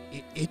 It's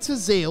a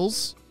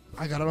Zales.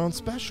 I got it on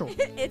special.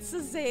 It's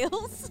the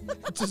sales.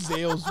 It's a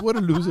Zales. What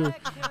a loser.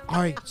 All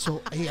right,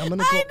 so hey, I'm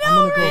gonna go. I know, I'm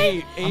gonna go.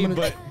 Hey, I'm hey,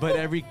 gonna- but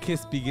every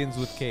kiss begins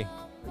with K.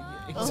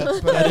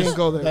 But I didn't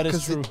go there That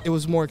is because true. it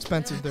was more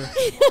expensive there.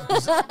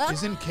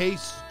 Isn't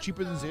Case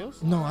cheaper than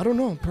Zales? No, I don't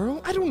know,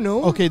 Pearl. I don't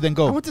know. Okay, then I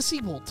go. went to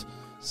Seabolt.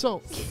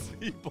 So,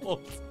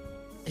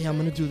 hey, I'm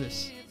gonna do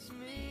this,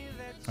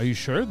 Are you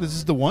sure this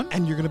is the one?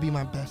 and you're gonna be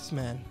my best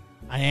man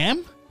I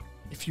am.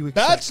 if you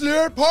accept.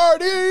 Bachelor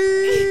party.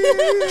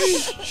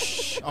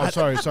 Oh,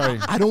 sorry.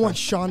 I don't want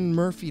Sean and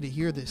Murphy to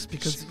hear this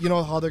because you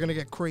know how they're gonna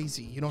get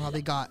crazy. You know how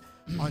they got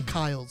on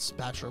Kyle's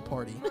bachelor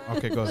party.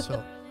 Okay, go.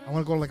 So I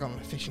want to go like on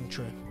a fishing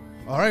trip.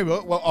 All right.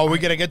 Well, are we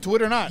gonna get to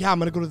it or not? Yeah, I'm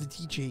gonna go to the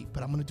DJ,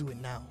 but I'm gonna do it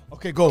now.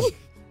 Okay, go.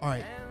 All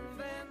right.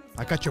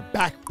 I got your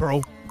back,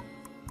 bro.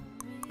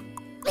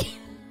 Hey,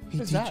 What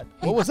was DJ. that?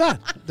 What was that?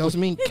 That was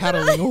me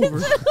cattling over.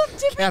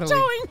 Cattling.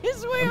 Tiptoeing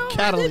his way I'm over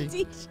cattling.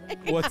 the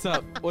DJ. What's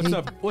up? What's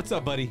up? What's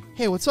up, buddy?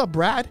 Hey, what's up,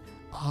 Brad?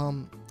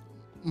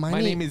 My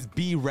My name is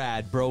B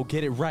Rad, bro.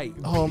 Get it right.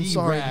 Oh, I'm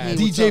sorry. B-Rad.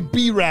 Hey, what's DJ up?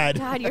 B Rad.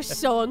 God, you're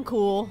so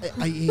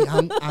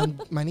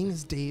uncool. My name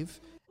is Dave.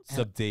 What's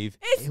up, Dave?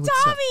 It's Hey,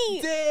 what's up?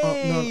 Tommy.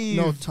 Dave.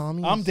 No,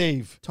 Tommy. I'm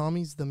Dave.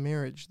 Tommy's the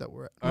marriage that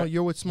we're at. No, Alright.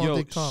 you're with Small Yo,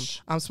 Dick Tom. shh.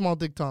 I'm Small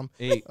Dick Tom.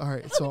 Hey, All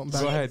right, so I'm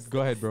back.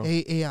 go ahead, bro.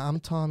 Hey, I'm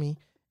Tommy,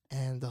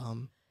 and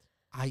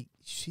I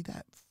see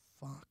that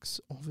fox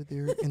over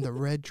there in the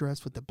red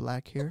dress with the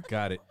black hair.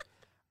 Got it.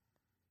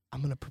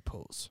 I'm gonna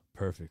propose.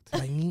 Perfect.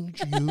 I need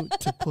you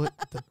to put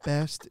the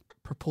best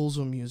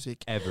proposal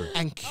music Ever.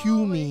 and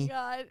cue Oh my me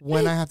God.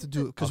 when I have to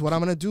do it. Because what I'm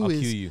gonna do I'll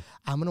is cue you.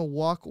 I'm gonna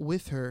walk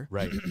with her.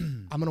 Right.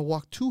 I'm gonna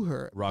walk to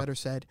her. Rock. Better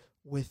said,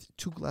 with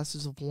 2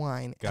 glasses of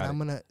wine, Got and it. I'm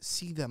gonna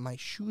see that my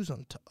shoes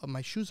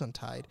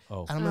untied,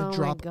 Oh. and I'm gonna Oh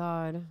drop my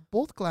God.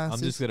 both glasses,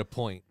 I'm just gonna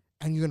point.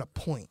 and you're gonna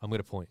point. I'm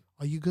gonna point.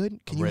 Are you good?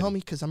 Can I'm you help ready. me?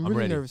 Because I'm I'm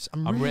really ready. nervous.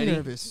 I'm I'm really ready.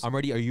 nervous. I'm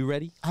ready. Are you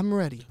ready? I'm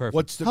ready. Perfect.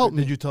 What's the? Help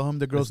me. Did you tell him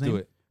the girl's Let's name? do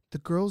it. The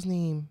girl's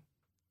name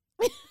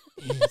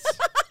is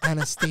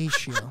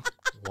Anastasia.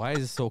 Why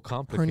is it so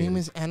complicated? Her name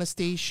is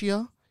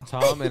Anastasia.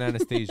 Tom and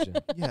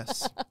Anastasia.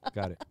 Yes.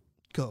 Got it.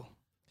 Go.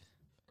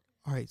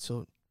 All right.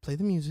 So play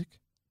the music.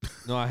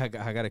 No, I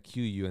gotta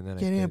cue you and then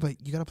Yeah, I yeah, can.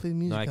 but you gotta play the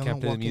music. No, I I'm can't gonna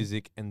play the walk in.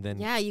 music and then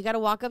Yeah, you got to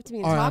walk up to me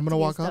and All right, talk I'm gonna to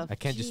me walk and up. stuff. I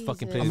can't just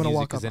fucking play Jesus. the I'm gonna music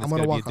walk because up. then I'm it's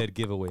gonna gonna be a walk up. dead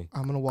giveaway.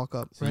 I'm gonna walk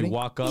up. So Ready? you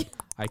walk up,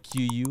 I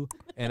cue you,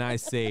 and I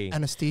say,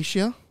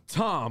 Anastasia,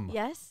 Tom.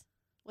 Yes?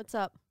 What's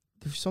up?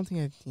 there's something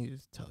I needed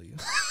to tell you.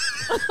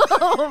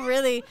 Oh,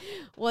 really?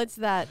 What's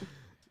that?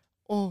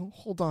 Oh,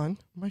 hold on.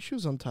 My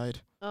shoe's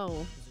untied.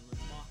 Oh.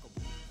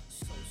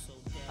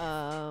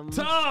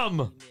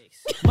 Tom!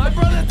 My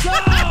brother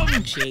Tom!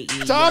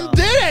 Tom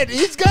did it.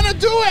 He's gonna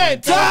do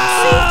it.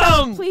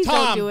 Tom! Please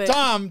don't Tom. do it.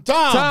 Tom.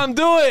 Tom,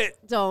 do it!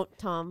 Don't,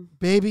 Tom.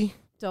 Baby,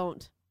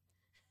 Don't.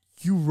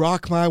 you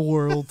rock my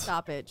world.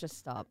 Stop it. Just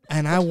stop.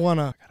 And I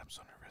wanna God, I'm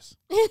so nervous.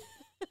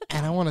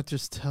 and I wanna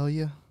just tell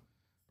you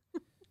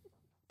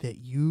that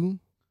you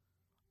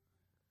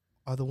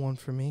are the one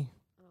for me.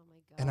 Oh, my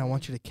God. And I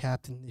want you to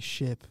captain this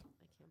ship. I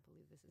can't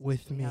believe this is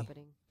with actually me.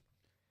 happening.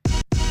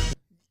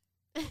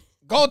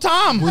 Go,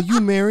 Tom. Will you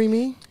marry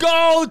me?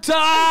 Go, Tom!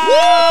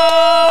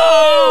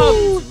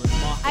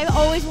 I've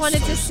always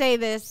wanted to say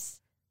this.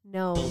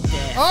 No.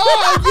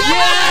 Oh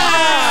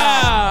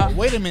yeah.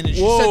 Wait a minute. She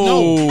said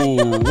no.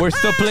 Whoa! We're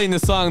still playing the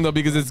song though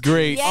because it's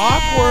great.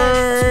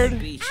 Awkward. I'm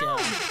going to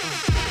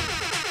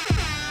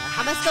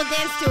still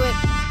dance to it.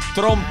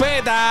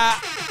 Trompeta!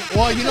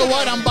 Well, you know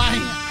what? I'm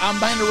buying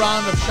a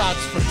round of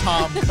shots for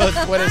Tom because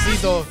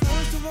Puerecito.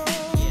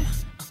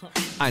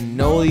 I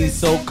know these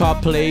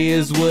so-called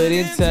players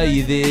wouldn't tell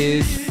you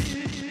this.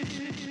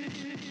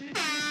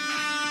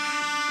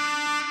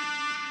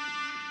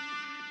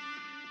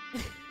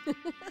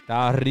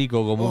 Está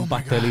rico como un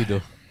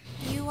pastelito.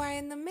 You are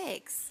in the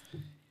mix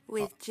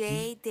with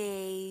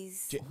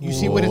Jdaiz. You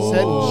see what it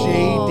said?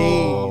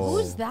 Jdaiz.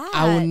 Who's that?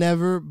 I will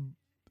never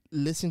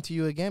listen to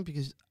you again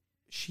because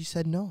she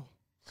said no.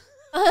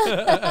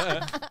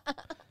 All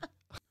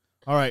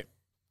right.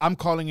 I'm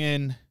calling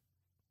in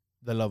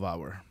the love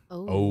hour.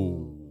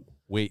 Oh,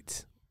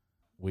 wait.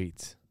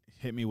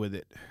 Hit me with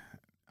it.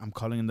 I'm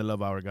calling in the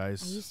love hour, I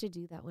guys. used to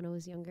do that when I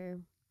was younger.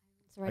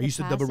 It's a I rite used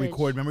of to double passage.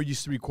 record. Remember, you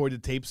used to record the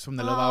tapes from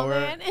the love Oh, hour?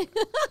 man. It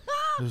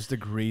was the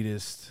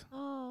greatest.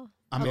 Oh.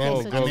 I'm, Okay,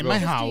 I'm, so I'm in my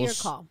just do your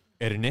house. call.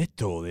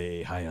 Ernesto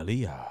de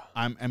Hialeah.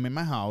 I'm in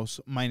my house.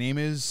 My name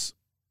is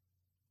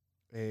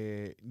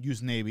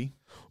Use Navy.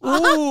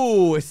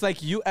 Ooh, it's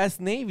like U.S.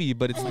 Navy,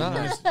 but it's not.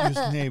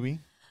 Use Navy.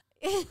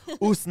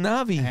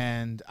 Usnavi.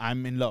 And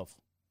I'm in love.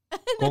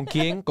 ¿Con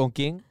quién? ¿Con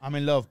quién? I'm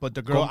in love, but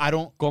the girl, I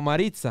don't. Con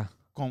Maritza.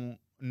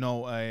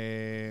 No,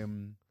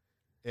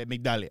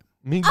 Migdalia.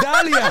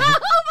 Migdalia.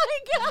 Oh my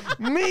God.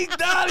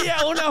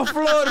 Migdalia, una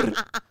flor.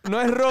 No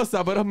es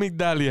rosa, pero es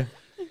Migdalia.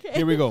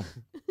 Here we go.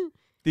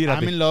 Tírate.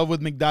 I'm in love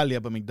with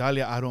Migdalia, but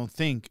Migdalia, I don't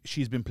think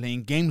she's been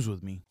playing games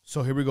with me.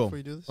 So here we go. Before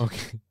you do this,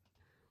 Okay.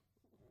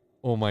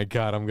 Oh my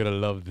God, I'm gonna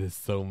love this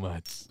so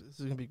much. this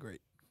is gonna be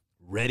great.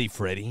 Ready,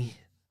 Freddy?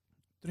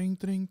 Tring,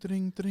 tring,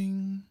 tring,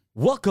 tring.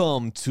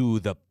 Welcome to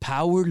the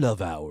Power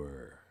Love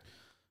Hour.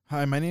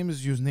 Hi, my name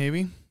is Use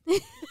Navy.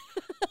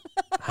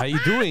 How you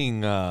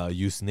doing,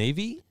 Use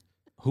Navy?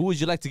 Who would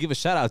you like to give a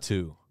shout out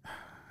to?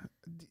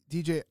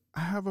 DJ,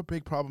 I have a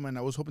big problem, and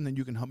I was hoping that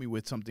you can help me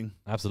with something.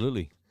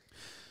 Absolutely.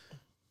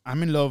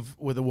 I'm in love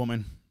with a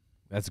woman.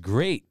 That's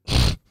great.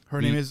 Her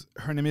name is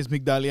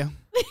Migdalia.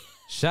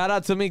 Shout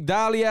out to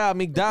Migdalia.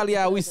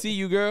 Migdalia, we see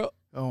you, girl.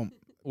 Oh,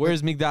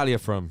 Where's Migdalia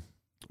from?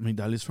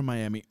 Migdalia's from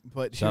Miami.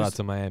 But Shout out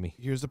to Miami.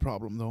 here's the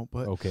problem, though.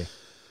 But Okay.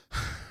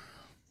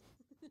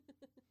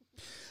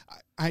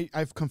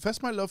 I've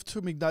confessed my love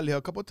to Migdalia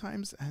a couple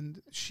times,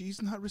 and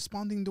she's not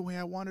responding the way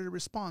I wanted to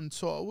respond.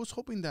 So I was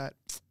hoping that.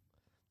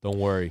 Don't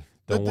worry.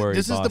 Don't worry,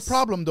 This boss. is the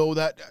problem, though,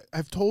 that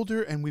I've told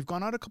her, and we've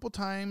gone out a couple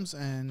times,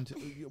 and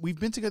we've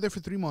been together for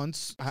 3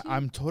 months.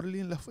 I'm totally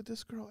in love with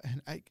this girl,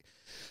 and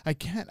I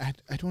can't.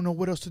 I don't know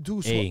what else to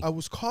do. So Hey. I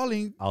was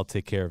calling. I'll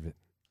take care of it.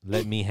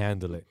 Let me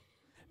handle it.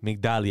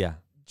 Migdalia.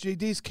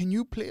 Jdaiz, can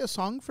you play a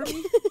song for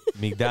me?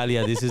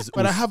 Migdalia, this is...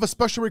 But I have a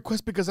special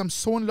request because I'm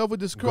so in love with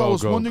this girl. Go, I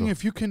was go, wondering go.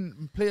 if you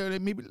can play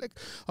maybe like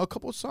a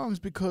couple songs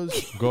because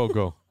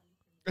Go.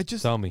 I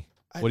just Tell me.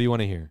 I- What do you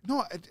want to hear?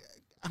 no.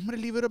 I'm gonna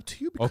leave it up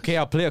to you. Because Okay,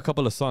 I'll play a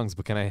couple of songs,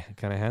 but can I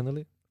handle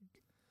it?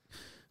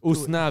 Do it.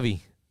 Usnavi.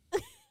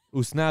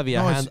 Usnavi.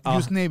 No, I it's hand,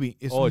 Use Navy.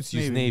 It's oh, it's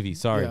Use Navy.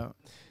 Sorry. Yeah.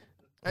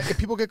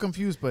 People get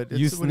confused, but it's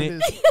Use what it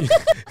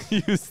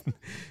is.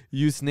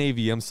 Use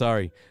Navy. I'm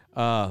sorry.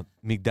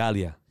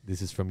 Migdalia.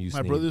 This is from Use My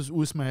Navy. brother's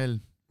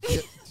Usmael.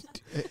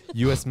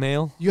 U.S.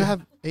 mail. You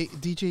have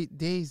DJ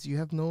Days. You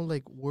have no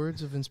like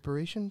words of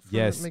inspiration. For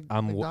Yes, I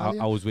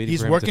Migdalia? was waiting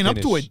He's for him working to up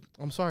to finish. it.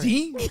 I'm sorry.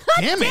 See?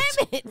 Damn it!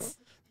 Damn it.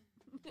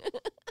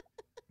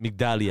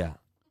 Migdalia.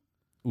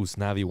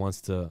 Usnavi wants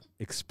to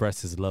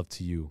express his love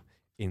to you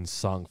in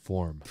song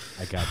form.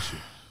 I got you.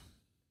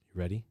 You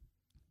ready?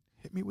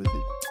 Hit me with it.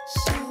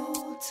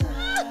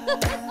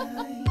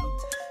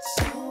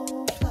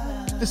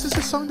 This is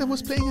a song that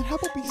was playing at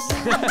Applebee's.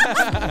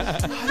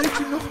 How did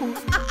you know?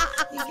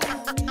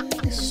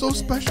 It's so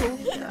special.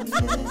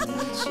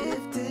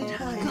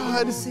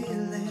 God. This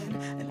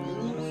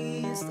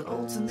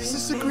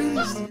is the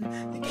greatest.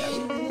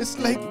 It's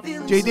like,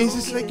 Jdaiz,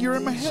 it's like you're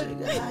in my head.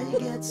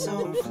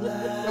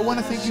 I want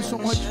to thank you so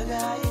much.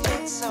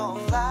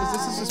 Because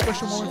this is a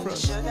special moment for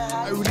us.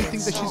 I really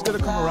think that she's going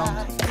to come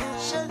around.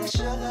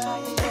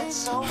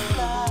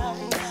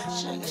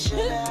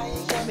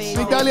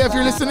 Migdalia, if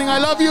you're listening, I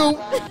love you.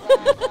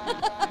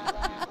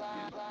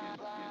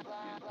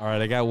 All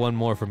right, I got one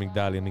more for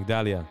Migdalia.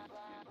 Migdalia,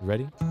 you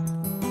ready?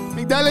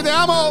 Migdalia, te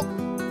amo.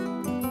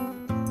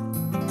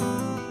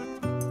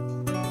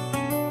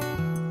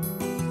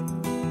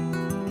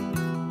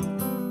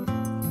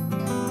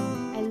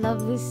 I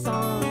love this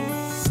song.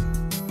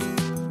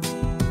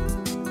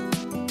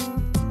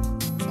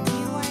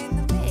 You are in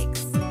the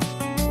mix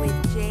with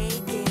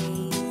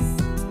Jdaiz.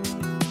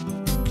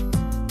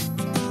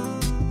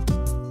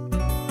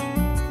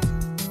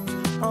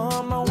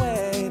 On my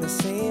way to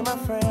see my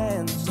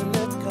friends, she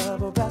lived a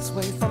couple blocks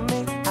away from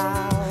me.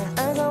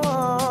 As I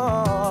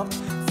walked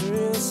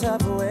through the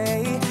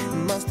subway, it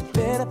must have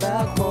been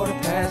about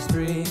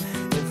 3:15.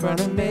 In front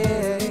of me,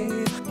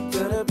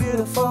 stood a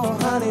beautiful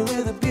honey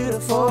with a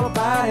beautiful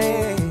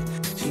body.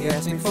 She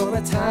asked me for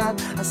a time.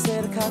 I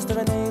said the cost of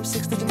her name,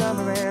 6-digit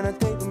number, and a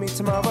date with me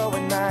tomorrow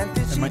at 9.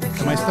 Did she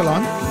Am I still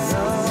on?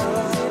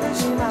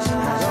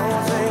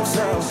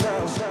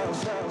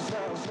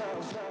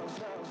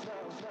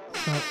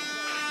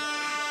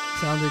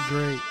 Sounded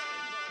great.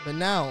 But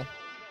now,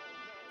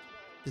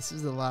 this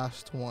is the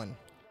last one.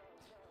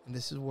 And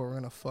this is where we're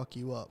going to fuck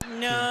you up.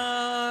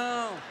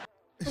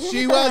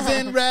 She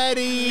wasn't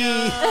ready.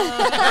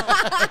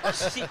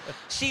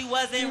 She wasn't She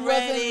ready.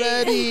 wasn't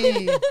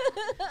ready.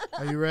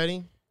 Are you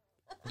ready?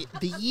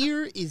 The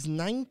year is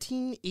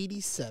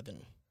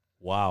 1987.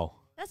 Wow.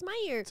 That's my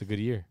year. It's a good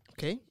year.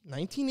 Okay?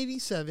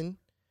 1987.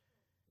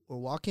 We're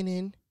walking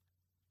in.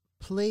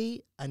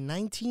 Play a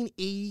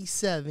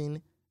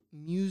 1987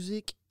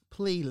 music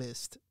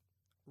playlist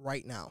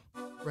right now.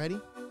 Ready?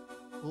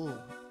 Ooh.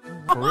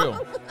 For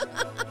real.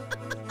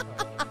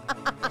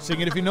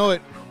 Sing it if you know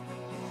it.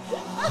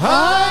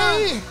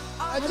 Hi,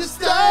 I just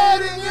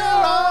died in your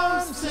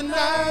arms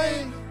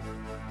tonight.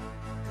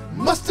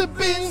 Must have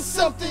been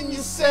something you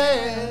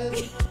said.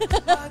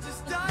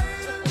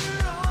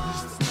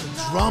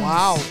 Drums.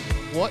 Wow.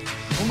 What?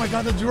 Oh my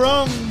God, the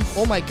drums.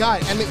 Oh my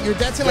God. And you're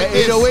dancing The like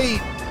this.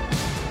 808.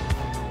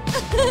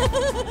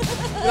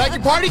 You like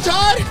your party,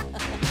 Todd?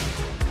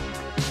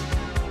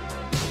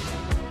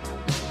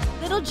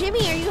 Little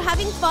Jimmy, are you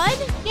having fun?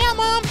 Yeah,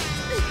 Mom.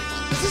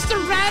 This is the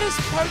raddest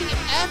party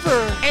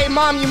ever. Hey,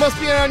 Mom, you must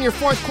be on your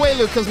 4th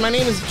Quaalude because my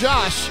name is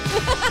Josh.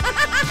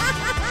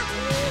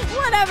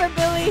 Whatever,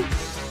 Billy.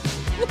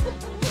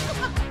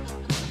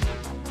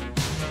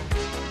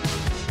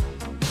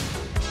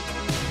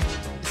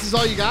 This is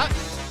all you got?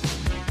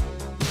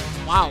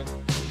 Wow.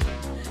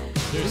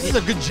 This is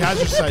a good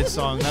jazzercise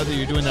song. Now that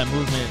you're doing that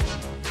movement.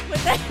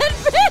 With the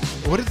headband.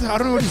 What is? I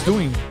don't know what he's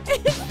doing.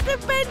 It's the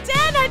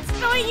bandana. It's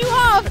throwing you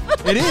off.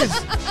 It is.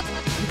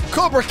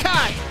 Cobra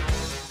Kai.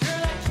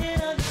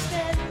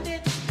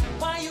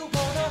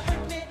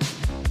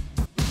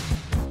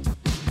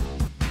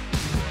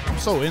 I'm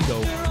so in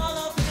though.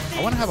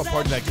 I want to have a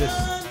party like this.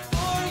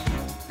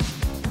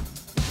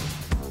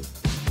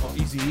 Oh,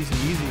 easy, easy,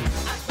 easy.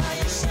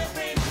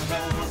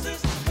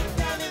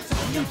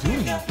 What are you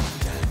doing?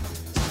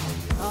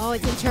 Oh,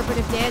 it's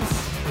interpretive dance.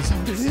 Is that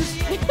what it is?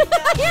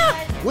 Yeah.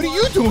 What are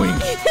you doing?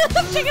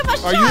 I'm taking my Are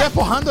shot. you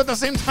despojando at the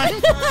same time?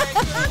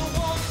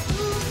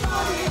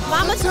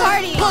 Mama's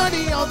party.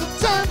 Party all the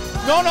time.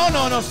 No, no,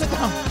 no, no. Sit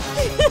down.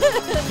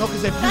 No,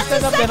 because if you That's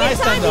stand the up, then I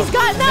second stand time up. he's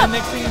gotten And up. then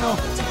next thing you know,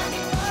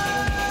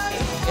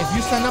 if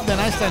you stand up, then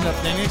I stand up.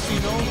 Then next thing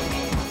you know,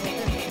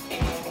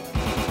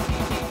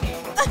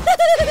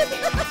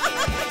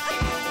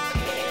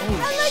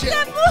 I like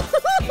that move.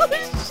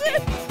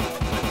 Shit.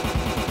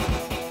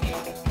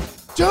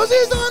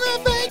 Josie's on a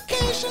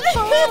vacation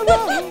far away.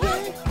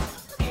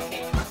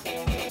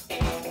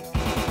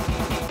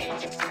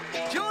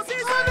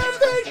 Josie's on a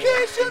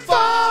vacation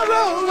far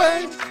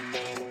away.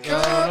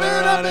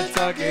 Coming up and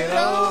talk it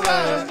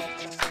over.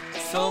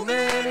 So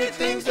many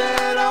things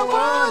that I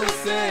want to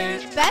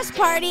say. Best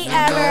party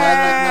I ever.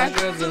 like my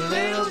girls a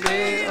little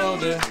bit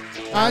older.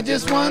 I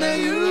just want to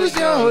use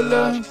your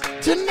love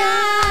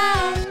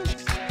tonight.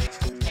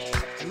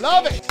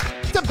 Love it.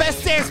 It's the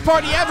best dance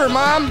party ever,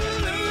 Mom.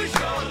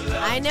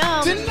 I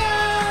know.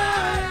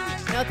 Tonight.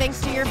 No thanks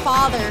to your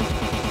father.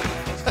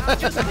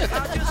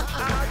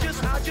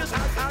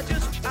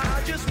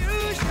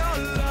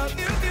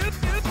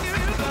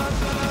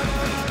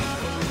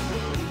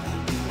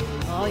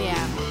 Oh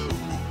yeah.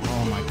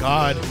 Oh my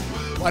God.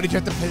 Why did you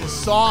have to play this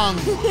song?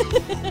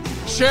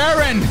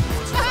 Sharon,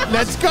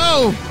 let's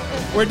go.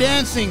 We're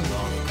dancing.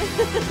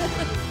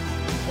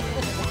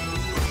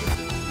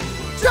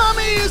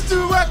 Tommy used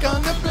to work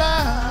on the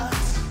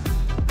blocks.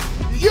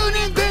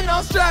 Union been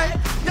on strike.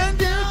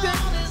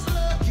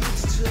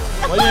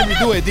 Why didn't you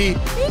do it, D?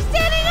 You're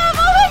standing up.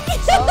 Oh my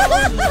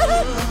God.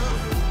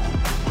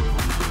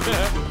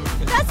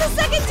 That's the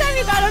second time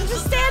you got him to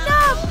stand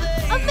up.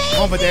 Amazing.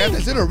 Oh, but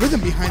there's a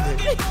rhythm behind it.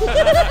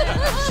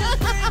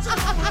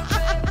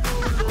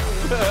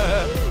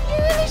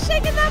 You're really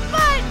shaking that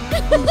butt.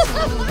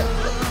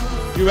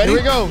 You ready? Here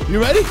we go. You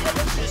ready?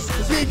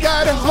 We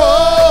gotta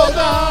hold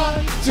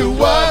on to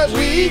what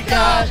we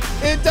got.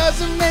 It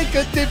doesn't make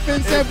a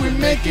difference if we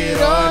make it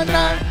or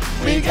not.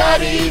 We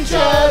got each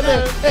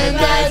other, and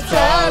that's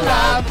all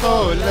I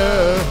for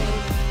love.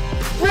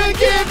 We'll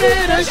give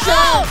it a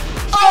shot.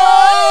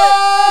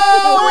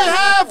 Oh, we're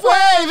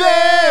halfway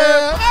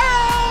there. Oh.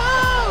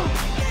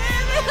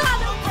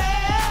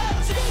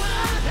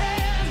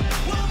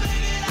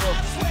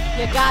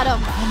 You got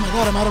him. Oh my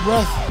God, I'm out of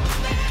breath.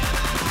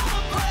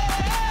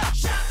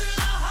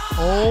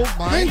 Oh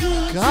my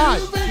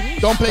God.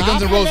 Don't play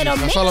Guns N' Roses.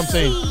 That's all I'm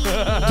saying.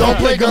 Don't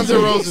play Guns N'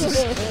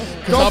 Roses.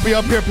 Because I'll be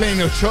up here playing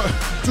a show.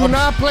 Do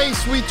not play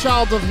Sweet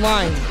Child of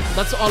Mine.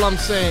 That's all I'm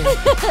saying.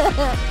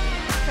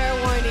 Fair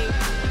warning.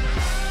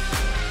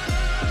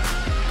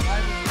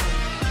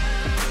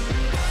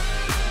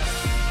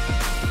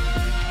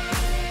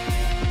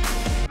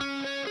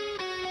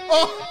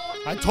 Oh,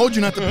 I told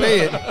you not to play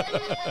it.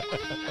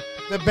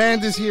 The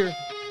band is here.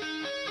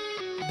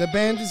 The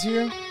band is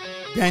here.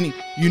 Danny,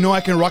 you know I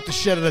can rock the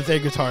shit out of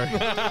that guitar.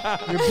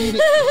 You're beating.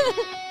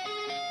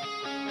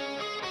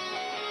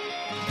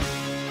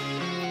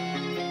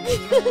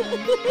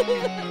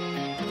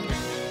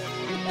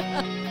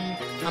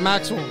 I'm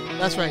Axel.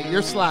 That's right.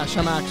 You're Slash.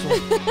 I'm Axel.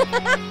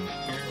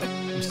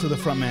 I'm still the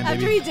front man, After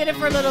baby. he did it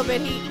for a little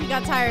bit, he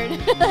got tired.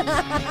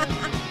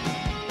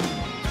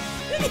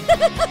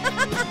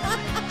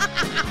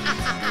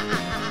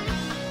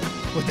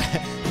 With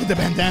the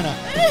bandana.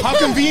 How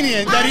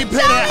convenient that he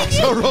played an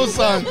Axl Rose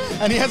song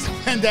and he has a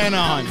bandana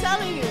on. I'm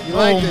telling you. You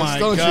like Oh this, my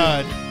don't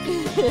God.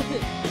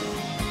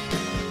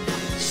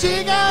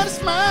 She got a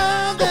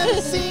smile that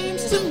it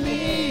seems to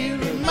me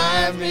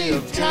reminds me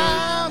of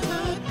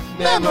childhood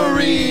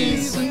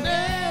memories. And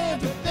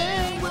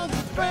everything was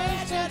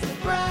fresh as a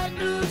bright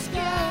new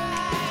sky.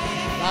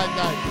 Like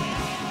that.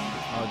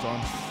 Oh, it's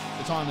on.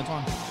 It's on. It's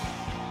on.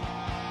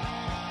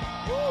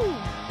 Woo.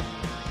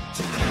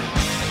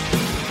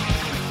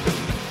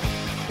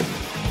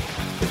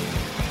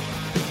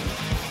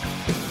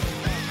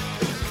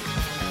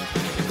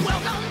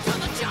 Welcome to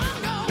the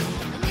jungle.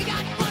 We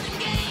got fun and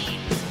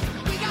games.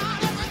 We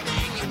got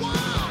everything you want.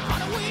 How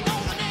do we know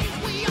the names?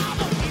 We are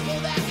the people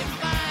that can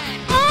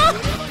find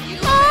whatever you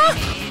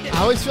need. I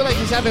always feel like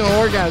he's having an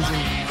orgasm.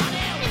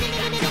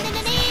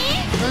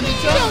 From the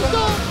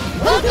jungle.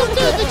 Welcome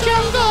to the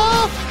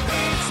jungle.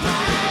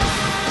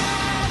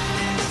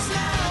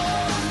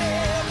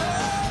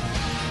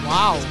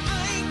 Wow.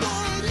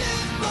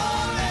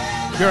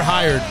 You're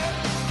hired.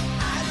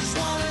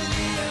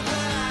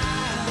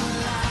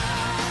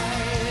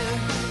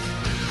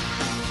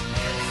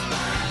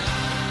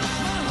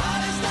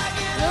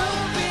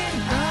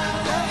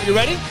 You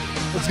ready?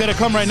 It's gonna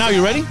come right now.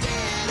 You ready?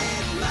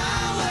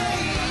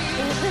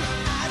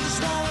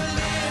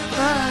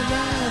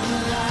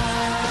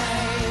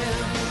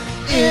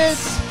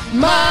 It's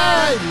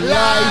my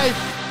life.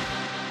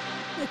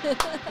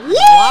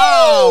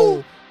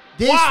 Wow.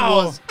 This Wow.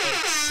 was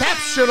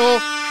exceptional.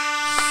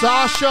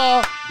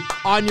 Sasha,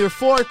 on your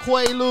 4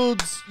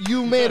 Quaaludes,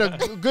 you made a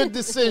good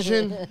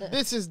decision.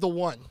 This is the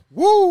one.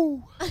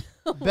 Woo!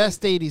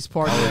 Best 80s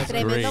party.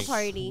 Tremendo Great.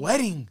 party.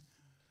 Wedding.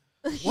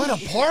 What a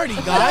party,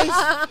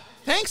 guys.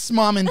 Thanks,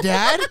 Mom and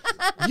Dad.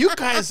 You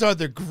guys are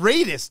the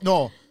greatest.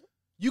 No,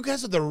 you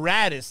guys are the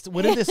raddest.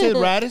 What did they say,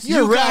 raddest?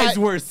 You guys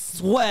were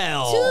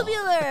swell.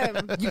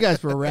 Tubular. You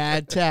guys were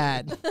rad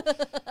tad.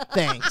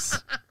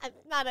 Thanks.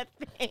 That's not a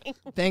thing.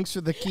 Thanks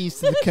for the keys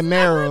to the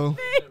Camaro.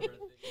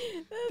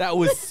 That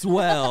was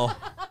swell.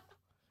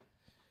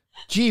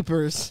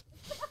 Jeepers.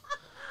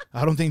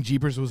 I don't think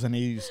Jeepers was an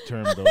 80s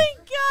term, though. Oh my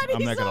God, I'm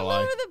he's not gonna all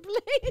lie. over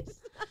the place.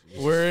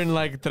 We're in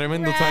like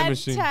tremendo time Rad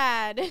machine.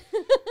 Tad.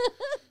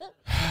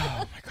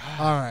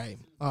 All right.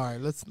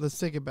 Let's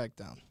take it back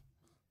down.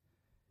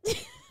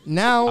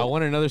 Now I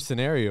want another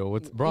scenario.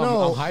 Bro,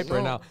 No, I'm hype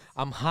right no. now.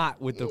 I'm hot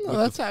with the No,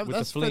 that's with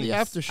that's the for the flings.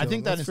 after show. I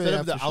think that That's for instead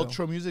of the after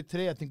show. outro music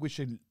today, I think we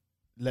should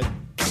let.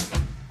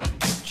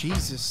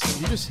 Jesus,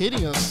 you're just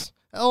hitting us.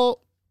 Oh,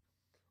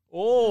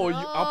 Oh,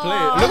 I'll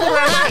play Look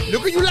where I'm at.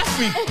 Look where you left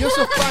me. you're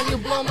so fun, you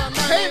blow my mind.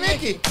 Hey,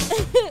 Mickey.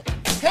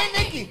 Hey,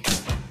 Mickey.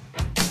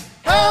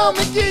 Oh,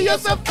 Mickey, you're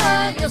so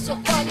fun, you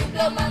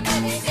blow my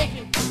mind,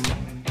 Mickey.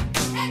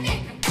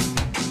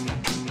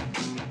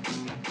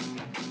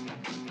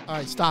 All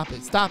right, stop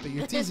it.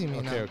 You're teasing me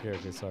it. now.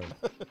 Okay, sorry.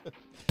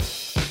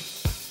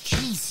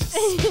 Jesus.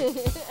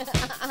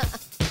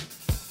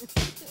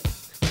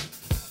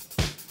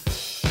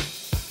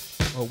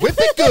 Oh, whip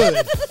it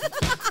good.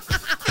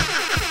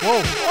 Whoa,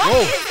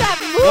 whoa, That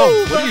whoa.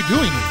 move. What are you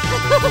doing?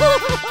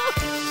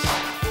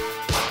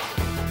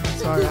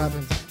 Sorry,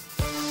 happens.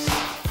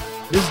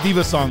 This is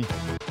Diva song.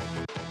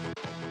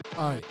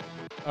 All right.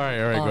 All right,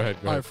 go ahead.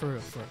 All Go right, ahead. for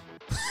real.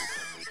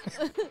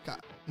 God.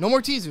 No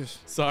more teasers.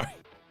 Sorry.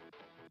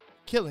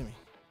 Killing me.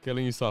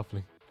 Killing you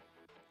softly.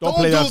 Don't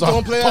play that song.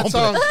 Don't play that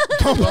song.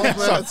 Don't play Don't that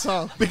play song. that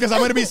song. Because I'm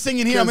going to be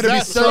singing here. I'm going to be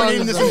 'Cause that song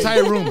serenading is this like-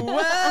 entire room.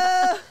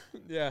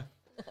 Yeah.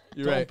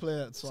 You're Don't right. play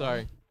that song.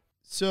 Sorry.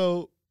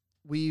 So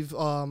we've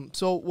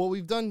so what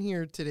we've done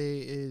here today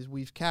is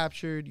we've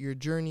captured your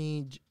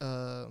journey,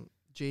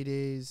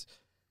 Jdaiz,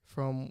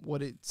 from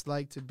what it's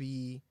like to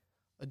be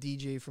a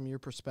DJ from your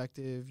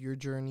perspective, your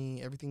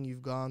journey, everything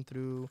you've gone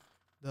through,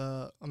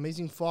 the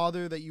amazing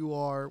father that you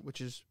are,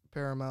 which is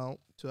paramount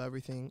to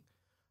everything,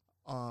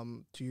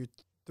 to your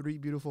 3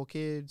 beautiful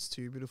kids,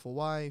 to your beautiful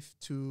wife,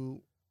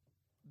 to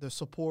the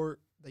support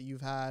that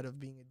you've had of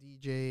being a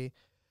DJ,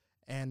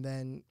 and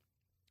then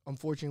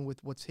unfortunately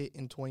with what's hit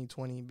in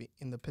 2020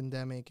 in the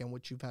pandemic and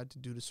what you've had to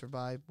do to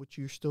survive, which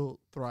you're still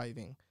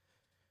thriving.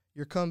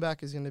 Your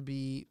comeback is going to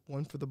be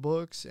one for the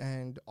books,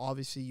 and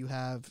obviously you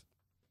have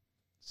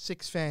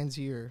 6 fans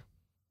here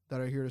that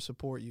are here to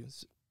support you.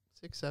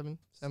 6, 7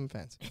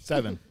 fans.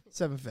 7.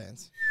 7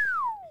 fans.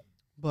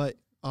 But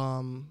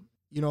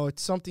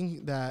it's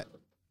something that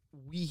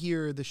we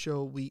here at the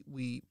show,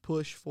 we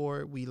push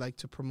for, we like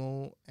to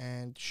promote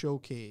and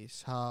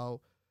showcase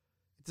how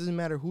it doesn't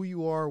matter who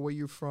you are, where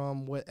you're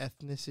from, what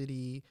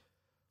ethnicity,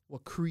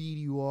 what creed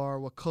you are,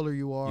 what color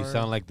you are. You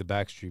sound like the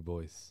Backstreet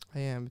Boys. I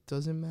am. It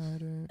doesn't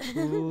matter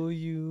Who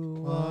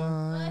you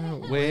are,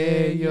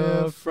 where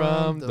you're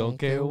from, don't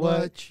care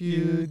what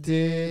you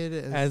did,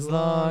 as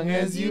long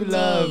as you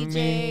love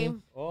me.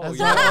 Oh, As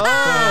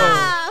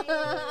yeah.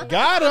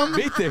 Got him.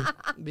 Viste.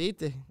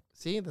 Vite.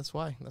 See, that's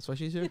why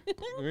she's here.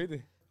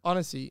 Viste.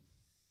 Honestly,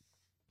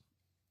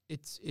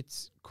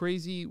 it's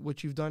crazy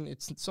what you've done.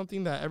 It's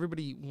something that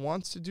everybody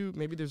wants to do.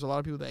 Maybe there's a lot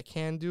of people that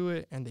can do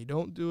it and they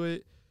don't do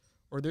it.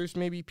 Or there's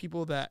maybe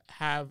people that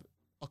have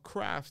a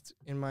craft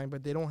in mind,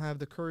 but they don't have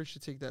the courage to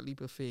take that leap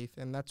of faith.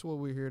 And that's what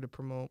we're here to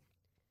promote.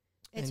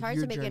 It's and hard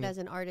your to make journey. it as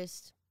an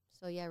artist.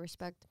 So yeah,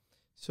 respect.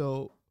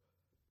 So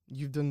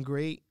you've done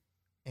great.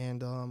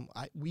 And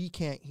we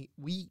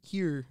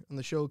here on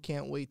the show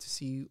can't wait to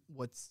see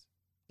what's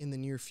in the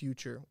near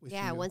future with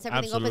Yeah, you. once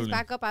everything opens Absolutely.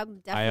 back up,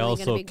 I'm I definitely going to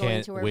also be going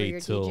can't to wherever you're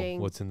wait till DJing.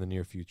 what's in the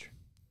near future,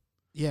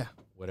 Yeah.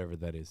 whatever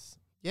that is.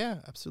 Yeah,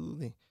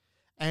 absolutely.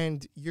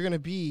 And you're gonna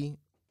be,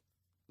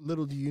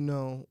 little do you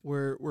know,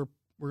 we're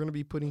gonna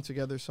be putting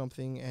together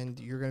something, and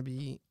you're gonna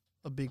be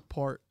a big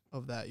part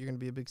of that. You're gonna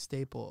be a big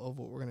staple of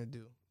what we're gonna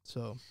do.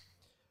 So,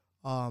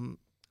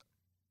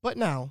 but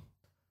now,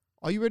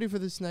 are you ready for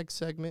this next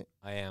segment?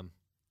 I am.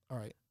 All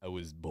right. I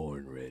was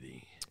born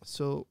ready.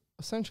 So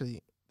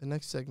essentially, the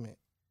next segment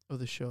of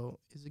the show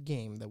is a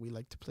game that we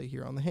like to play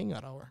here on the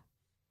Hangout Hour.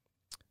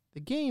 The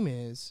game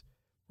is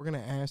we're gonna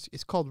ask.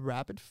 It's called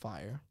Rapid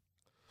Fire,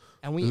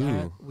 and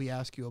we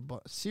ask you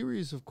a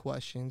series of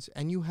questions,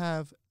 and you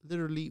have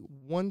literally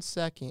 1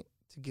 second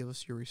to give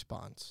us your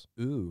response.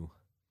 Ooh.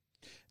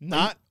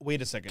 Not,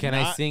 wait a second. Can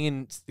I not,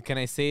 sing can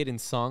I say it in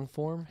song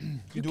form?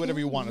 You do whatever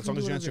you want as long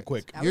as you answer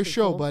quick. That Your would be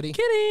show, cool. buddy.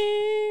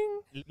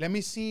 Kidding. Let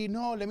me see.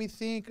 No, let me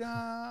think.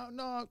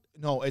 No.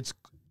 It's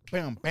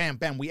bam, bam,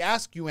 bam. We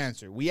ask, you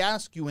answer. We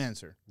ask, you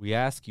answer. We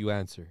ask, you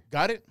answer.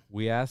 Got it?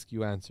 We ask,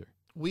 you answer.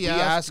 We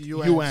ask,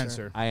 you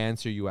answer. I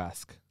answer, you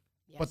ask.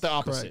 Yes. But the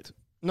opposite. Correct.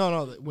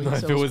 No. Wait, No, you if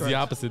said it was correct. the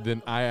opposite,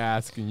 then I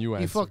ask and you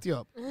answer. He fucked you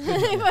up.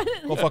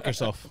 Go fuck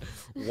yourself.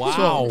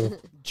 Wow.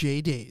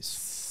 Jdaiz.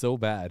 So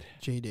bad.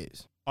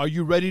 Jdaiz. Are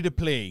you ready to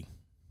play?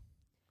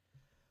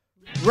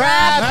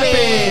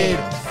 Rapid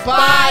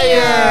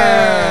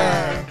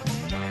fire.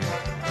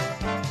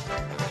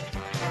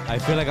 I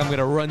feel like I'm going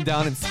to run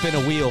down and spin a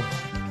wheel.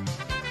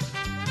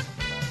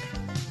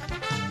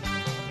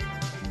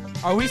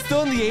 Are we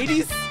still in the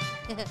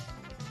 80s?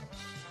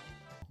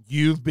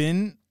 You've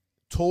been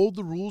told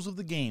the rules of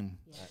the game.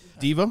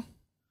 Diva,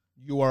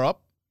 you are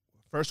up.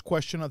 First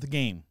question of the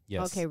game.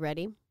 Yes. Okay,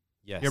 ready?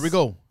 Yes. Here we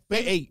go.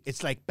 Hey,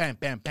 it's like bam,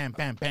 bam, bam,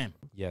 bam, bam.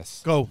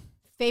 Yes. Go.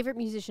 Favorite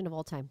musician of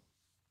all time?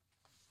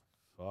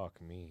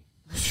 Fuck me.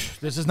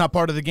 This is not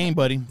part of the game,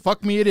 buddy.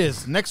 Fuck me, it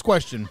is. Next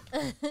question.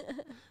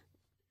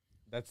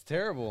 That's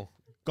terrible.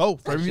 Go.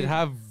 I should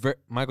have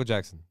Michael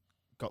Jackson.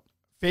 Go.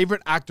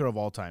 Favorite actor of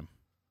all time.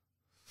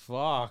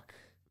 Fuck.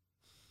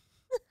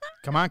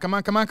 Come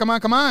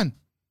on.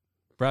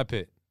 Brad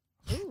Pitt.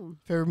 Ooh.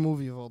 Favorite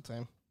movie of all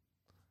time.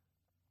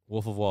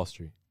 Wolf of Wall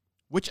Street.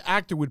 Which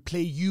actor would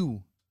play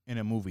you in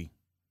a movie?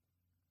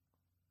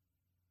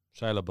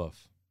 Shia LaBeouf.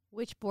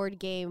 Which board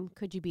game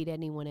could you beat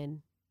anyone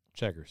in?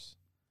 Checkers.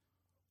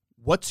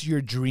 What's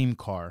your dream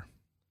car?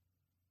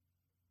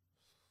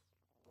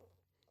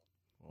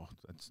 Oh,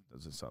 that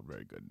doesn't sound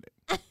very good.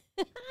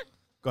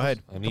 Go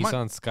ahead. A Come Nissan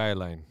on.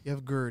 Skyline. You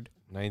have GERD.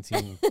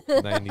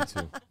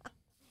 1992.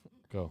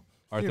 Go.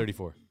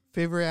 R34.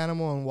 Favorite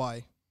animal and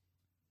why?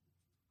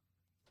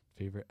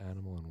 Favorite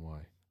animal and why?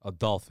 A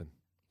dolphin.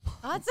 Oh,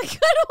 that's a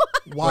good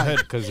one. Go ahead.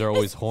 Because they're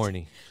always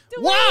horny.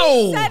 The way Wow.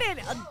 you said it,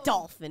 a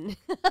dolphin.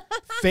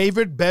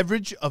 Favorite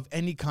beverage of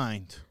any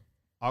kind,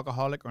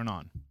 alcoholic or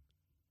non?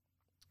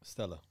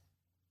 Stella.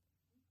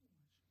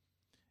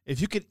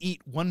 If you could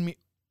eat one meal,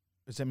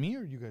 is that me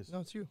or you guys? No,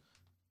 it's you.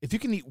 If you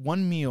can eat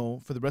one meal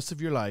for the rest of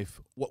your life,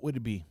 what would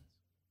it be?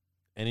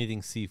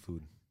 Anything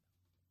seafood.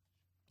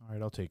 All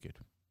right, I'll take it.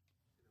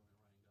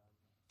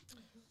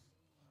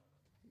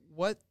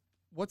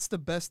 What's the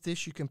best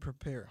dish you can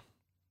prepare?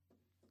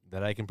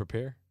 That I can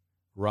prepare?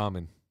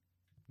 Ramen.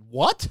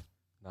 What?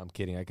 No, I'm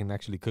kidding. I can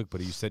actually cook,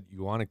 but you said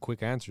you wanted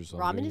quick answers. So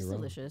I'm Ramen giving is you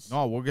delicious.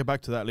 No, we'll get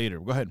back to that later.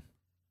 Go ahead.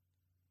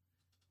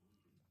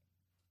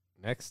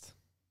 Next.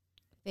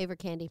 Favorite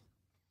candy?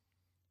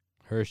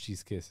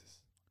 Hershey's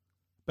Kisses.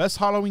 Best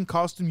Halloween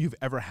costume you've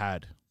ever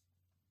had?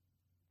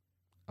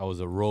 I was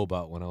a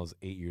robot when I was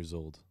 8 years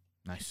old.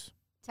 Nice.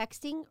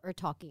 Texting or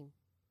talking?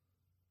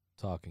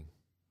 Talking.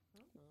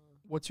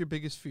 What's your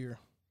biggest fear?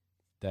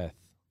 Death.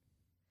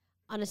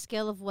 On a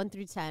scale of 1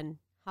 through 10,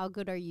 how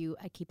good are you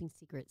at keeping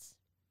secrets?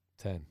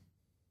 10.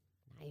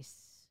 Nice.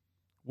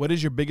 What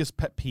is your biggest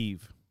pet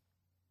peeve?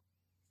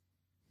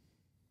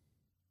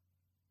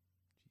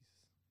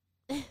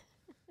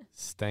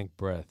 Stank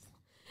breath.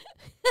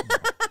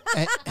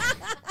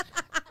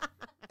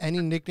 Any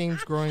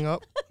nicknames growing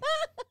up?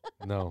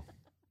 No.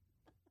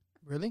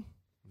 Really?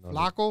 No.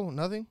 Flaco?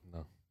 Nothing?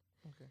 No.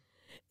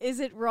 Is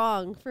it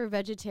wrong for a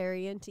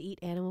vegetarian to eat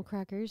animal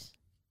crackers?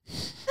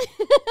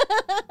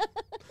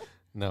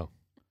 No.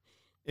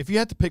 If you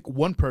had to pick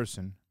one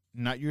person,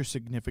 not your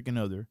significant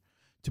other,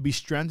 to be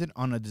stranded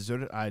on a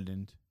deserted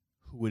island,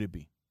 who would it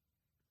be?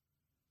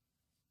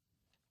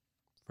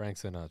 Frank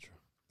Sinatra.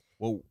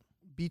 Whoa.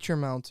 Beach or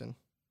mountain?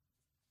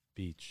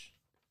 Beach.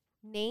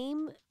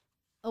 Name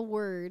a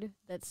word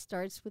that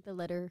starts with the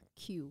letter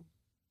Q.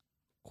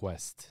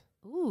 Quest.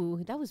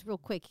 Ooh, that was real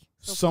quick.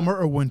 So Summer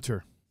far. or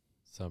winter?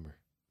 Summer.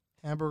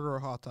 Hamburger or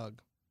hot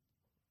dog?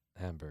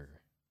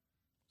 Hamburger.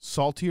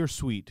 Salty or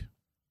sweet?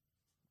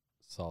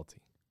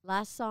 Salty.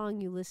 Last song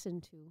you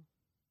listened to.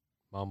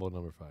 Mambo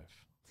number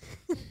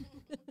 5.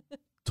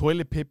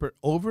 Toilet paper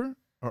over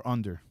or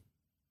under?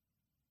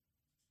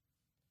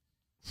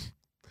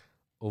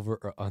 Over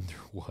or under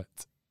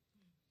what?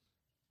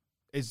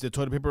 Is the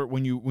toilet paper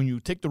when you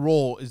take the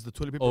roll? Is the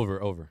toilet paper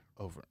Over.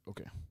 Over?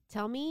 Okay.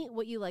 Tell me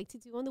what you like to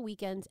do on the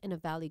weekends in a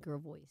Valley Girl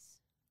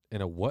voice.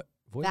 In a what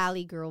voice?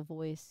 Valley Girl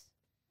voice.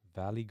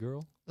 Valley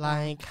girl?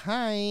 Like,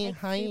 hi.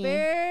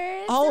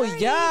 Super Oh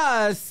sorry.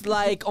 yes,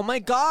 like oh my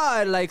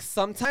god, like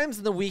sometimes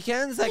in the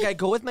weekends, like I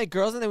go with my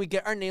girls and then we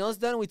get our nails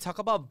done. We talk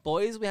about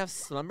boys. We have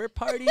slumber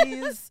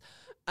parties,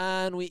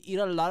 and we eat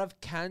a lot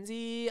of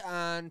candy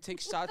and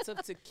take shots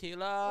of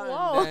tequila,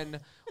 Whoa. and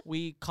then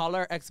we call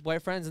our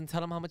ex-boyfriends and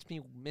tell them how much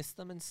we miss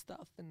them and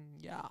stuff. And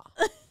yeah,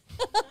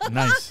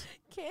 Nice.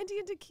 Candy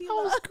and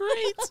tequila.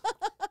 Great.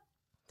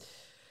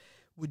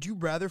 Would you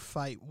rather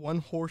fight one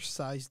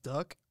horse-sized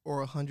duck or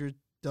 100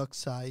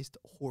 duck-sized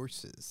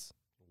horses?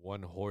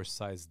 One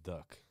horse-sized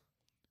duck.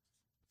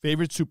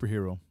 Favorite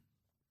superhero?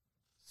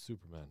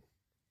 Superman.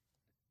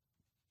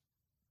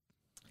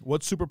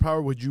 What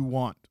superpower would you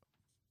want?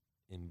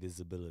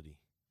 Invisibility.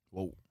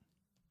 Whoa.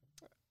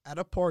 At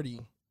a party,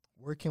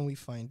 where can we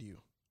find you?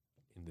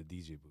 In the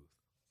DJ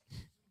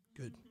booth.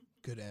 Good.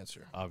 Good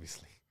answer.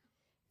 Obviously.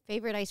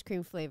 Favorite ice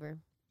cream flavor?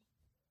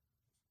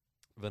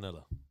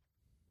 Vanilla.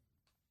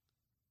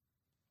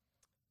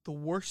 The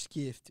worst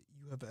gift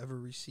you have ever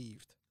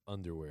received.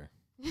 Underwear.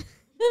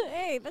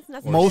 Hey, that's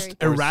necessary. Most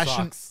Or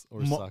irrational. socks.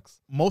 Or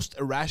socks. Most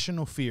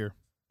irrational fear.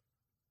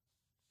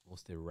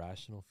 Most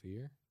irrational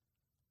fear?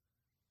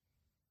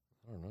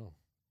 I don't know.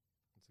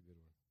 That's a good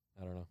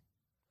one. I don't know.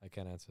 I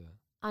can't answer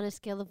that. On a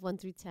scale of 1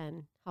 through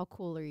 10, how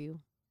cool are you?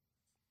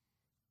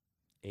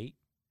 8.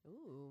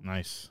 Ooh.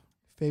 Nice.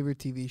 Favorite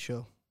TV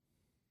show.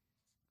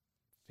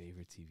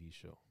 Favorite TV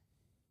show.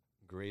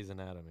 Grey's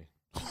Anatomy.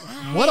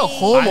 What a Nice.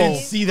 homo. I didn't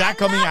see that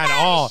coming love at that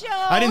all. show.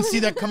 I didn't see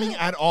that coming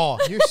at all.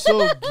 You're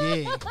so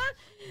gay.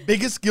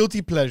 Biggest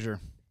guilty pleasure.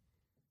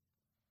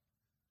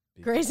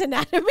 Grey's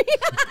Anatomy.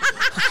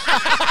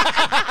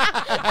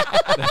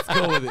 Let's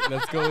go with it.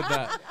 Let's go with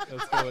that.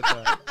 Let's go with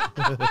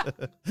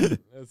that.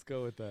 Let's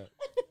go with that.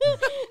 Oh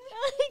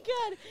my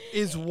god.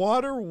 Is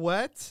water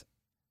wet?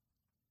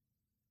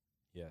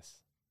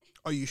 Yes.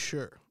 Are you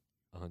sure?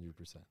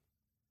 100%.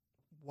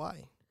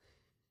 Why?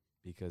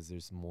 Because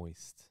there's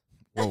moist.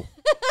 Whoa.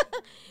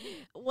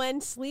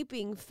 When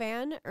sleeping,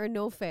 fan or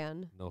no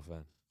fan? No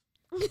fan.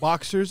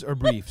 Boxers or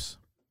briefs?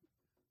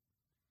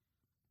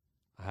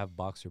 I have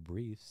boxer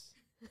briefs.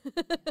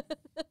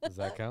 Does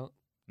that count?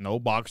 No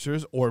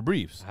boxers or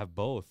briefs. I have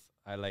both.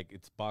 I like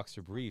it's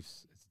boxer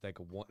briefs. It's like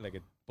a one,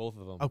 like both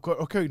of them. Of course,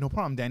 okay, no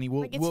problem, Danny.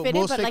 We'll Like it's we'll, fitted,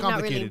 we'll but, stay like, not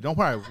complicated. really. Don't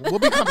worry. We'll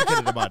be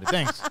complicated about it.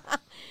 Thanks.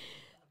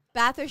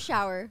 Bath or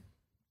shower?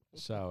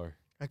 Shower.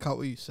 I caught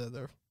what you said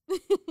there.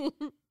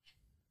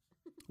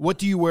 What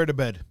do you wear to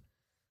bed?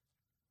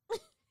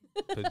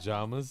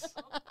 Pajamas.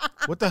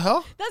 What the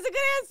hell? That's a good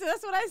answer.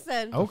 That's what I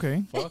said.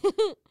 Okay. Fuck.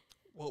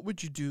 What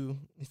would you do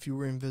if you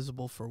were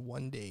invisible for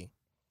one day?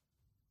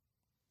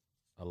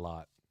 A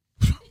lot.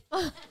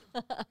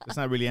 That's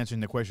not really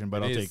answering the question,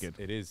 but I'll is. take it.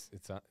 It is.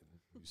 It's not.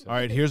 you said All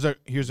right, it. here's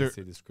a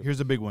Say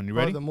the big one. You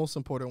Probably ready? the most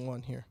important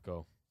one here.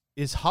 Go.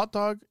 Is a hot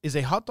dog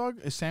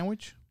a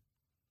sandwich?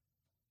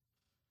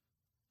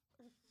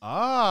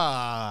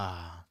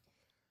 Ah.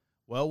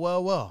 Well.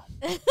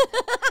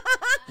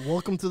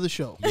 Welcome to the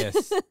show.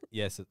 Yes.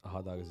 Yes. A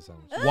hot dog is a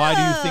sandwich. Why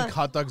do you think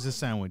hot dog is a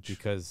sandwich?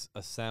 Because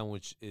a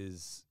sandwich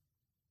is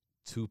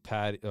two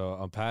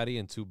a patty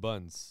and two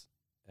buns,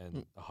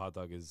 and a hot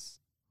dog is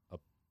a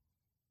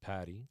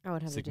patty. I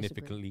would have to disagree.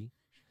 significantly.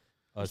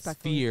 A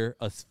Respectfully.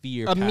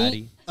 sphere A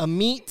patty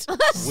meat.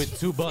 with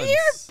two buns.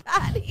 Sphere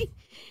patty.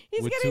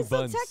 He's With getting two so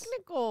buns.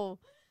 technical.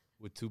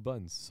 With two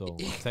buns. So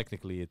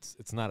technically,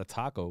 it's not a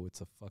taco.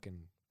 It's a fucking.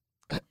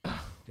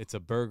 It's a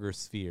burger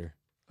sphere.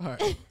 All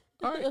right.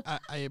 All right.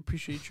 I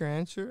appreciate your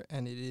answer,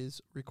 and it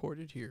is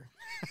recorded here.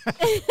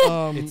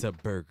 It's a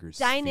burger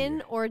Dine sphere.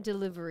 in or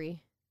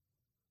delivery?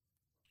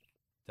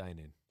 Dine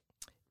in.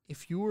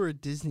 If you were a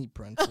Disney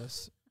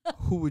princess,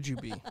 who would you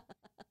be?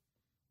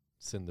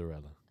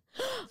 Cinderella.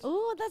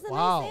 Oh, that's a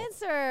Wow. nice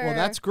answer. Well,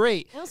 that's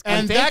great. That was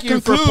And good. that thank you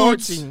for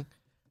concludes- parting.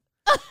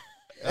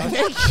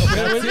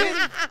 That's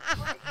it?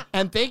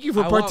 And thank you for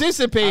I want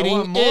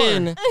participating more.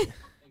 in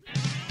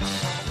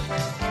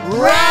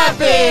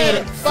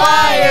Rapid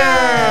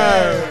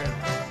Fire.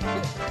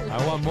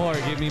 I want more.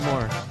 Give me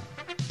more.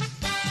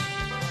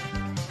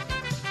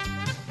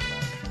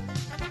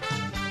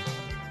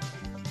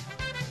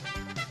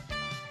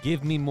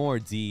 Give me more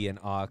D and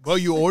Ox. Well,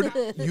 you ordered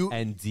you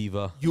and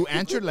Diva. you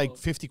answered like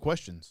 50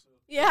 questions.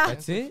 Yeah.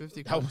 That's it?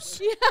 50 That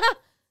was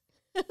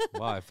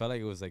Wow, I felt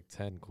like it was like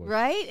 10 questions.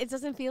 Right? It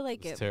doesn't feel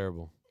like It's it.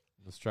 terrible.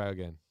 Let's try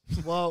again.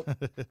 Well,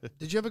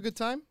 did you have a good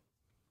time?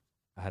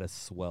 I had a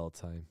swell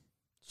time.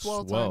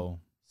 Swell time. swell.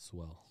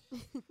 Swell.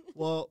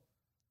 Well,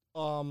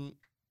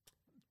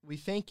 we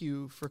thank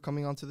you for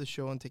coming onto the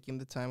show and taking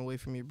the time away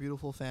from your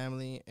beautiful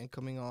family and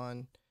coming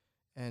on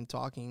and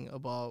talking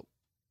about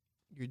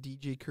your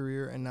DJ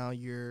career and now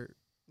your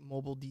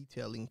mobile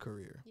detailing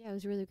career. Yeah, it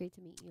was really great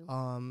to meet you.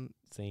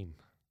 Same.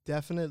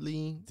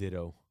 Definitely,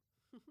 Ditto.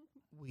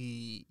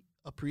 we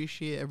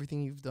appreciate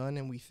everything you've done,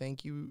 and we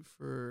thank you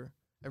for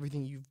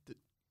everything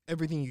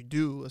everything you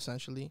do,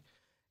 essentially.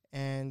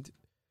 And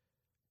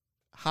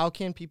how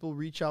can people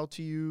reach out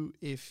to you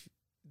if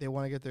they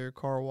want to get their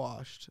car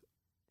washed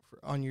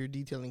on your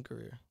detailing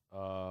career?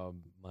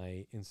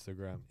 My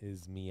Instagram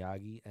is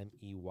Miyagi,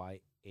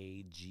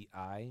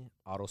 MEYAGI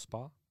Auto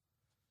Spa.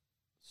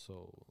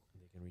 So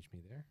they can reach me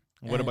there.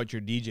 What about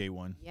your DJ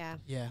one? Yeah.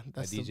 Yeah, My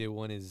that's DJ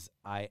one is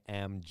I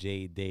am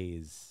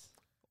Jdaiz.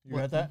 You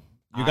got that?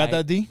 You got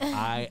that, D?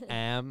 I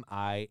am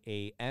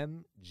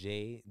Jdaiz.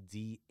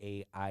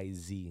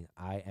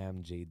 I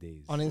am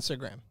Jdaiz. on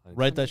Instagram.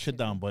 Write that shit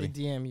down, They buddy.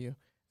 DM you,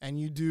 and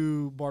you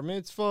do bar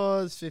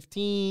mitzvahs,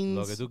 15s.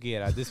 Lo que tú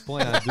quieras. At this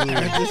point, I do.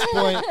 At this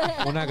point,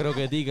 Una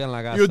croquetica en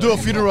la casa. You'll do a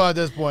funeral at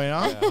this point,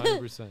 huh? Yeah,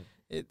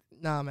 100%.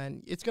 nah,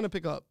 man, it's gonna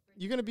pick up.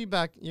 You're gonna be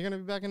back. You're gonna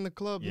be back in the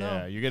club Yeah,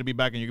 now. you're gonna be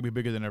back and you're gonna be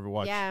bigger than ever.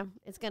 Watch. Yeah,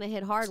 it's going to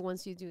hit hard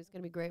once you do. It's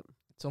going to be great.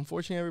 It's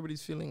unfortunate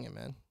everybody's feeling it,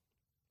 man.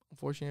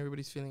 Unfortunately,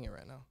 everybody's feeling it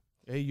right now.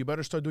 Hey, you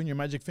better start doing your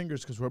magic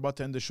fingers because we're about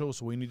to end the show,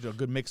 so we need a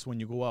good mix when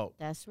you go out.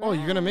 That's right. Oh,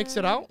 you're gonna mix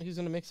it out? He's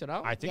gonna mix it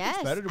out? I think Yes,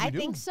 it's better if we I do.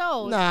 think so.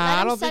 Nah, Let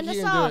I him don't think send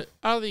he us can do off. it.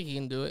 I don't think he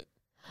can do it.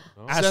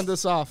 No? As- Send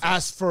us off.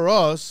 As for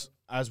us,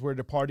 as we're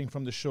departing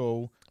from the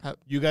show, Uh,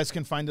 you guys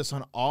can find us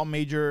on all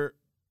major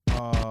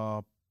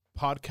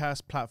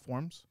podcast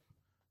platforms.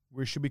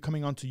 We should be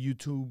coming onto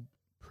YouTube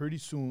pretty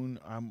soon.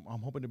 I'm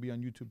hoping to be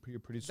on YouTube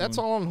pretty soon. That's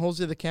all on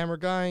Jose the Camera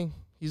Guy.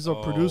 He's a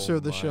producer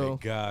of the show.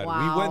 God, we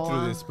Wow. went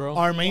through this, bro.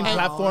 Our main Wow.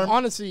 platform.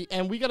 Honestly,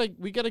 and we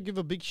gotta give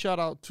a big shout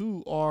out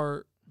to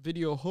our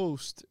video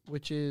host,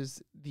 which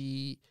is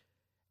the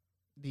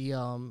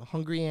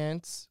Hungry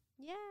Ants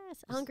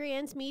Hungry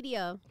Ants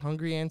Media.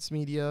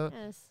 Media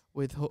Yes.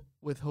 with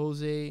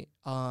Jose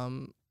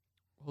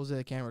Jose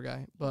the Camera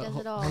Guy, but does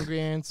it all. Hungry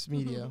Ants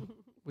Media.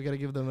 We gotta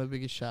give them the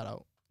biggest shout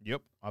out.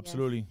 Yep,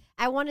 absolutely.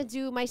 I want to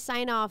do my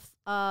sign off.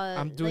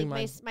 I'm doing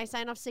my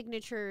sign off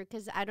signature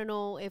because I don't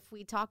know if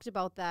we talked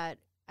about that.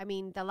 I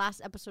mean, the last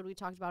episode we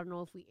talked about. I don't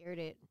know if we aired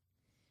it,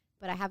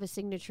 but I have a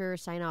signature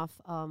sign off.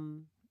 You're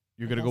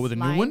I gonna go guess with a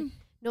new line. one?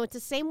 No, it's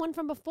the same one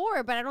from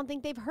before, but I don't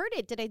think they've heard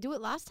it. Did I do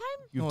it last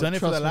time? You've No, done it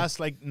for trust the me. last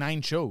like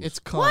 9 shows. It's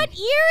come. What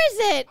year is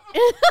it?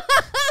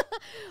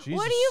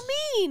 What do you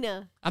mean?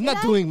 I'm Did not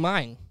I? doing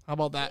mine. How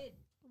about that?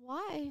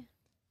 Why?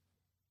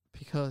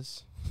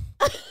 Because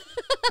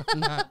I'm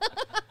not.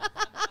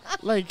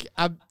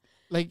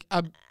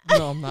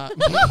 No, I'm not.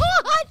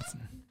 What?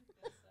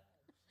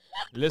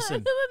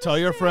 Listen, tell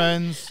your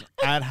friends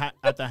at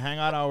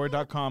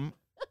thehangouthour.com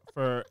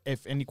for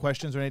if any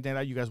questions or anything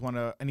that you guys want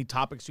to, any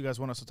topics you guys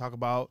want us to talk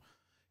about.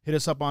 Hit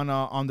us up on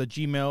the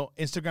Gmail.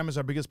 Instagram is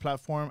our biggest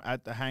platform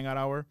at the Hangout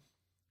Hour,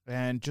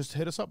 and just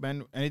hit us up,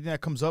 man. Anything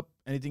that comes up,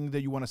 anything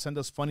that you want to send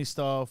us, funny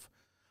stuff,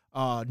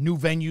 new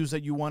venues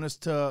that you want us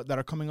to that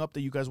are coming up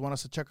that you guys want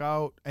us to check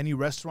out, any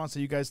restaurants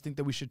that you guys think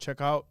that we should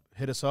check out,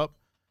 hit us up.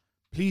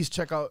 Please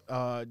check out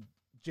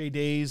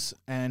Jdaiz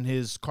and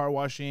his car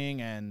washing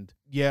and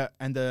the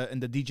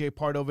DJ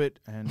part of it.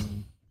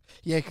 And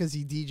Yeah, because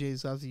he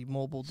DJs as the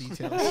mobile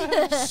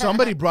details.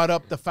 somebody brought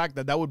up the fact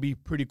that would be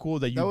pretty cool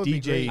that you That would be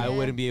DJ. great. I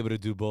wouldn't be able to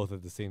do both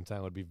at the same time.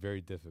 It would be very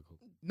difficult.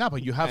 No,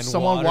 but you have And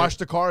someone water. wash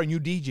the car and you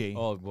DJ.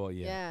 Oh, well,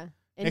 yeah. Yeah.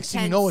 Next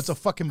thing you know, it's a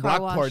fucking car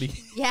block wash. party.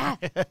 Yeah,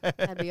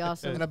 that'd be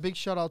awesome. And a big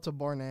shout out to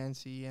Bar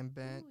Nancy and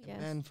Ben. Ooh, yes.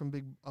 Ben from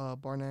Big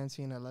Bar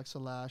Nancy and Alexa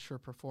Lash for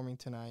performing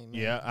tonight. Man.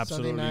 Yeah,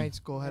 absolutely. Sunday nights,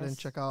 go ahead and Yes.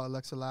 check out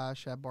Alexa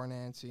Lash at Bar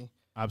Nancy,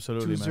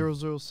 Absolutely, man.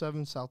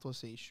 2007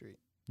 Southwest 8th Street.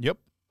 Yep.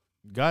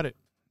 Got it.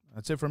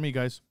 That's it for me,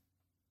 guys.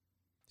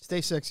 Stay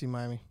sexy,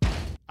 Miami.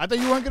 I thought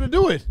you weren't going to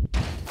do it.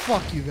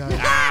 Fuck you guys.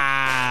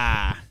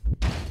 Ah.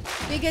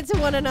 Be good to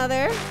one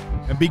another.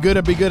 And be good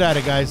at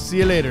it, guys. See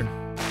you later.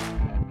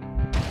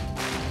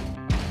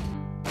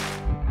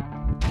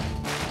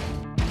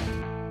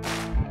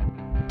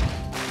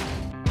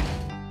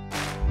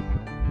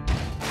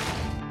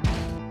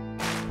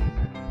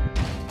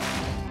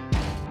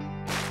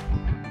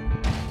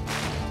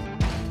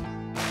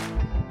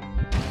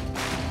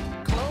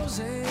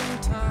 Closing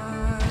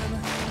time.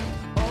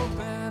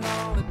 Open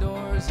all the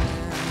doors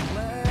and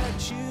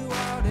let you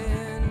out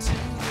into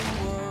the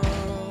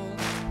world.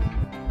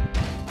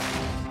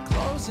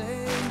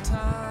 Closing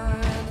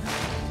time.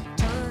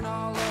 Turn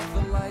all of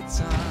the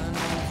lights on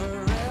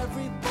over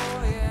every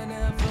boy and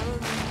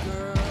every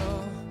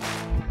girl.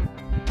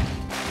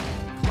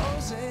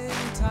 Closing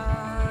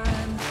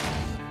time.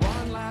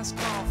 One last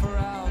call for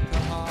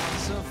alcohol.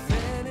 So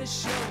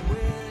finish your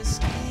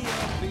whiskey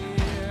or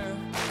beer.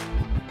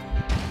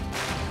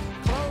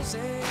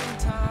 Closing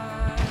time.